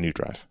to the new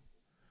drive.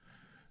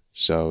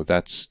 So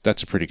that's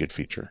a pretty good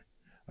feature.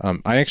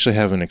 I actually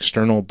have an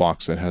external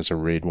box that has a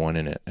RAID 1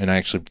 in it, and I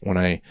actually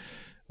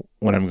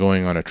when I'm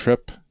going on a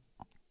trip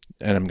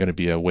and I'm going to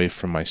be away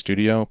from my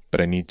studio,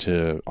 but I need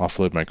to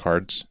offload my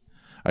cards,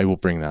 I will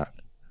bring that.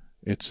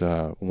 It's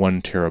a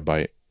 1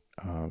 terabyte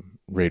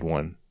RAID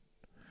 1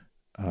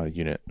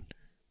 unit,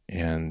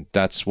 and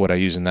that's what I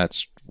use, and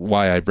that's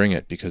why I bring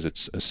it, because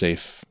it's a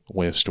safe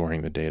way of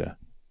storing the data.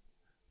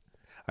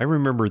 I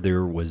remember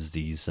there was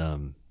these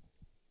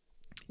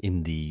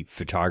in the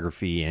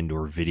photography and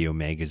or video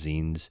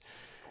magazines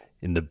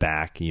in the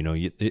back,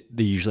 they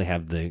usually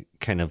have the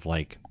kind of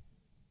like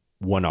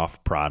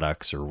one-off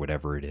products or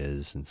whatever it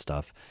is and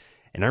stuff.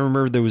 And I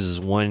remember there was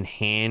this one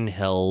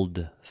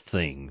handheld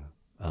thing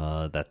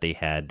that they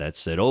had that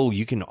said,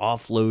 you can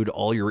offload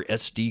all your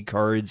SD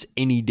cards,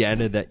 any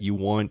data that you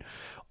want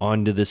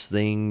onto this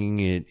thing.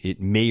 It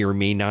may or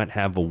may not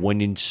have a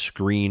 1-inch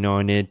screen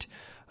on it.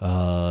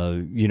 Offload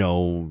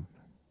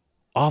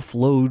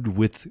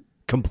with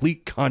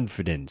complete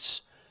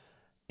confidence.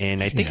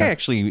 And I think I Yeah.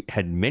 actually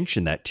had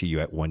mentioned that to you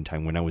at one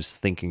time when I was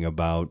thinking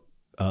about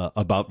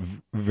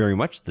very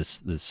much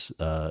this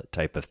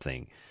type of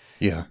thing.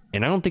 Yeah.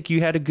 And I don't think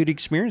you had a good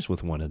experience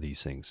with one of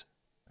these things.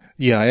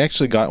 Yeah, I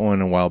actually got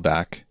one a while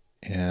back,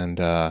 and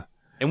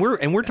And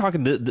we're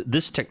talking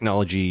this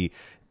technology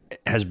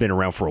has been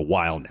around for a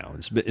while now.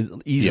 It's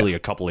been easily a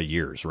couple of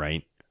years,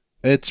 right?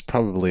 it's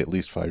probably at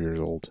least 5 years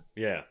old.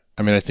 Yeah.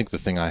 I mean, I think the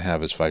thing I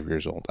have is 5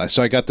 years old.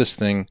 So I got this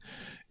thing.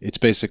 It's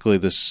basically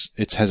this.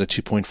 It has a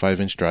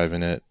 2.5-inch drive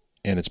in it,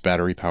 and it's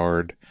battery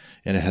powered,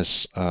 and it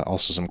has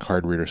also some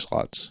card reader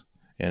slots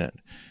in it.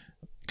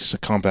 It's a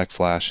compact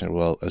flash as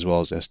well as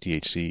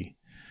SDHC.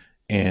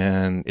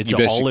 And It's you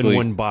all in basically-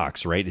 one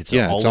box, right? It's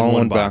Yeah, all it's in all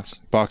one in box.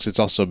 box. It's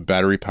also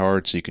battery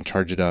powered, so you can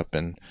charge it up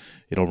and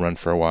it'll run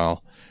for a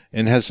while.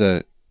 And it has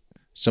a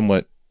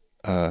somewhat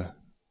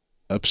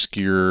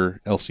obscure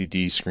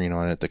LCD screen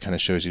on it that kind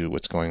of shows you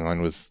what's going on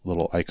with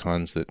little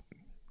icons that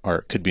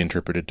could be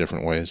interpreted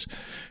different ways.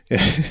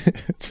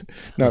 It's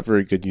not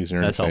very good user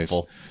interface. That's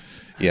helpful.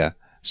 Yeah.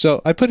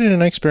 So I put it in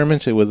and I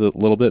experimented with it a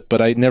little bit,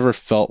 but I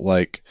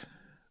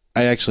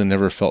actually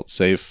never felt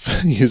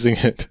safe using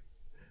it.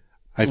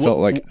 I felt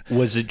like,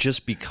 Was it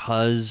just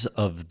because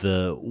of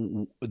the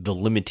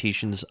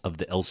limitations of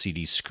the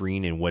LCD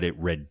screen and what it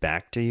read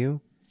back to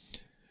you?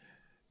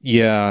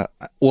 yeah.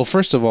 Well,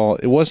 first of all,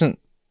 it wasn't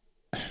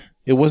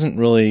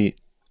really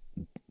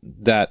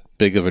that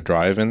big of a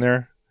drive in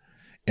there,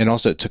 and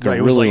also it took Right.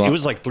 a really long. It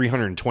was like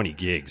 320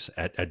 gigs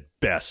at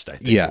best. I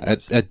think. Yeah, it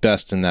was. at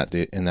best in that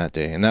day, and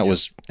that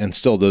was, and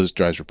still those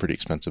drives were pretty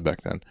expensive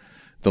back then.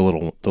 The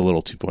little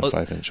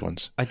 2.5-inch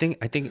ones. I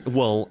think.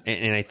 Well,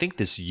 and I think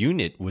this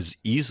unit was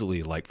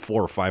easily like $400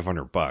 or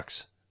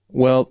 $500.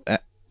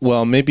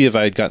 Well, maybe if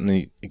I had gotten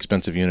the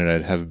expensive unit,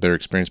 I'd have a better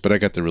experience. But I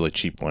got the really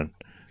cheap one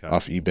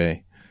off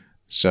eBay,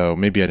 so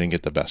maybe I didn't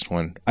get the best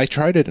one. I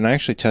tried it and I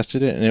actually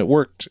tested it, and it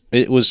worked.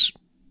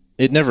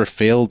 It never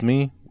failed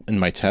me in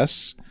my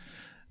tests,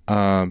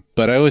 but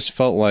I always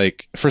felt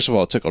like, first of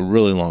all, it took a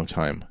really long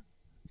time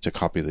to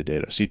copy the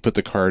data. So you'd put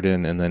the card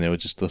in, and then it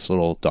would just, this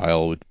little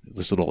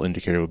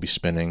indicator would be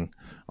spinning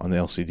on the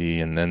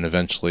LCD, and then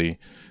eventually,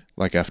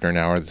 like after an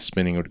hour, the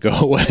spinning would go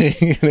away,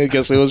 and I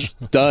guess it was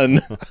done.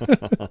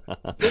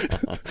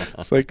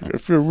 It's like,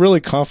 if you're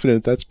really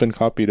confident that's been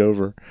copied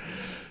over.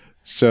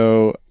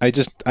 So I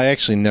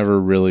actually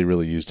never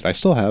really used it. I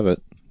still have it.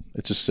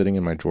 It's just sitting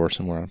in my drawer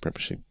somewhere. I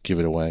probably should give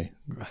it away,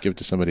 give it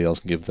to somebody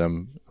else, and give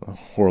them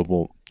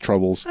horrible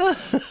troubles.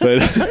 But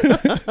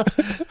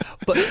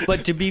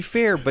to be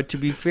fair,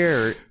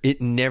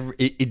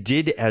 it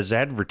did as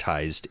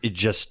advertised. It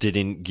just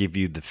didn't give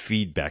you the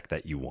feedback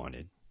that you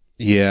wanted.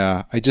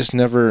 Yeah, I just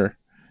never,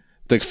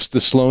 the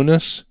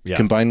slowness Yeah.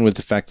 combined with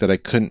the fact that I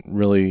couldn't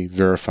really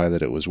verify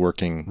that it was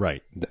working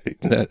Right.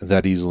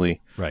 that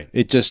easily. Right.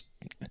 It just,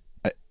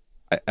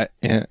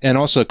 and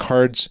also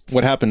cards.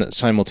 What happened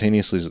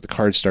simultaneously is that the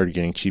cards started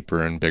getting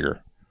cheaper and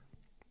bigger,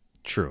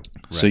 True.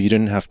 so you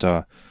didn't have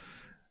to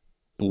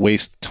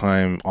waste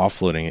time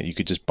offloading it. You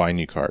could just buy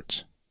new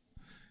cards,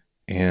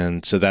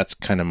 and so that's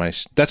kind of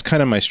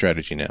my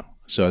strategy now.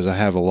 So as I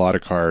have a lot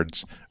of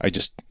cards, I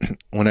just,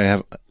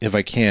 if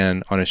I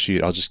can on a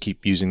sheet, I'll just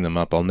keep using them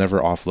up. I'll never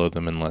offload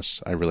them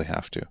unless I really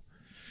have to,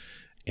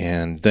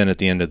 and then at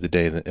the end of the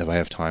day, if I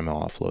have time,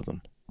 I'll offload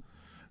them.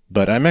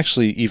 But I'm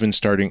actually even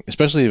starting,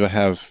 especially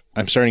if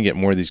I'm starting to get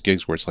more of these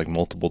gigs where it's like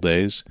multiple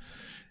days,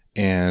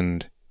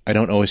 and I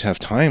don't always have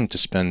time to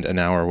spend an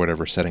hour or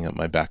whatever setting up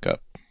my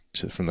backup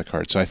from the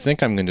card. So I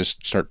think I'm going to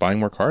just start buying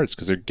more cards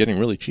because they're getting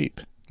really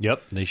cheap.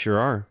 Yep, they sure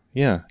are.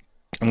 Yeah.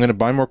 I'm going to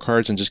buy more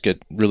cards and just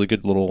get really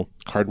good little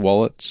card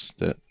wallets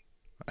that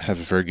have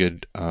a very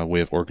good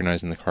way of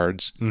organizing the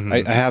cards.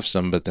 Mm-hmm. I have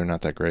some, but they're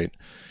not that great.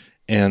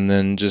 And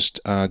then just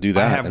do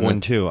that. I have and one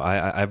then, too.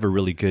 I have a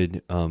really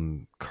good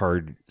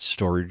card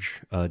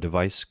storage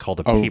device called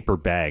a paper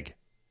bag.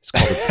 It's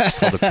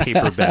called a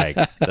paper bag.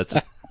 That's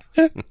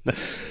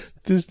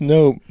There's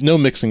no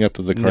mixing up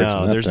of the cards.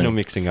 no. in that There's no thing.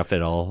 mixing up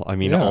at all. I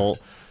mean,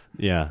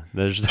 Yeah.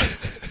 There's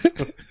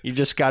you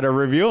just got to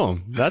review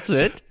them. That's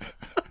it.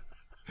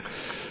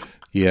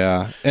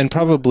 Yeah, and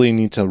probably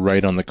need to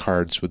write on the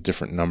cards with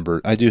different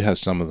numbers. I do have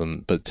some of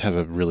them, but have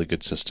a really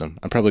good system.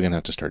 I'm probably going to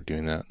have to start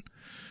doing that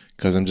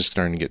because I'm just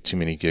starting to get too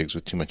many gigs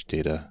with too much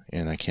data,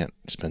 and I can't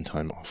spend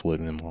time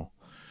offloading them all.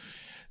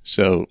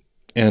 So,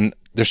 and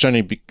they're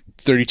starting to be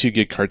 32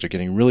 gig cards are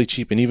getting really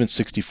cheap, and even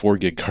 64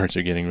 gig cards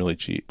are getting really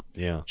cheap.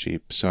 Yeah.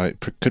 So I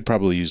could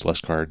probably use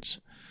less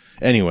cards.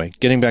 Anyway,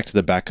 getting back to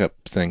the backup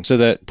thing. So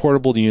that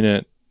portable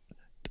unit,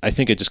 I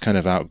think it just kind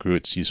of outgrew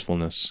its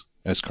usefulness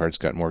as cards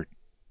got more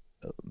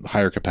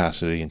higher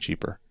capacity and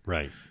cheaper.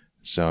 Right.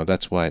 So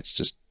that's why it's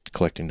just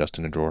collecting dust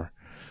in a drawer.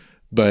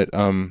 But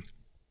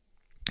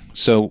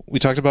so we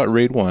talked about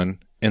RAID 1,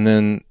 and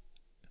then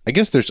I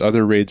guess there's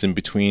other RAIDs in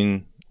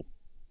between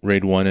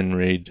RAID 1 and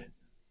RAID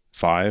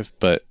 5,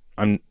 but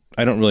I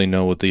don't really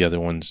know what the other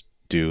ones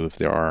do, if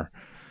there are.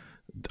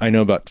 I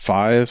know about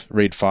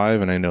RAID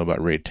 5, and I know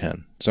about RAID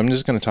 10. So I'm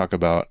just going to talk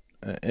about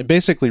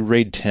basically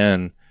RAID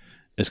 10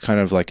 is kind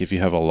of like if you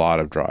have a lot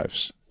of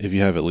drives, if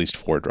you have at least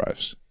 4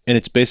 drives. And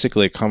it's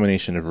basically a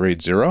combination of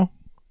RAID 0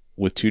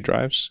 with 2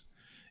 drives,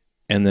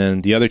 and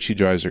then the other 2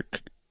 drives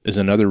is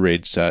another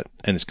RAID set,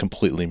 and it's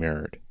completely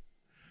mirrored.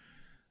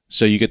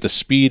 So you get the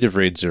speed of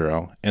RAID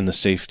 0 and the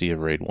safety of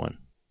RAID 1.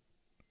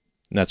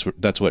 And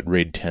that's what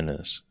RAID 10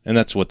 is. And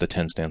that's what the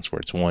 10 stands for.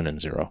 It's 1 and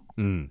 0.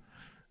 Mm.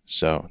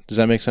 So does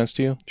that make sense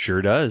to you?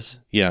 Sure does.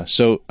 Yeah.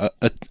 So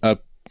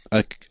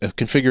a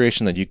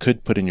configuration that you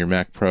could put in your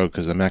Mac Pro,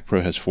 because the Mac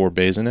Pro has 4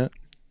 bays in it,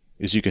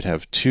 is you could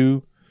have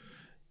two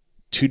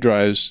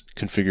drives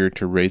configured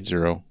to RAID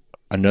 0,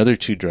 another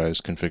 2 drives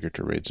configured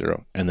to RAID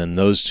 0, and then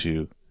those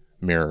 2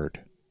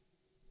 mirrored.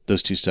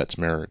 Those 2 sets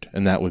mirrored,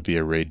 and that would be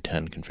a RAID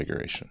 10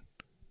 configuration.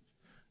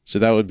 So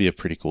that would be a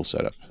pretty cool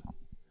setup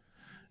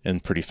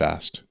and pretty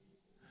fast.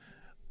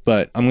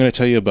 But I'm going to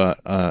tell you about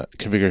a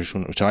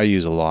configuration which I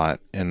use a lot,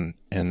 and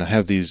I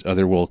have these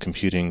Otherworld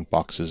computing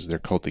boxes. They're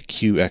called the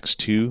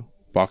QX2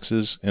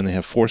 boxes, and they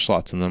have 4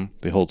 slots in them.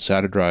 They hold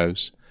SATA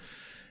drives,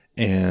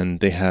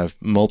 and they have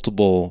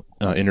multiple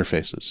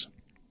interfaces.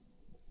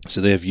 So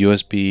they have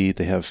USB,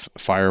 they have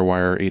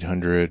FireWire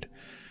 800,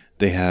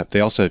 they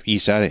also have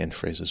eSATA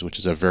interfaces, which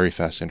is a very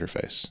fast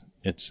interface.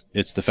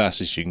 It's the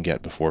fastest you can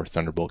get before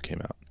Thunderbolt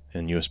came out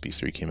and USB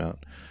 3 came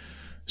out.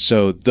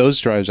 So those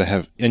drives I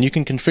have, and you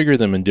can configure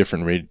them in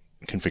different RAID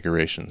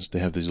configurations. They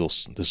have this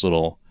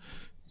little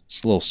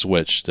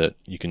switch that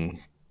you can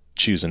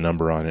choose a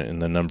number on it,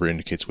 and the number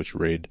indicates which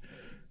RAID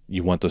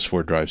you want those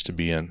 4 drives to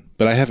be in.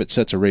 But I have it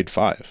set to RAID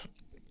 5.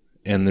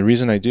 And the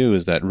reason I do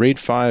is that RAID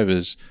 5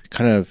 is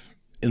kind of,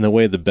 in the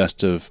way, the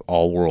best of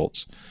all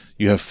worlds.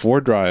 You have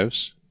 4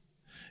 drives,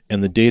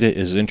 and the data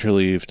is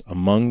interleaved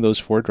among those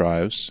 4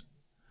 drives.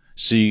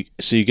 So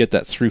you get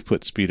that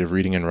throughput speed of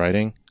reading and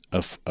writing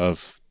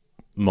of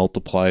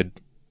multiplied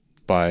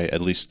by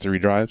at least 3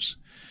 drives.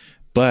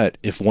 But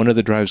if one of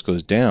the drives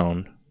goes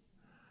down,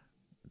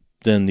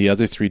 then the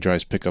other 3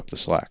 drives pick up the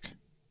slack.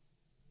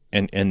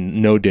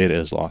 And no data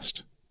is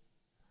lost.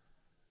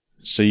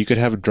 So you could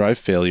have a drive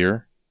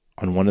failure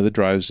on one of the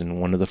drives in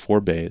one of the 4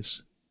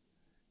 bays,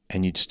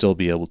 and you'd still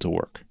be able to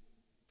work.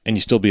 And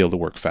you'd still be able to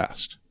work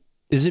fast.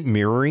 Is it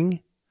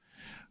mirroring?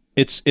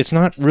 It's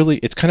not really,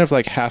 it's kind of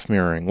like half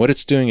mirroring. What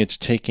it's doing, it's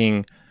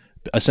taking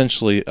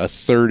essentially a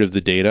third of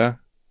the data,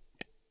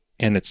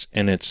 and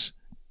it's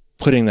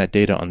putting that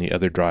data on the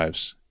other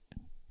drives.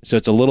 So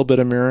it's a little bit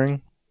of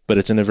mirroring, but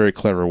it's in a very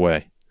clever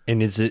way.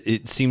 And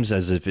it seems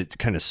as if it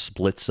kind of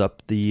splits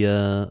up the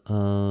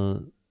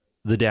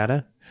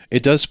data?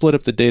 It does split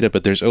up the data,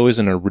 but there's always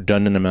a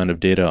redundant amount of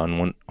data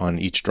on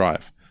each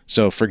drive.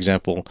 So, for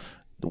example,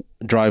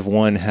 drive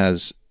 1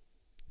 has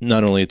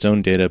not only its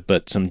own data,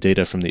 but some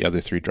data from the other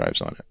 3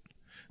 drives on it.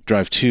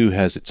 Drive 2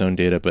 has its own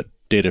data, but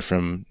data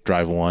from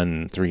drive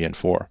 1, 3, and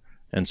 4,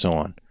 and so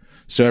on.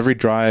 So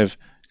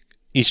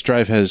each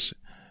drive has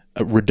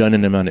a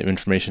redundant amount of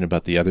information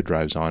about the other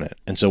drives on it.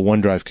 And so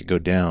one drive could go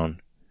down,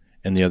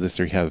 and the other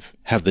 3 have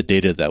the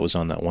data that was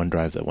on that one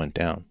drive that went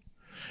down.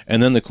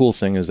 And then the cool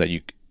thing is that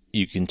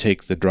you can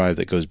take the drive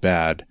that goes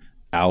bad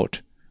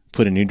out,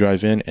 put a new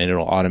drive in, and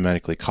it'll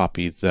automatically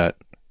copy that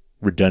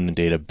redundant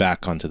data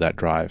back onto that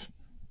drive.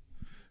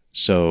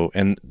 So,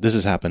 and this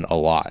has happened a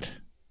lot.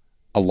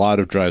 A lot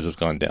of drives have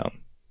gone down.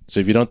 So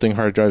if you don't think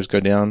hard drives go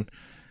down,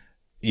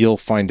 you'll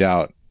find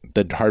out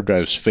that hard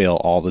drives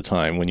fail all the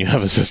time when you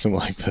have a system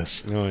like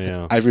this. Oh,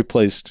 yeah. I've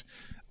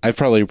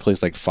probably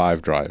replaced like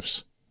 5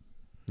 drives.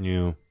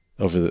 Yeah.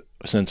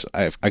 Since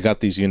I got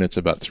these units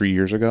about 3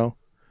 years ago,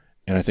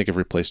 and I think I've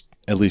replaced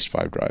at least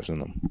 5 drives in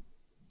them.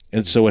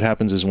 And so what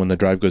happens is when the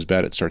drive goes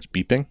bad, it starts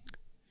beeping,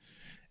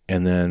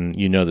 and then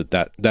you know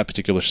that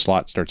particular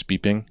slot starts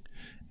beeping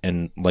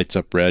and lights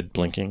up red,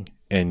 blinking,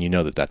 and you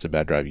know that that's a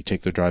bad drive. You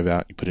take the drive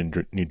out, you put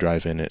a new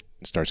drive in, it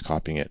starts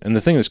copying it. And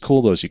the thing that's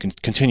cool though is you can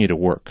continue to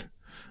work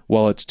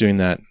while it's doing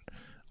that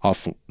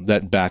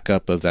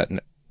backup of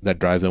that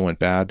drive that went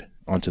bad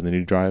onto the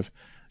new drive.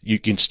 You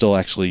can still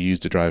actually use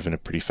the drive in a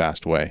pretty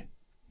fast way,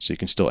 so you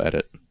can still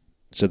edit.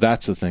 So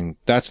that's the thing.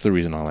 That's the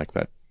reason I like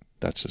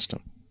that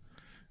system.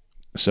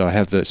 So I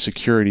have the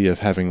security of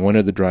having one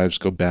of the drives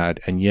go bad,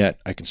 and yet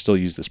I can still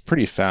use this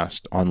pretty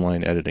fast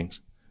online editing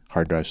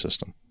hard drive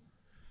system.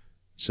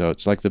 So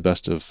it's like the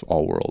best of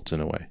all worlds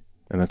in a way,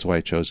 and that's why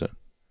I chose it.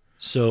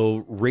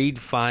 So RAID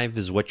 5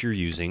 is what you're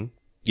using.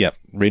 Yep,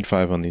 RAID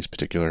 5 on these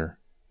particular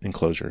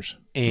enclosures.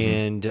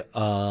 And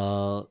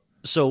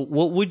so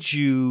what would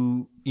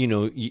you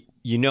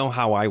know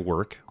how I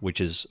work, which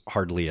is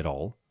hardly at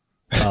all.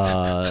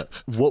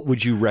 What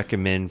would you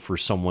recommend for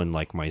someone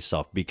like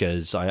myself?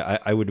 Because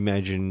I would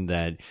imagine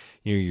that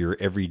your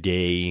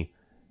everyday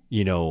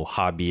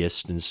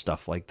hobbyist and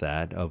stuff like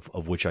that,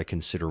 of which I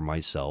consider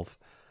myself,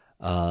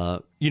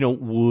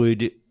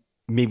 would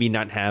maybe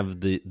not have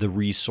the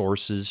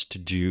resources to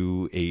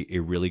do a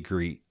really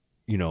great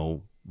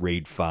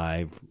RAID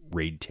 5,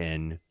 RAID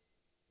 10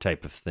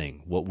 type of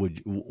thing.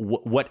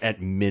 What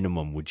at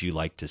minimum would you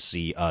like to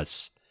see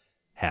us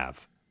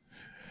have?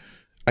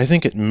 I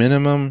think at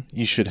minimum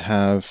you should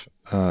have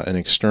an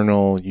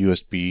external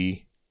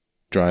USB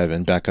drive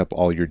and back up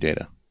all your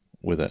data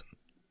with it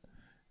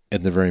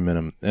at the very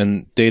minimum.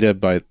 And data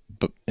by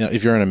but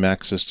if you're on a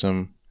Mac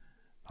system,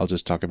 I'll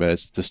just talk about it.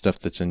 It's the stuff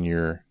that's in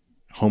your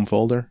home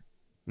folder,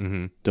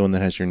 Mm-hmm. the one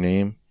that has your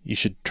name. You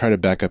should try to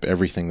back up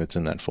everything that's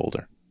in that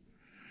folder.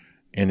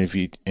 And if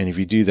you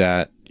do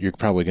that, you're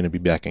probably going to be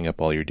backing up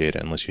all your data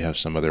unless you have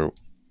some other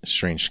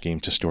strange scheme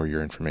to store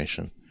your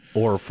information.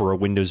 Or for a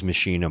Windows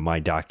machine, a My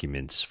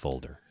Documents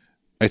folder.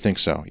 I think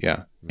so,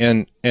 yeah.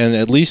 And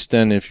at least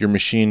then, if your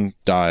machine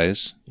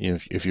dies,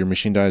 if your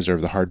machine dies or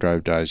if the hard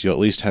drive dies, you'll at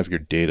least have your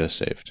data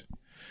saved.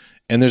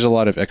 And there's a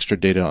lot of extra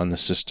data on the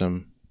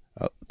system,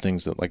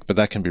 things that but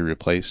that can be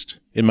replaced.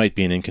 It might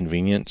be an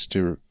inconvenience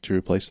to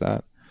replace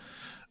that.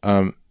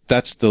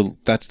 That's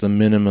the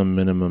minimum.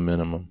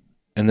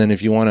 And then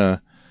if you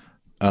want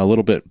a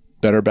little bit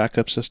better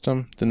backup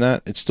system than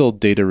that, it's still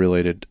data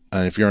related.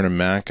 If you're on a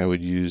Mac, I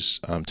would use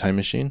Time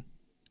Machine.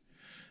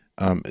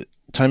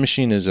 Time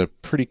Machine is a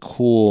pretty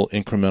cool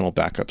incremental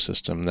backup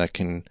system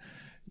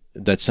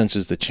that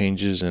senses the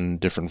changes in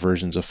different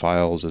versions of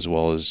files as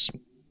well as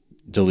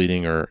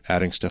deleting or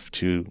adding stuff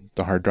to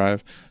the hard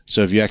drive.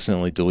 So if you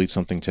accidentally delete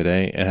something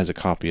today, it has a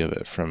copy of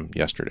it from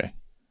yesterday.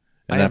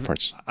 And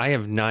I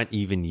have not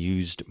even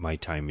used my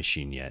Time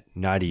Machine yet.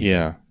 Not even.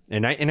 Yeah.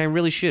 And I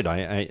really should.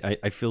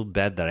 I feel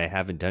bad that I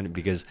haven't done it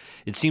because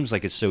it seems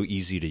like it's so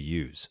easy to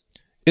use.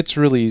 It's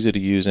really easy to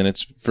use, and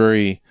it's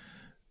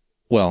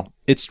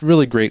it's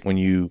really great when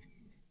you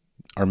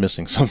are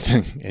missing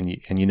something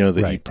and you know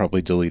that you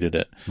probably deleted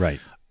it. Right.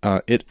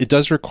 It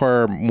does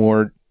require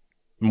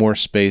more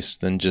space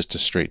than just a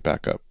straight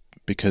backup,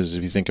 because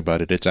if you think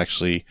about it, it's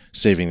actually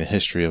saving the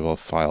history of all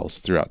files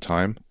throughout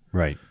time.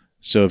 Right.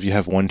 So if you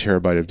have 1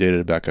 terabyte of data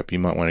to back up, you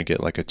might want to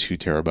get like a 2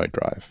 terabyte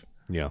drive.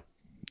 Yeah.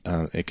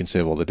 It can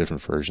save all the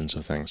different versions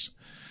of things.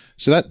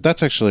 So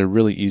that's actually a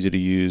really easy to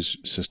use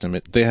system. I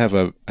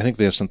think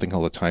they have something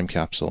called a time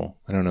capsule.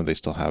 I don't know if they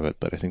still have it,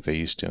 but I think they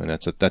used to, and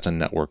that's a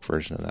network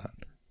version of that.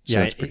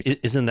 So yeah,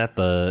 isn't that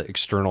the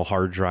external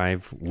hard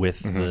drive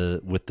with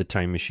the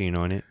Time Machine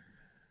on it?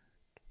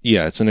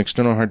 Yeah, it's an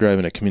external hard drive,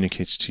 and it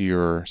communicates to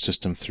your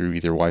system through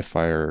either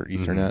Wi-Fi or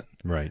Ethernet.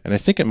 Right. And I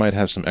think it might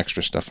have some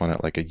extra stuff on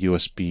it, like a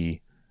USB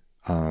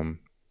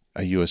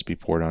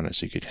port on it,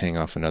 so you could hang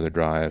off another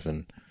drive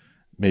and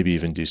maybe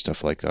even do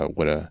stuff like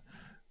what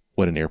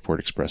an Airport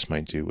Express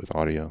might do with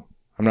audio.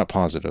 I'm not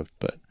positive,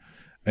 but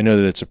I know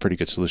that it's a pretty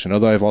good solution.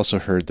 Although I've also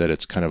heard that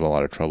it's kind of a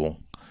lot of trouble.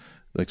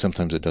 Like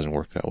sometimes it doesn't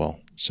work that well.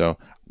 So,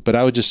 but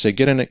I would just say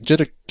get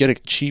a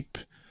cheap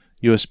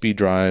USB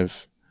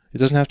drive. It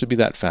doesn't have to be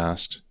that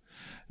fast.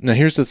 Now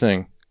here's the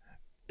thing.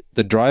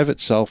 The drive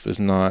itself is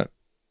not,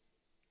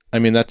 I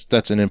mean,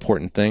 that's an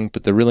important thing,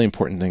 but the really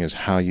important thing is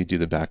how you do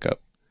the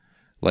backup.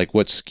 Like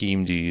what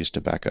scheme do you use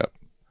to back up?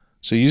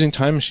 So using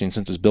Time Machine,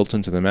 since it's built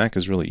into the Mac,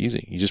 is really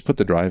easy. You just put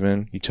the drive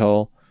in, you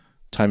tell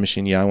Time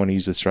Machine, yeah, I want to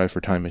use this drive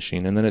for Time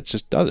Machine, and then it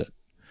just does it.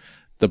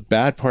 The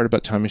bad part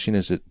about Time Machine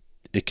is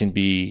it can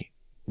be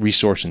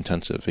resource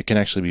intensive. It can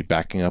actually be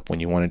backing up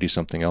when you want to do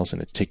something else,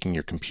 and it's taking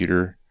your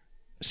computer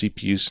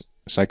CPU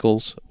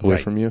cycles away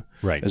from you,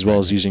 as well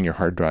as using your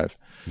hard drive.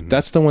 Mm-hmm.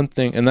 That's the one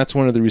thing, and that's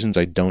one of the reasons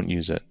I don't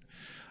use it.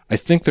 I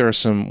think there are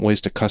some ways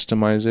to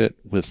customize it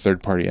with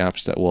third-party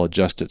apps that will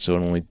adjust it so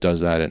it only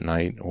does that at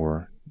night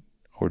or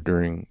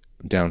during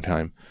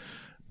downtime.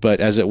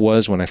 But as it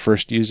was when I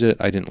first used it,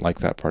 I didn't like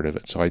that part of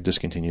it, so I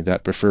discontinued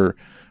that. But for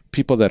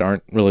people that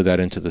aren't really that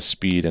into the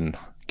speed and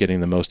getting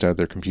the most out of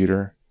their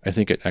computer, I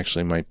think it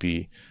actually might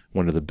be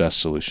one of the best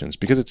solutions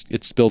because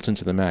it's built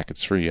into the Mac.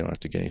 It's free. You don't have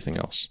to get anything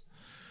else.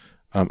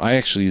 I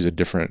actually use a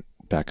different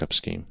backup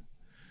scheme.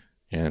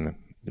 And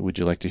would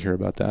you like to hear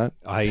about that?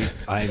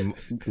 I'm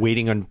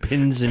waiting on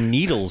pins and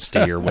needles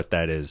to hear what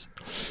that is.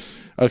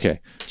 Okay.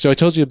 So I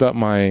told you about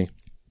my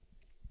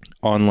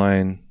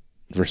online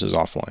versus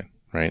offline,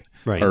 right?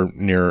 Right. Or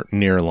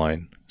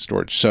nearline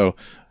storage. So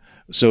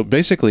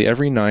basically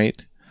every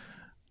night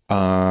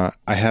I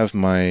have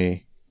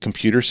my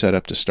computer set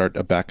up to start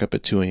a backup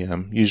at 2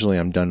 a.m. Usually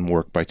I'm done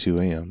work by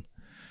 2 a.m.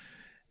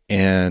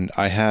 And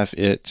I have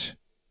it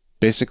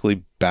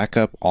basically back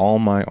up all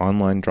my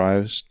online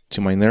drives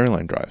to my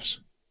nearline drives.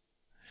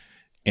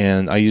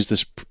 And I use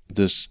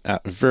this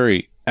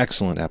very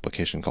excellent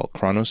application called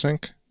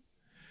ChronoSync.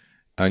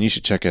 And you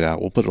should check it out.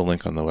 We'll put a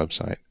link on the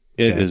website.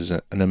 It is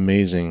an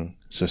amazing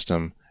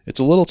system. It's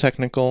a little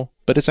technical,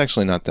 but it's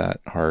actually not that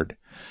hard.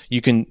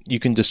 You can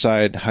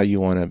decide how you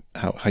want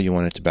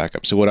it to back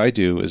up. So what I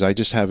do is I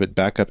just have it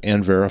back up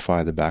and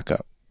verify the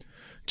backup.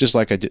 Just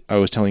like I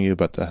was telling you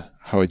about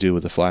how I do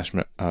with the flash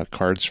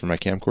cards for my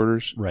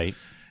camcorders. Right.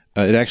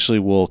 It actually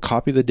will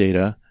copy the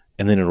data,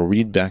 and then it'll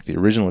read back the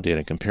original data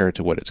and compare it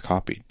to what it's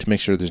copied to make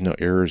sure there's no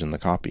errors in the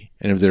copy.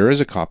 And if there is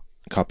a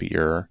copy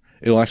error,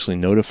 it'll actually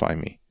notify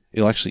me.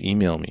 It'll actually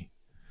email me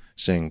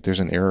saying there's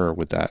an error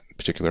with that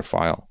particular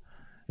file.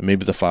 And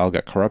maybe the file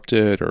got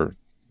corrupted or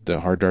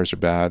the hard drives are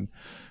bad.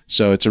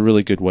 So it's a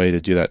really good way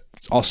to do that.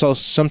 Also,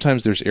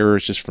 sometimes there's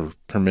errors just for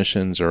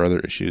permissions or other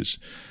issues.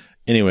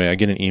 Anyway, I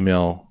get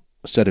a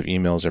set of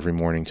emails every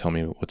morning telling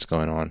me what's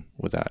going on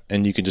with that.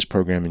 And you can just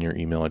program in your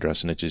email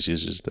address, and it just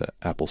uses the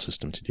Apple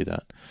system to do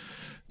that,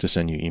 to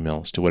send you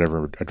emails to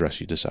whatever address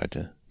you decide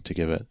to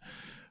give it.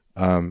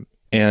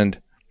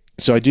 And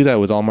so I do that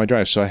with all my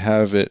drives. So I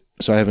have it.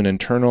 So I have an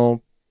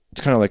internal.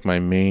 It's kind of like my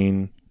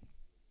main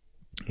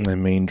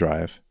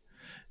drive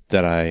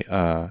that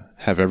I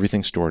have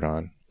everything stored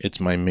on. It's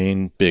my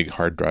main big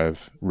hard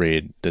drive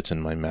RAID that's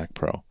in my Mac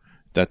Pro.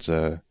 That's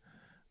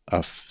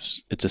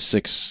it's a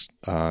 6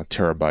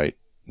 terabyte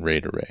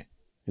RAID array.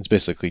 It's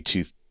basically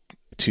two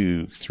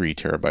 3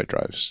 terabyte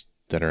drives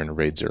that are in a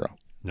RAID 0.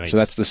 Nice. So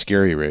that's the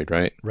scary RAID,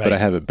 right? Right. But I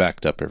have it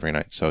backed up every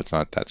night, so it's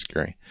not that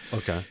scary.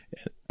 Okay.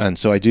 And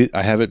so I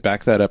have it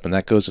back that up, and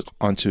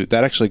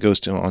that actually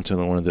goes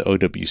onto one of the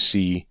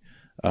OWC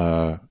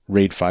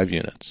RAID 5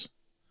 units.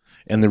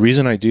 And the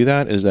reason I do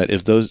that is that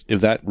if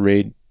that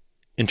RAID,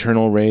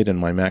 internal RAID in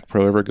my Mac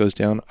Pro ever goes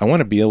down, I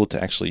want to be able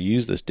to actually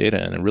use this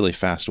data in a really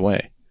fast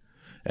way.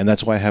 And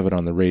that's why I have it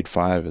on the RAID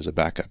 5 as a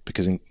backup,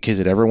 because in case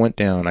it ever went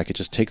down, I could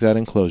just take that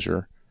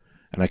enclosure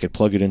and I could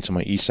plug it into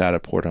my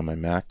eSATA port on my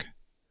Mac,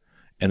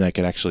 and I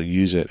could actually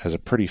use it as a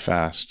pretty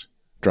fast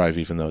drive,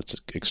 even though it's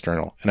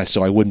external.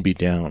 So I wouldn't be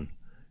down,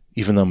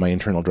 even though my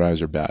internal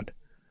drives are bad.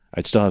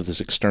 I'd still have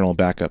this external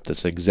backup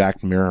that's the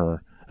exact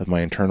mirror of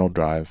my internal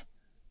drive,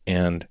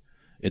 and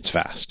it's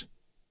fast.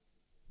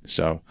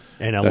 So,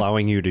 and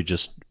allowing you to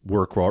just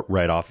work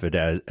right off it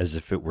as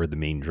if it were the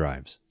main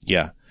drives.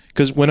 Yeah,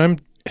 because when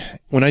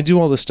I do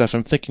all this stuff,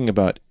 I'm thinking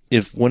about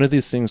if one of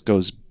these things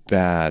goes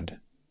bad,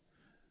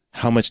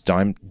 how much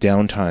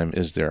downtime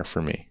is there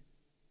for me?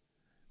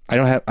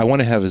 I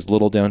want to have as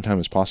little downtime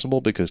as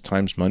possible, because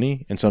time's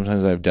money, and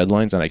sometimes I have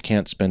deadlines and I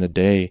can't spend a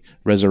day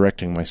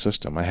resurrecting my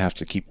system. I have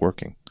to keep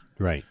working.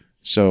 Right.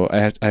 So I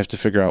have to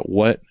figure out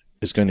what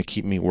is going to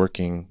keep me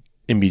working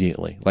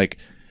immediately. Like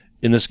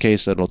in this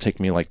case, it'll take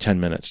me like 10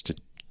 minutes to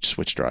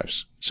switch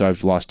drives. So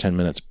I've lost 10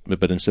 minutes,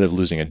 but instead of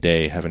losing a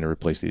day having to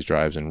replace these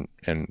drives and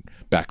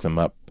back them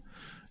up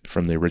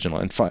from the original,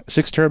 and 6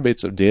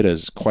 terabytes of data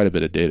is quite a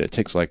bit of data. It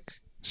takes like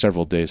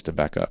several days to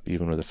back up,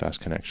 even with a fast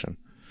connection.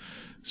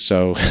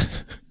 So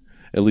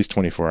at least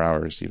 24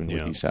 hours, even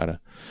with eSATA.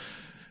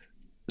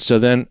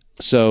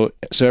 So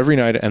every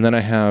night, and then I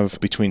have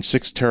between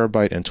 6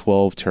 terabyte and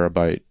 12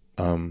 terabyte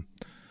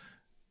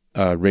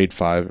RAID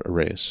 5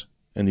 arrays,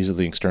 and these are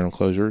the external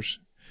closures.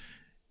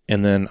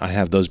 And then I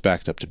have those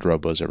backed up to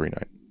Drobos every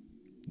night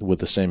with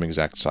the same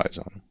exact size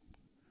on them.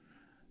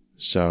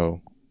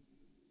 So,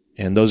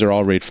 and those are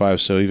all RAID 5,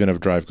 so even if a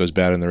drive goes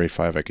bad in the RAID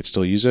 5, I could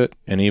still use it.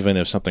 And even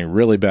if something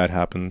really bad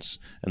happens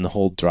and the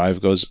whole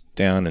drive goes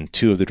down and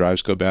 2 of the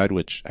drives go bad,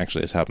 which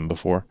actually has happened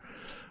before,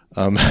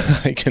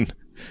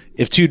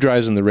 if 2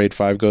 drives in the RAID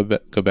 5 go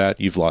bad,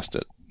 you've lost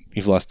it.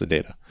 You've lost the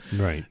data.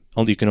 Right.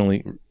 You can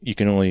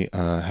only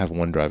have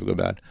 1 drive go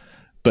bad.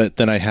 But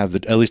then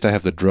at least I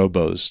have the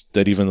Drobos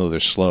that even though they're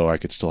slow, I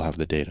could still have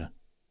the data.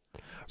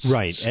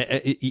 Right.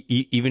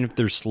 Even if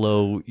they're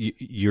slow,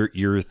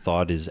 your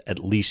thought is at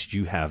least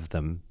you have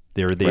them.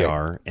 There they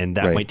are, and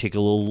that might take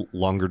a little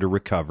longer to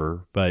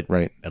recover, but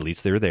at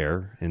least they're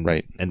there, and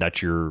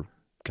that's your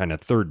kind of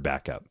third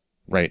backup.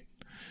 Right.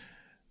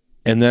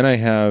 And then I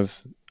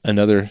have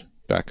another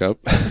backup.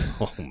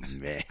 Oh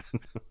man.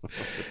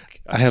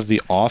 I have the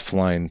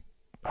offline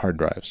hard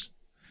drives.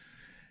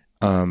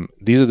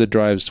 These are the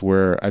drives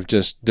where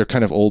they're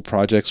kind of old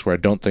projects where I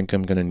don't think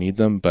I'm going to need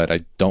them, but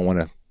I don't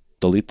want to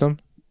delete them.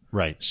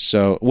 Right.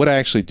 So what I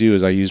actually do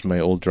is I use my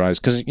old drives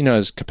because,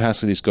 as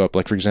capacities go up,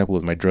 like for example,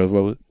 with my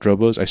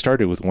Drobos, I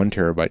started with 1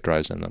 terabyte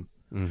drives in them.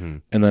 Mm-hmm.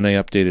 And then I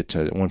updated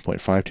to 1.5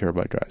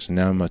 terabyte drives. And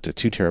now I'm up to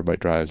 2 terabyte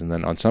drives. And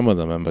then on some of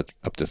them, I'm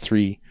up to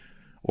 3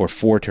 or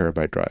 4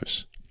 terabyte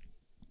drives.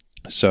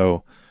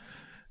 So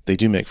they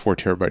do make 4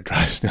 terabyte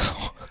drives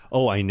now.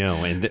 Oh, I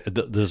know. And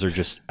those are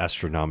just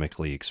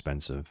astronomically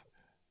expensive.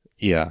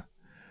 Yeah.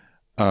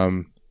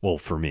 Well,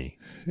 for me.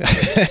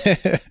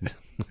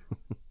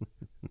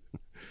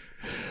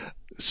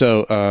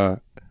 So,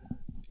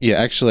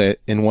 actually,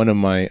 in one of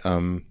my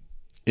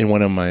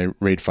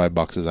RAID 5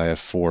 boxes, I have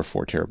 4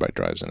 terabyte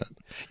drives in it.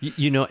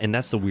 And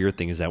that's the weird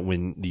thing is that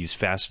when these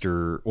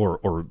faster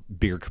or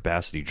bigger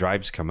capacity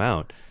drives come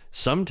out,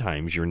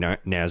 sometimes your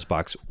NAS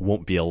box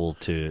won't be able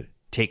to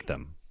take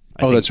them.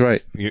 I think, that's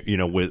right.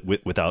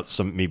 Without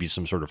some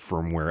sort of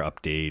firmware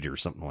update or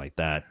something like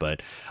that.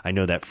 But I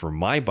know that for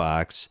my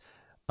box,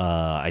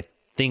 I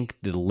think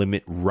the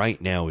limit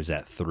right now is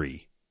at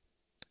 3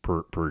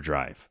 per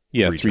drive.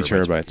 Yeah, 3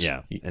 terabytes.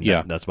 Yeah,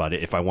 and that's about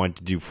it. If I wanted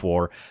to do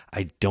 4,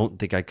 I don't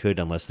think I could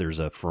unless there's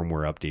a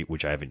firmware update,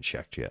 which I haven't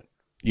checked yet.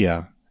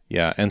 Yeah,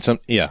 and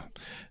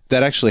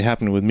that actually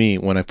happened with me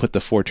when I put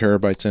the 4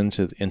 terabytes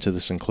into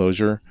this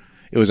enclosure.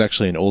 It was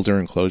actually an older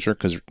enclosure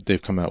because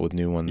they've come out with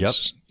new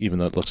ones, even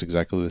though it looks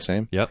exactly the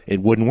same. Yep,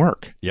 it wouldn't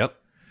work. Yep,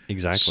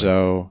 exactly.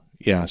 So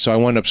I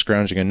wound up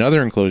scrounging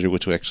another enclosure,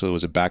 which actually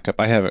was a backup.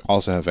 I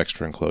also have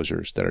extra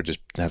enclosures that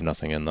have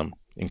nothing in them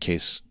in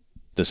case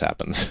this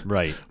happens.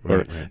 Right.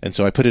 And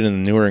so I put it in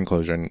the newer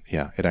enclosure, and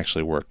it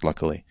actually worked,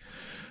 luckily.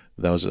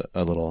 That was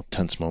a little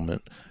tense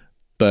moment.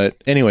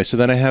 But anyway, so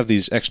then I have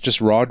these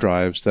just raw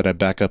drives that I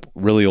back up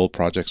really old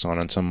projects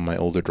on some of my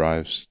older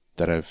drives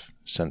that I've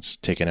since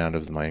taken out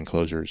of my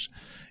enclosures.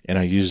 And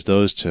I use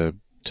those to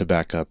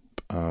back up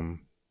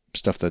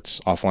stuff that's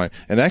offline.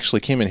 And it actually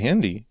came in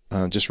handy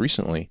just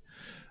recently.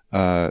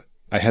 I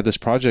had this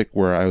project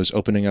where I was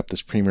opening up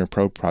this Premiere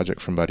Pro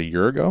project from about a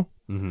year ago.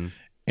 Mm-hmm.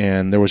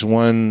 And there was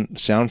one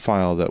sound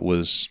file that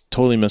was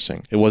totally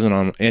missing. It wasn't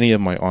on any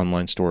of my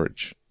online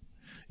storage,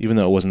 even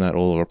though it wasn't that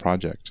old of a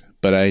project.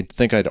 But I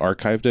think I'd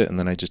archived it and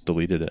then I just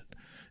deleted it.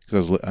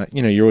 Because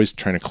you're always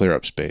trying to clear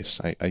up space.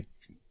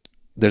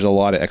 There's a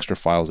lot of extra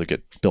files that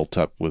get built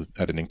up with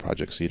editing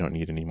projects, so you don't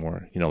need any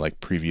more. Like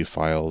preview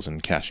files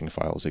and caching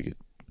files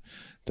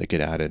that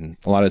get added, and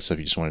a lot of stuff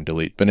you just want to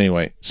delete. But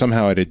anyway,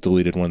 somehow I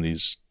deleted one of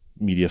these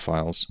media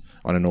files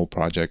on an old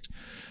project.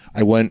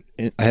 I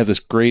have this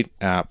great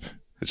app.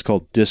 It's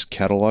called Disk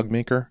Catalog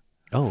Maker.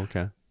 Oh,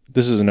 okay.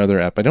 This is another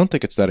app. I don't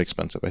think it's that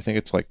expensive. I think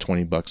it's like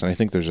 $20, and I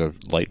think there's a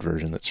light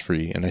version that's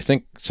free. And I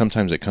think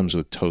sometimes it comes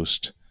with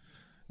Toast,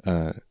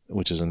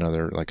 which is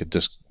another like a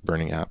disk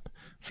burning app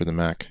for the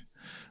Mac.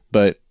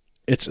 But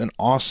it's an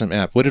awesome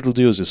app. What it'll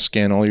do is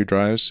scan all your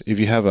drives. If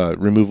you have a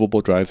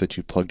removable drive that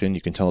you plugged in,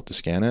 you can tell it to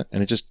scan it,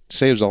 and it just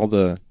saves all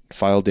the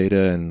file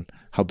data and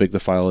how big the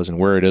file is and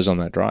where it is on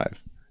that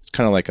drive. It's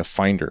kind of like a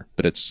Finder,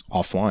 but it's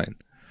offline.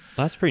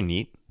 That's pretty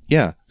neat.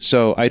 Yeah.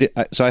 So I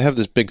have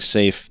this big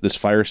safe, this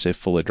fire safe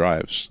full of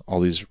drives, all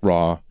these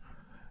raw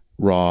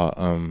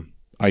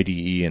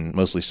IDE and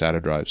mostly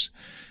SATA drives.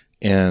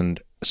 And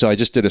so I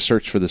just did a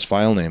search for this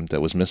file name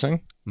that was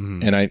missing,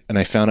 and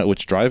I found out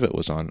which drive it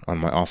was on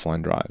my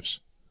offline drives.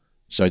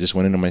 So I just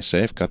went into my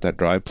safe, got that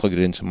drive, plugged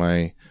it into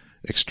my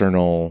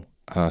external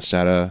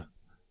SATA.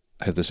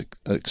 I have this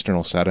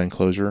external SATA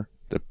enclosure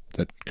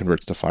that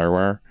converts to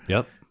FireWire.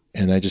 Yep.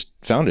 And I just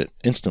found it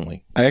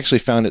instantly. I actually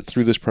found it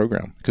through this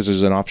program because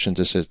there's an option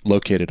to say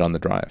locate it on the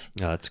drive.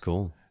 Yeah, that's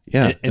cool.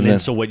 Yeah. And then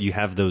so what, you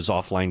have those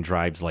offline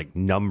drives like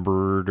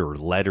numbered or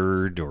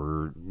lettered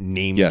or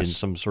named in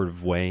some sort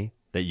of way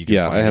that you can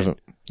find?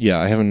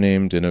 I haven't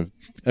named in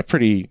a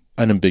pretty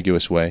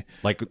unambiguous way.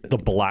 Like the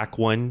black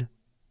one?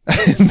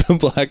 The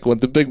black one,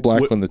 the big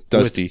black one that's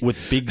dusty.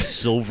 With big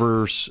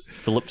silver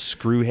Phillips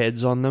screw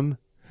heads on them?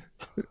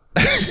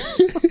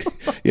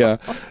 Yeah,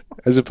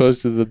 as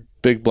opposed to the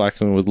big black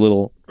one with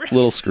little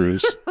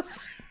screws.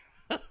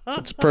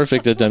 It's a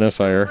perfect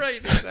identifier. Right,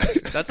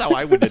 exactly. That's how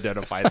I would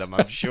identify them,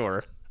 I'm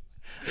sure.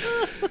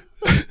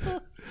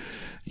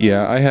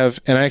 Yeah, I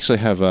actually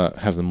have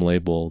them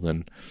labeled,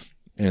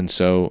 and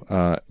so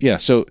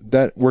so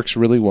that works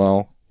really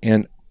well.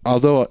 And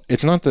although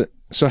it's not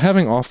so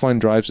having offline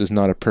drives is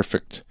not a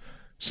perfect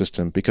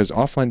system, because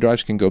offline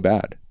drives can go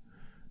bad.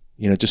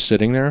 Just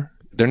sitting there.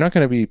 They're not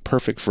going to be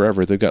perfect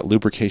forever. They've got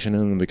lubrication in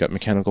them. They've got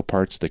mechanical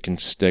parts that can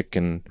stick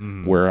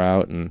and wear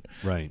out. And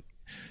right.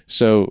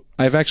 So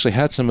I've actually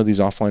had some of these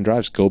offline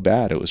drives go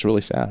bad. It was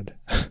really sad.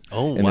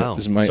 Oh, and wow. It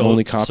was my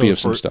only copy of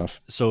some stuff.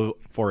 So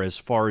for as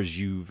far as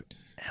you've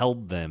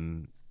held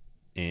them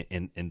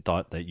and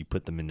thought that you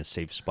put them in a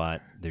safe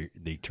spot,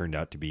 they turned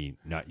out to be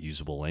not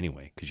usable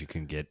anyway because you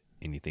couldn't get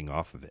anything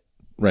off of it.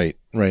 Right.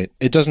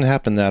 It doesn't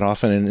happen that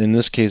often. And in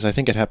this case, I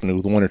think it happened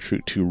with one or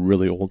two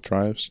really old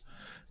drives.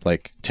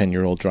 Like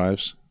 10-year-old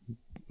drives,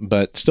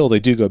 but still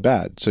they do go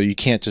bad. So you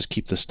can't just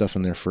keep this stuff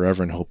in there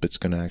forever and hope it's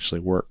going to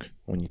actually work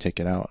when you take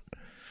it out.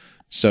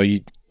 So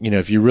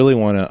if you really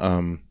want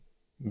to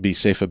be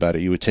safe about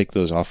it, you would take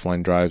those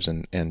offline drives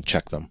and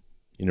check them.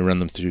 Run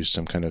them through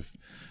some kind of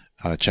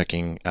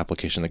checking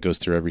application that goes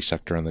through every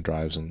sector on the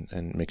drives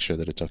and make sure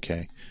that it's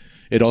okay.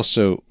 It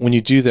also, when you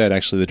do that,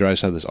 actually the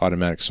drives have this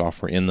automatic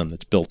software in them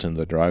that's built into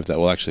the drive that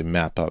will actually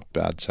map up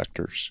bad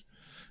sectors.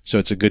 So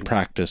it's a good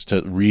practice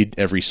to read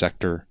every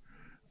sector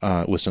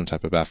with some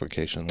type of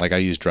application. Like I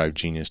use Drive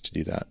Genius to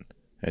do that.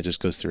 It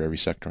just goes through every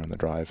sector on the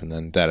drive, and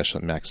then that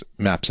actually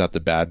maps out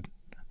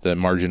the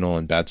marginal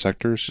and bad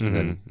sectors, and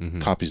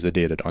then copies the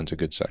data onto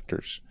good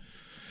sectors.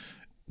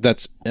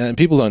 And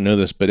people don't know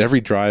this, but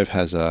every drive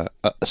has a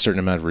certain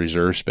amount of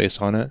reserve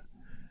space on it,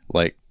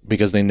 like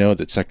because they know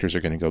that sectors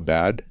are going to go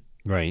bad.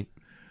 Right.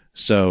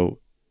 So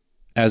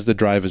as the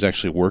drive is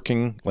actually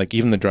working, like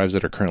even the drives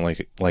that are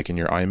currently like in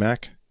your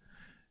iMac,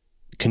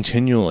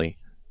 continually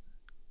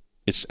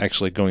it's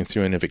actually going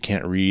through, and if it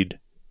can't read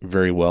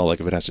very well, like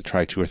if it has to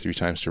try 2 or 3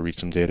 times to read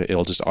some data,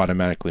 it'll just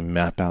automatically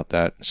map out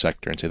that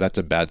sector and say that's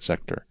a bad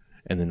sector,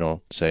 and then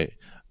it'll say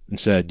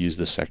instead use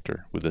this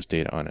sector with this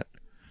data on it,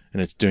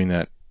 and it's doing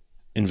that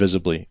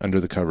invisibly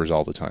under the covers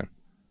all the time.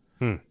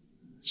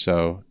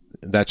 So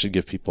that should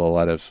give people a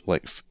lot of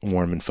like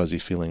warm and fuzzy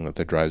feeling that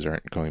their drives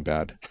aren't going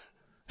bad.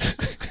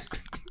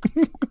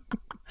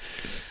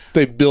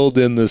 They build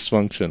in this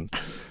function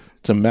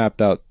to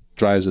map out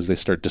drives as they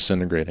start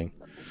disintegrating.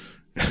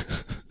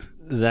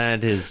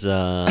 That is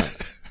I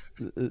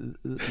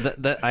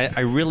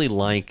really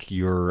like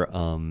your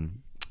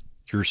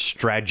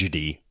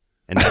strategy,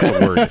 and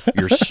that's a word.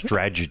 Your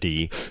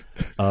strategy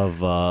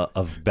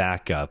of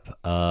backup.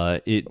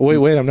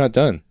 Wait, I'm not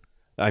done.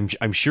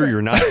 I'm sure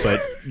you're not, but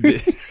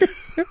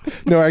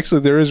no,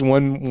 actually, there is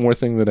one more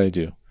thing that I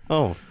do.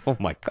 Oh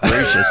my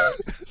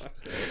gracious!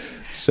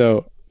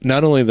 So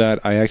not only that,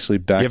 I actually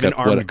back up. You have an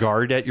armed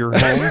guard at your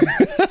home?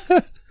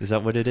 Is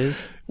that what it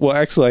is? Well,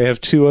 actually, I have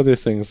 2 other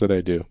things that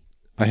I do.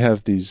 I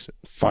have these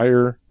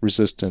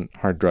fire-resistant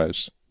hard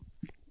drives.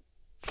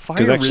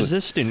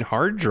 Fire-resistant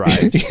hard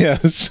drives?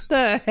 Yes.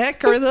 The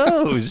heck are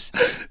those?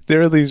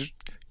 They're these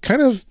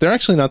they're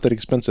actually not that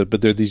expensive,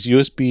 but they're these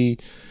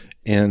USB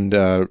and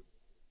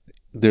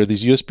they're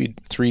these USB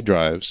 3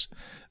 drives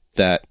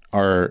that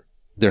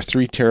they're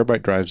 3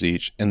 terabyte drives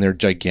each, and they're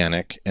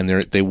gigantic, and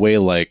they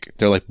weigh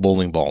they're like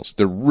bowling balls.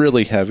 They're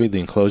really heavy. The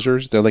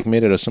enclosures, they're like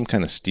made out of some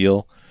kind of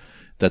steel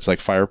that's like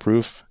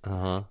fireproof,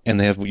 and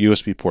they have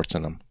USB ports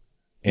in them.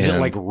 Is it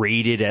like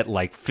rated at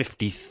like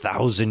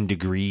 50,000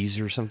 degrees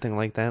or something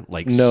like that?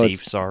 Like No,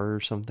 safes are or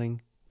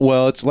something?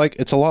 Well, it's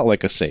a lot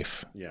like a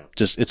safe. Yeah.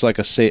 Just it's like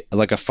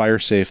a fire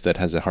safe that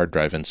has a hard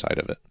drive inside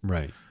of it.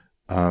 Right.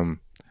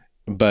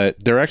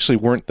 But they actually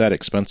weren't that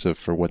expensive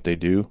for what they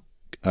do.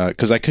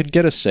 Because I could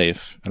get a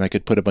safe and I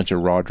could put a bunch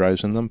of raw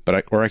drives in them,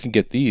 or I could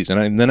get these,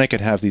 and then I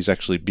could have these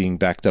actually being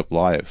backed up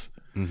live.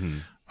 Mm-hmm.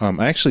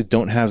 I actually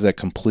don't have that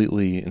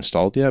completely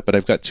installed yet, but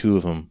I've got 2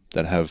 of them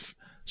that have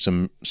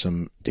some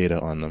data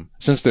on them.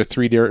 Since they're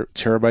 3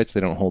 terabytes, they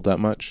don't hold that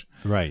much.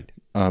 Right.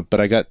 But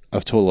I got a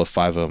total of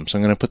 5 of them, so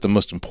I'm going to put the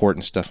most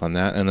important stuff on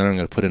that, and then I'm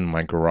going to put it in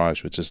my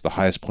garage, which is the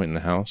highest point in the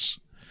house.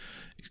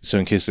 So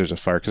in case there's a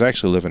fire, because I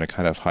actually live in a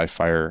kind of high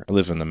fire. I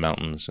live in the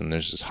mountains, and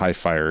there's this high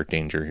fire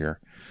danger here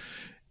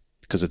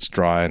because it's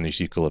dry and there's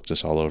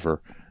eucalyptus all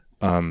over.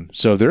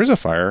 So if there is a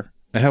fire,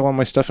 I have all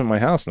my stuff in my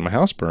house, and my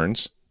house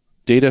burns.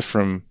 Data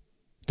from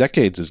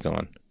decades is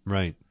gone.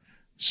 Right.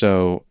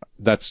 So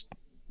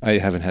I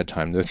haven't had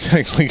time to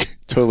actually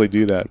totally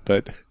do that,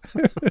 but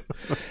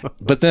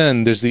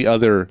then there's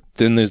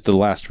the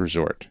last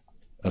resort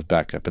of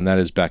backup, and that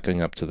is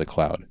backing up to the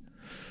cloud.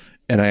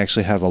 And I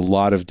actually have a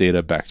lot of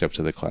data backed up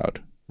to the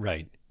cloud.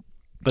 Right.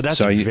 But that's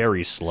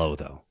very slow,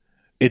 though.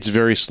 It's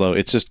very slow.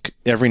 It's just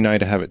every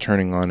night I have it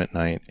turning on at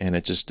night, and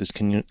it just is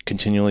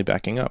continually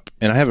backing up.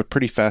 And I have a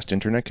pretty fast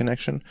internet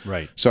connection.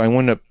 Right. So I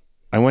wind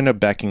up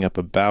backing up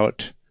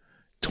about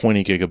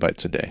 20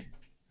 gigabytes a day.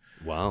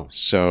 Wow.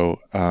 So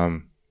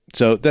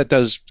so that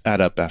does add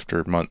up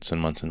after months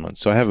and months and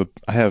months. So I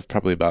have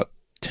probably about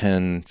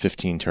 10,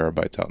 15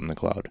 terabytes out in the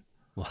cloud.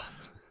 Wow.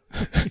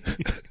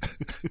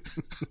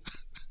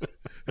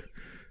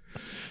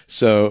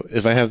 So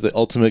if I have the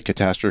ultimate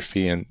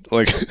catastrophe and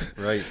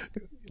right.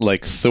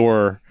 like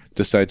Thor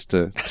decides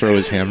to throw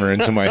his hammer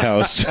into my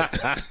house,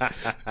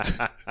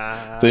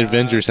 the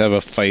Avengers have a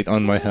fight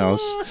on my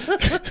house,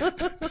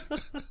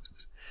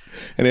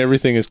 and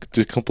everything is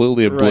just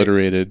completely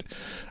obliterated,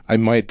 I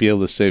might be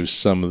able to save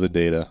some of the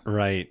data.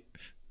 Right.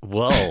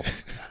 Well,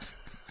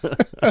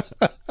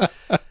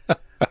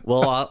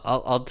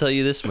 I'll tell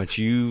you this much.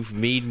 You've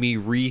made me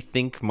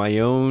rethink my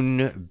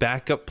own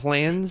backup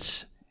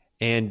plans.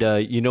 And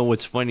you know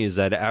what's funny is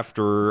that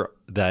after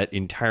that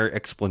entire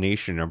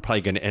explanation, I'm probably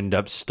going to end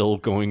up still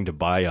going to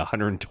buy a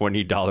 $120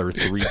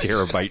 3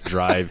 terabyte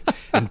drive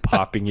and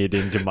popping it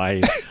into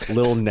my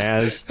little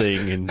NAS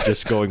thing and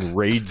just going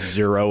RAID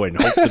 0 and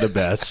hope for the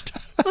best.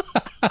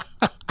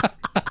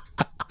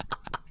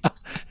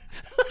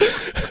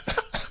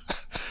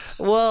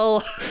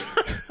 Well,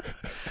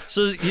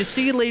 so you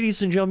see,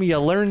 ladies and gentlemen, you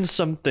learn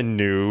something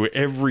new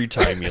every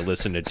time you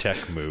listen to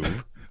Tech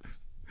Move.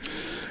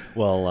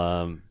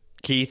 Well,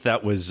 Keith,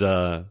 that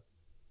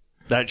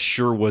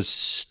sure was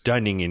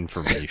stunning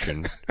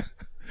information.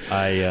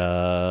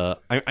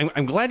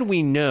 I'm glad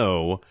we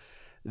know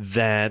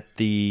that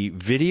the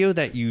video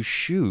that you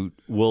shoot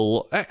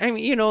will. I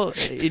mean, you know,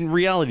 in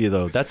reality,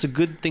 though, that's a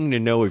good thing to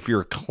know if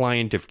you're a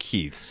client of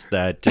Keith's.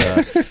 That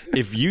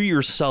if you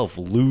yourself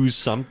lose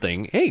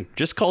something, hey,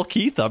 just call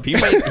Keith up. He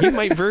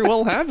might very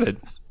well have it.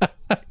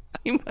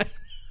 He might.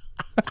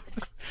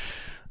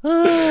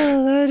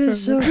 Oh, that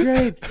is so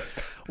great.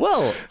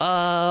 Well,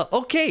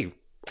 okay,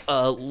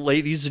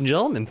 ladies and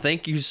gentlemen,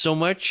 thank you so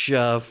much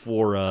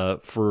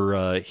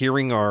for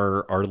hearing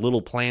our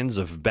little plans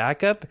of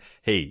backup.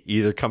 Hey,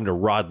 either come to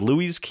Rod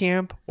Louie's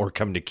camp or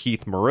come to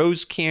Keith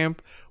Moreau's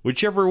camp,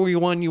 whichever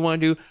one you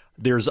want to do.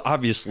 There's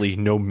obviously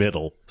no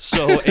middle.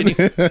 So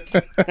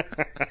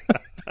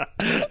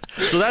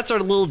so that's our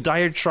little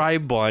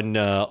diatribe on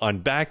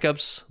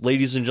backups,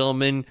 ladies and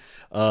gentlemen.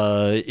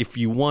 If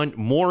you want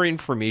more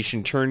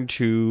information, turn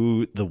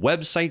to the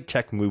website,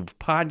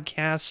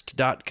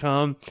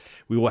 techmovepodcast.com.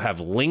 We will have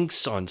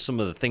links on some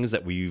of the things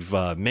that we've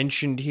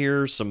mentioned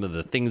here, some of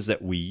the things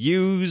that we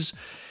use,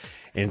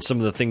 and some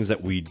of the things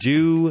that we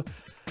do.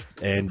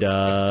 And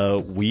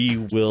we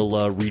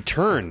will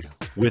return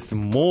with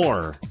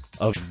more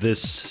of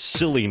this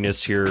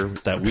silliness here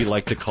that we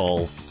like to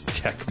call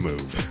Tech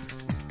Move.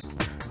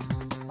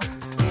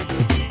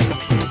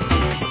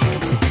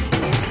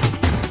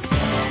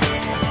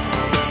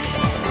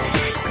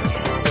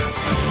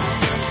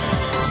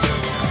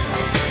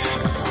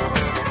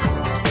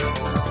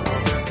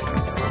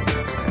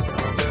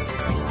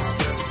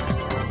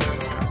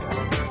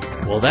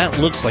 Well, that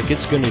looks like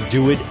it's going to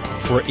do it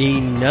for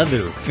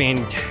another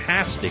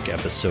fantastic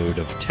episode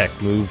of Tech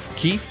Move.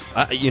 Keith,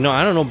 I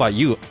don't know about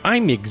you.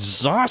 I'm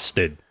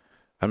exhausted.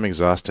 I'm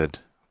exhausted.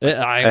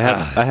 I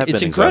have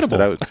it's been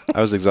incredible. exhausted. I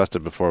was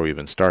exhausted before we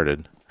even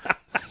started.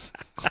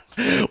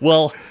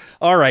 Well,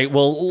 all right.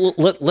 Well,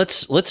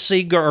 let's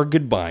say our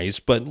goodbyes.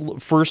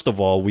 But first of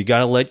all, we got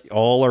to let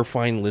all our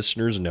fine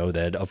listeners know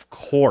that, of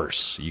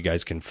course, you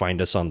guys can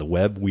find us on the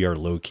web. We are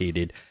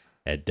located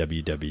at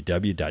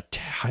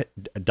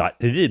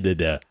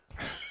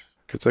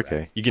It's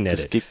okay. You can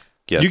Just edit.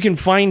 yes. You can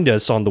find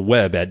us on the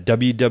web at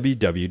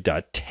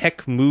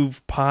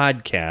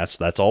www.techmovepodcast.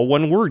 That's all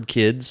one word,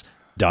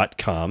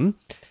 kids.com.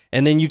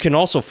 And then you can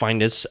also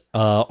find us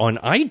on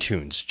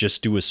iTunes.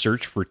 Just do a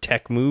search for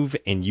Tech Move,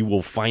 and you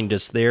will find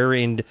us there.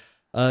 And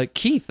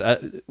Keith,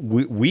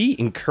 we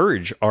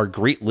encourage our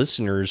great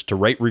listeners to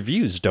write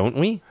reviews, don't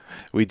we?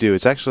 We do.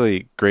 It's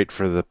actually great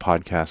for the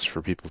podcast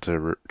for people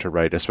to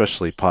write,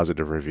 especially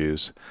positive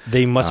reviews.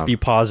 They must be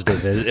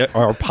positive.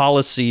 Our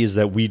policy is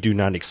that we do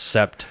not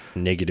accept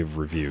negative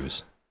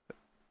reviews.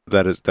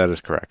 That is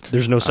correct.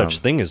 There's no such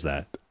thing as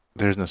that.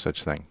 There's no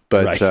such thing.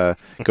 But Right.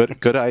 go to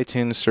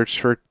iTunes,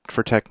 search for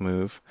Tech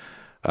Move.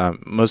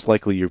 Most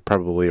likely you've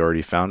probably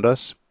already found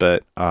us,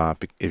 but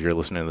if you're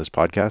listening to this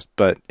podcast.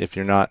 But if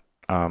you're not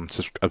a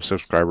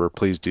subscriber,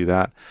 please do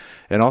that.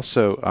 And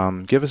also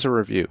give us a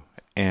review.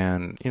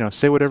 And,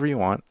 say whatever you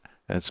want.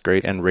 That's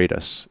great. And rate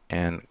us.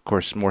 And, of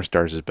course, more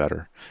stars is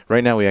better.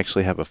 Right now we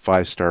actually have a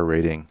 5-star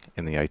rating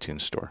in the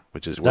iTunes store,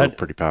 which is we're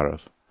pretty proud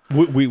of.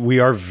 We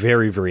are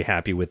very, very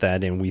happy with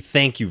that, and we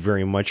thank you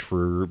very much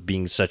for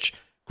being such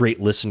great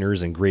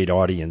listeners and great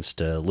audience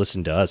to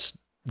listen to us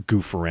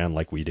goof around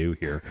like we do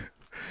here.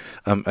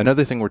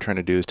 Another thing we're trying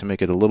to do is to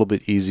make it a little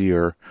bit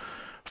easier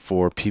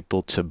for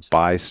people to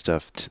buy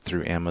stuff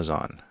through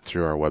Amazon,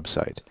 through our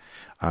website.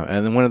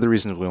 And then one of the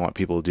reasons we want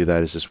people to do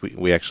that is just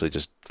we actually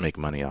just make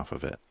money off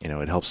of it.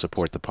 It helps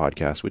support the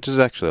podcast, which is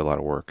actually a lot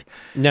of work.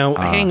 Now,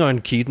 hang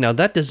on, Keith. Now,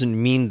 that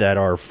doesn't mean that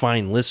our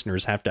fine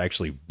listeners have to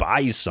actually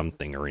buy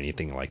something or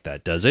anything like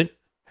that, does it?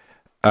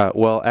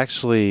 Well,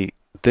 actually,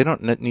 they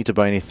don't need to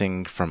buy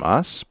anything from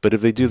us, but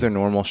if they do their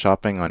normal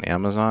shopping on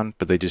Amazon,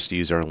 but they just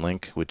use our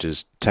link, which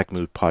is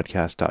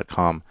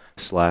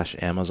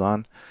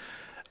techmovepodcast.com/Amazon,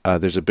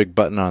 there's a big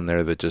button on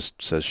there that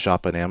just says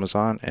shop on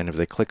Amazon. And if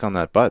they click on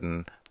that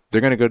button,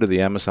 they're going to go to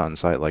the Amazon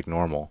site like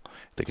normal.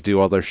 They can do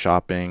all their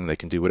shopping. They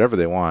can do whatever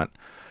they want.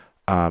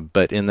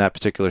 But in that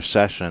particular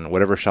session,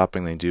 whatever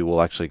shopping they do,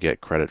 we'll actually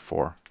get credit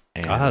for.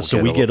 And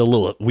So we get a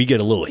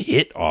little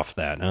hit off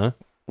that, huh?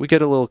 We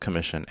get a little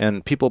commission.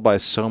 And people buy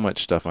so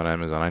much stuff on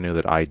Amazon, I know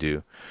that I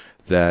do,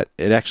 that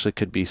it actually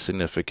could be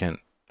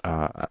significant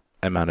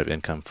amount of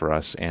income for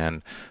us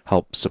and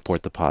help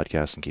support the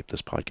podcast and keep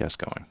this podcast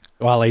going.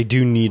 Well, I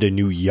do need a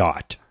new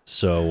yacht,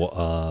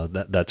 so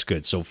that's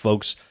good. So,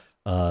 folks,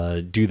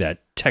 do that.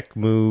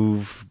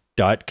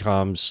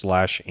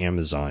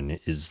 Techmove.com/Amazon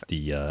is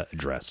the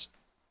address.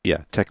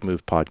 Yeah,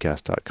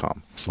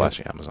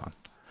 techmovepodcast.com/Amazon.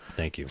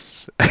 Thank you.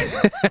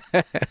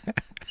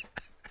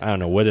 I don't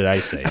know. What did I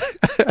say?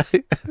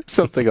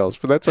 Something else,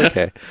 but that's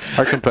okay.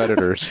 Our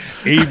competitors.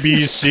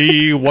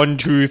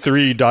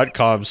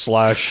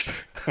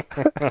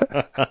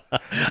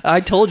 ABC123.com/. I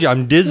told you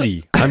I'm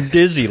dizzy.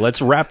 Let's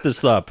wrap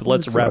this up. Where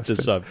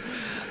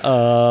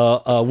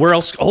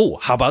else? Oh,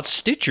 how about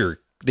Stitcher?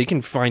 They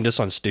can find us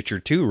on Stitcher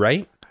too,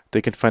 right?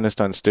 They can find us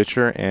on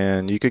Stitcher,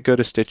 and you could go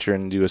to Stitcher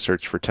and do a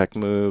search for Tech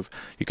Move.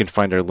 You can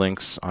find our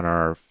links on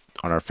our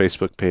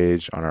Facebook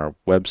page, on our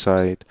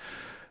website.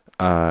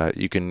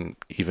 You can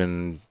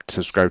even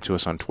subscribe to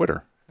us on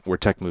Twitter. We're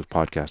Tech Move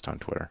Podcast on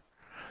Twitter.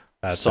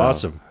 That's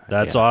awesome.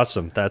 That's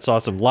awesome.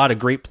 A lot of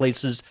great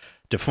places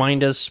to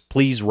find us.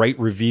 Please write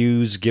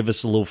reviews. Give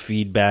us a little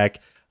feedback.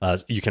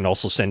 You can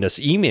also send us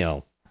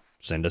email.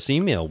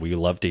 We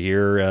love to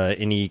hear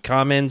any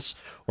comments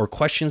or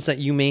questions that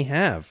you may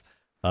have.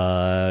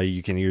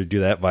 You can either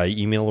do that via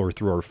email or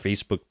through our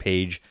Facebook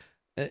page.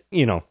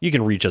 You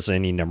can reach us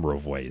any number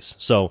of ways.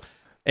 So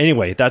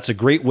anyway, that's a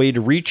great way to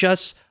reach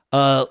us.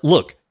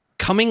 Look,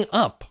 coming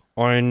up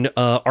on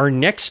our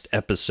next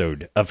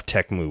episode of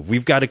Tech Move,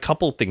 we've got a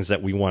couple things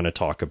that we want to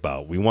talk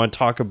about. We want to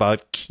talk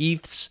about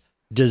Keith's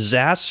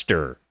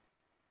disaster.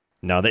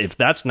 Now, if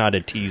that's not a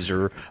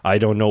teaser, I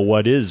don't know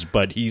what is,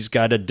 but he's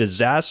got a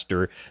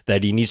disaster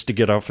that he needs to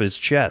get off his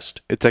chest.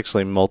 It's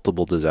actually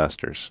multiple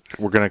disasters.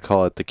 We're going to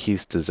call it the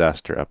Keith's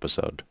Disaster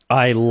episode.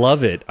 I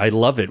love it.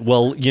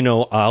 Well,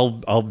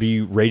 I'll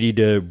be ready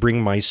to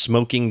bring my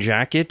smoking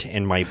jacket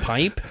and my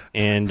pipe,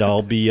 and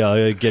I'll be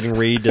getting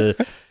ready to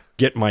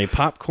get my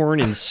popcorn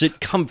and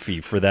sit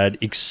comfy for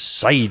that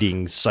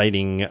exciting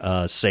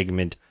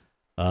segment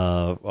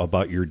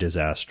about your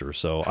disaster.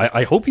 So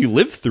I hope you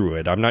live through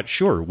it. I'm not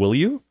sure. Will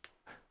you?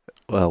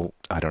 Well,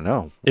 I don't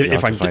know.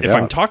 If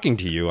I'm talking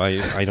to you,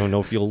 I don't know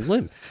if you'll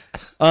live.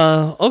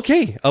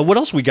 Okay. What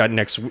else we got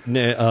next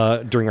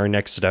during our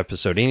next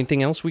episode?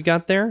 Anything else we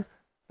got there,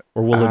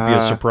 or will it be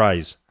a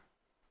surprise?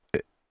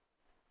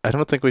 I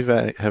don't think we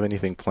have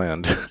anything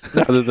planned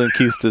other than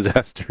Keith's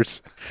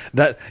disasters.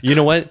 That, you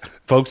know what,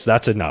 folks,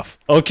 that's enough.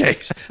 Okay.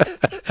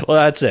 Well,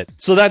 that's it.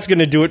 So that's going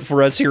to do it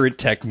for us here at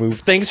Tech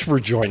Move. Thanks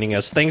for joining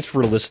us. Thanks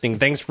for listening.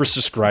 Thanks for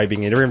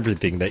subscribing and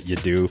everything that you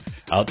do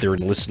out there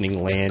in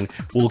listening land.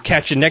 We'll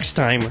catch you next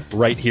time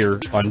right here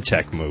on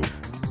Tech Move.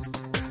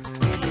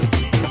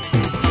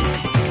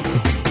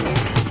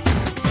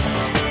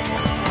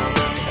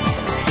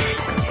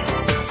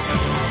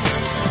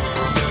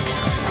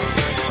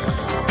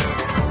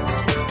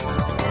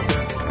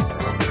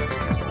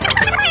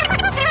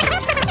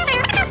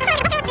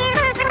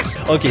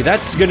 Okay,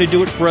 that's going to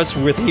do it for us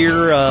with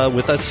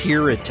us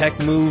here at Tech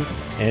Move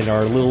and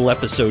our little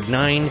episode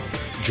 9.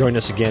 Join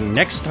us again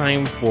next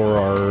time for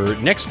our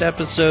next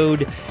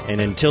episode,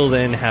 and until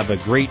then, have a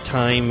great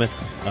time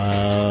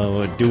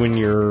doing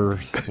your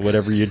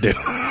whatever you do.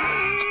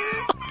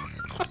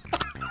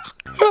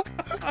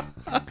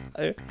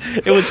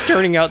 It was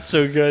turning out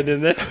so good,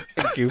 and then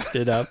I goofed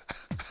it up.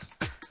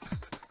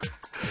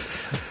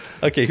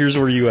 Okay, here's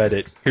where you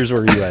edit. Here's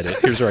where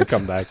I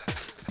come back.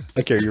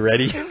 Okay, are you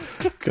ready?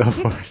 Go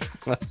for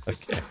it.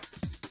 Okay.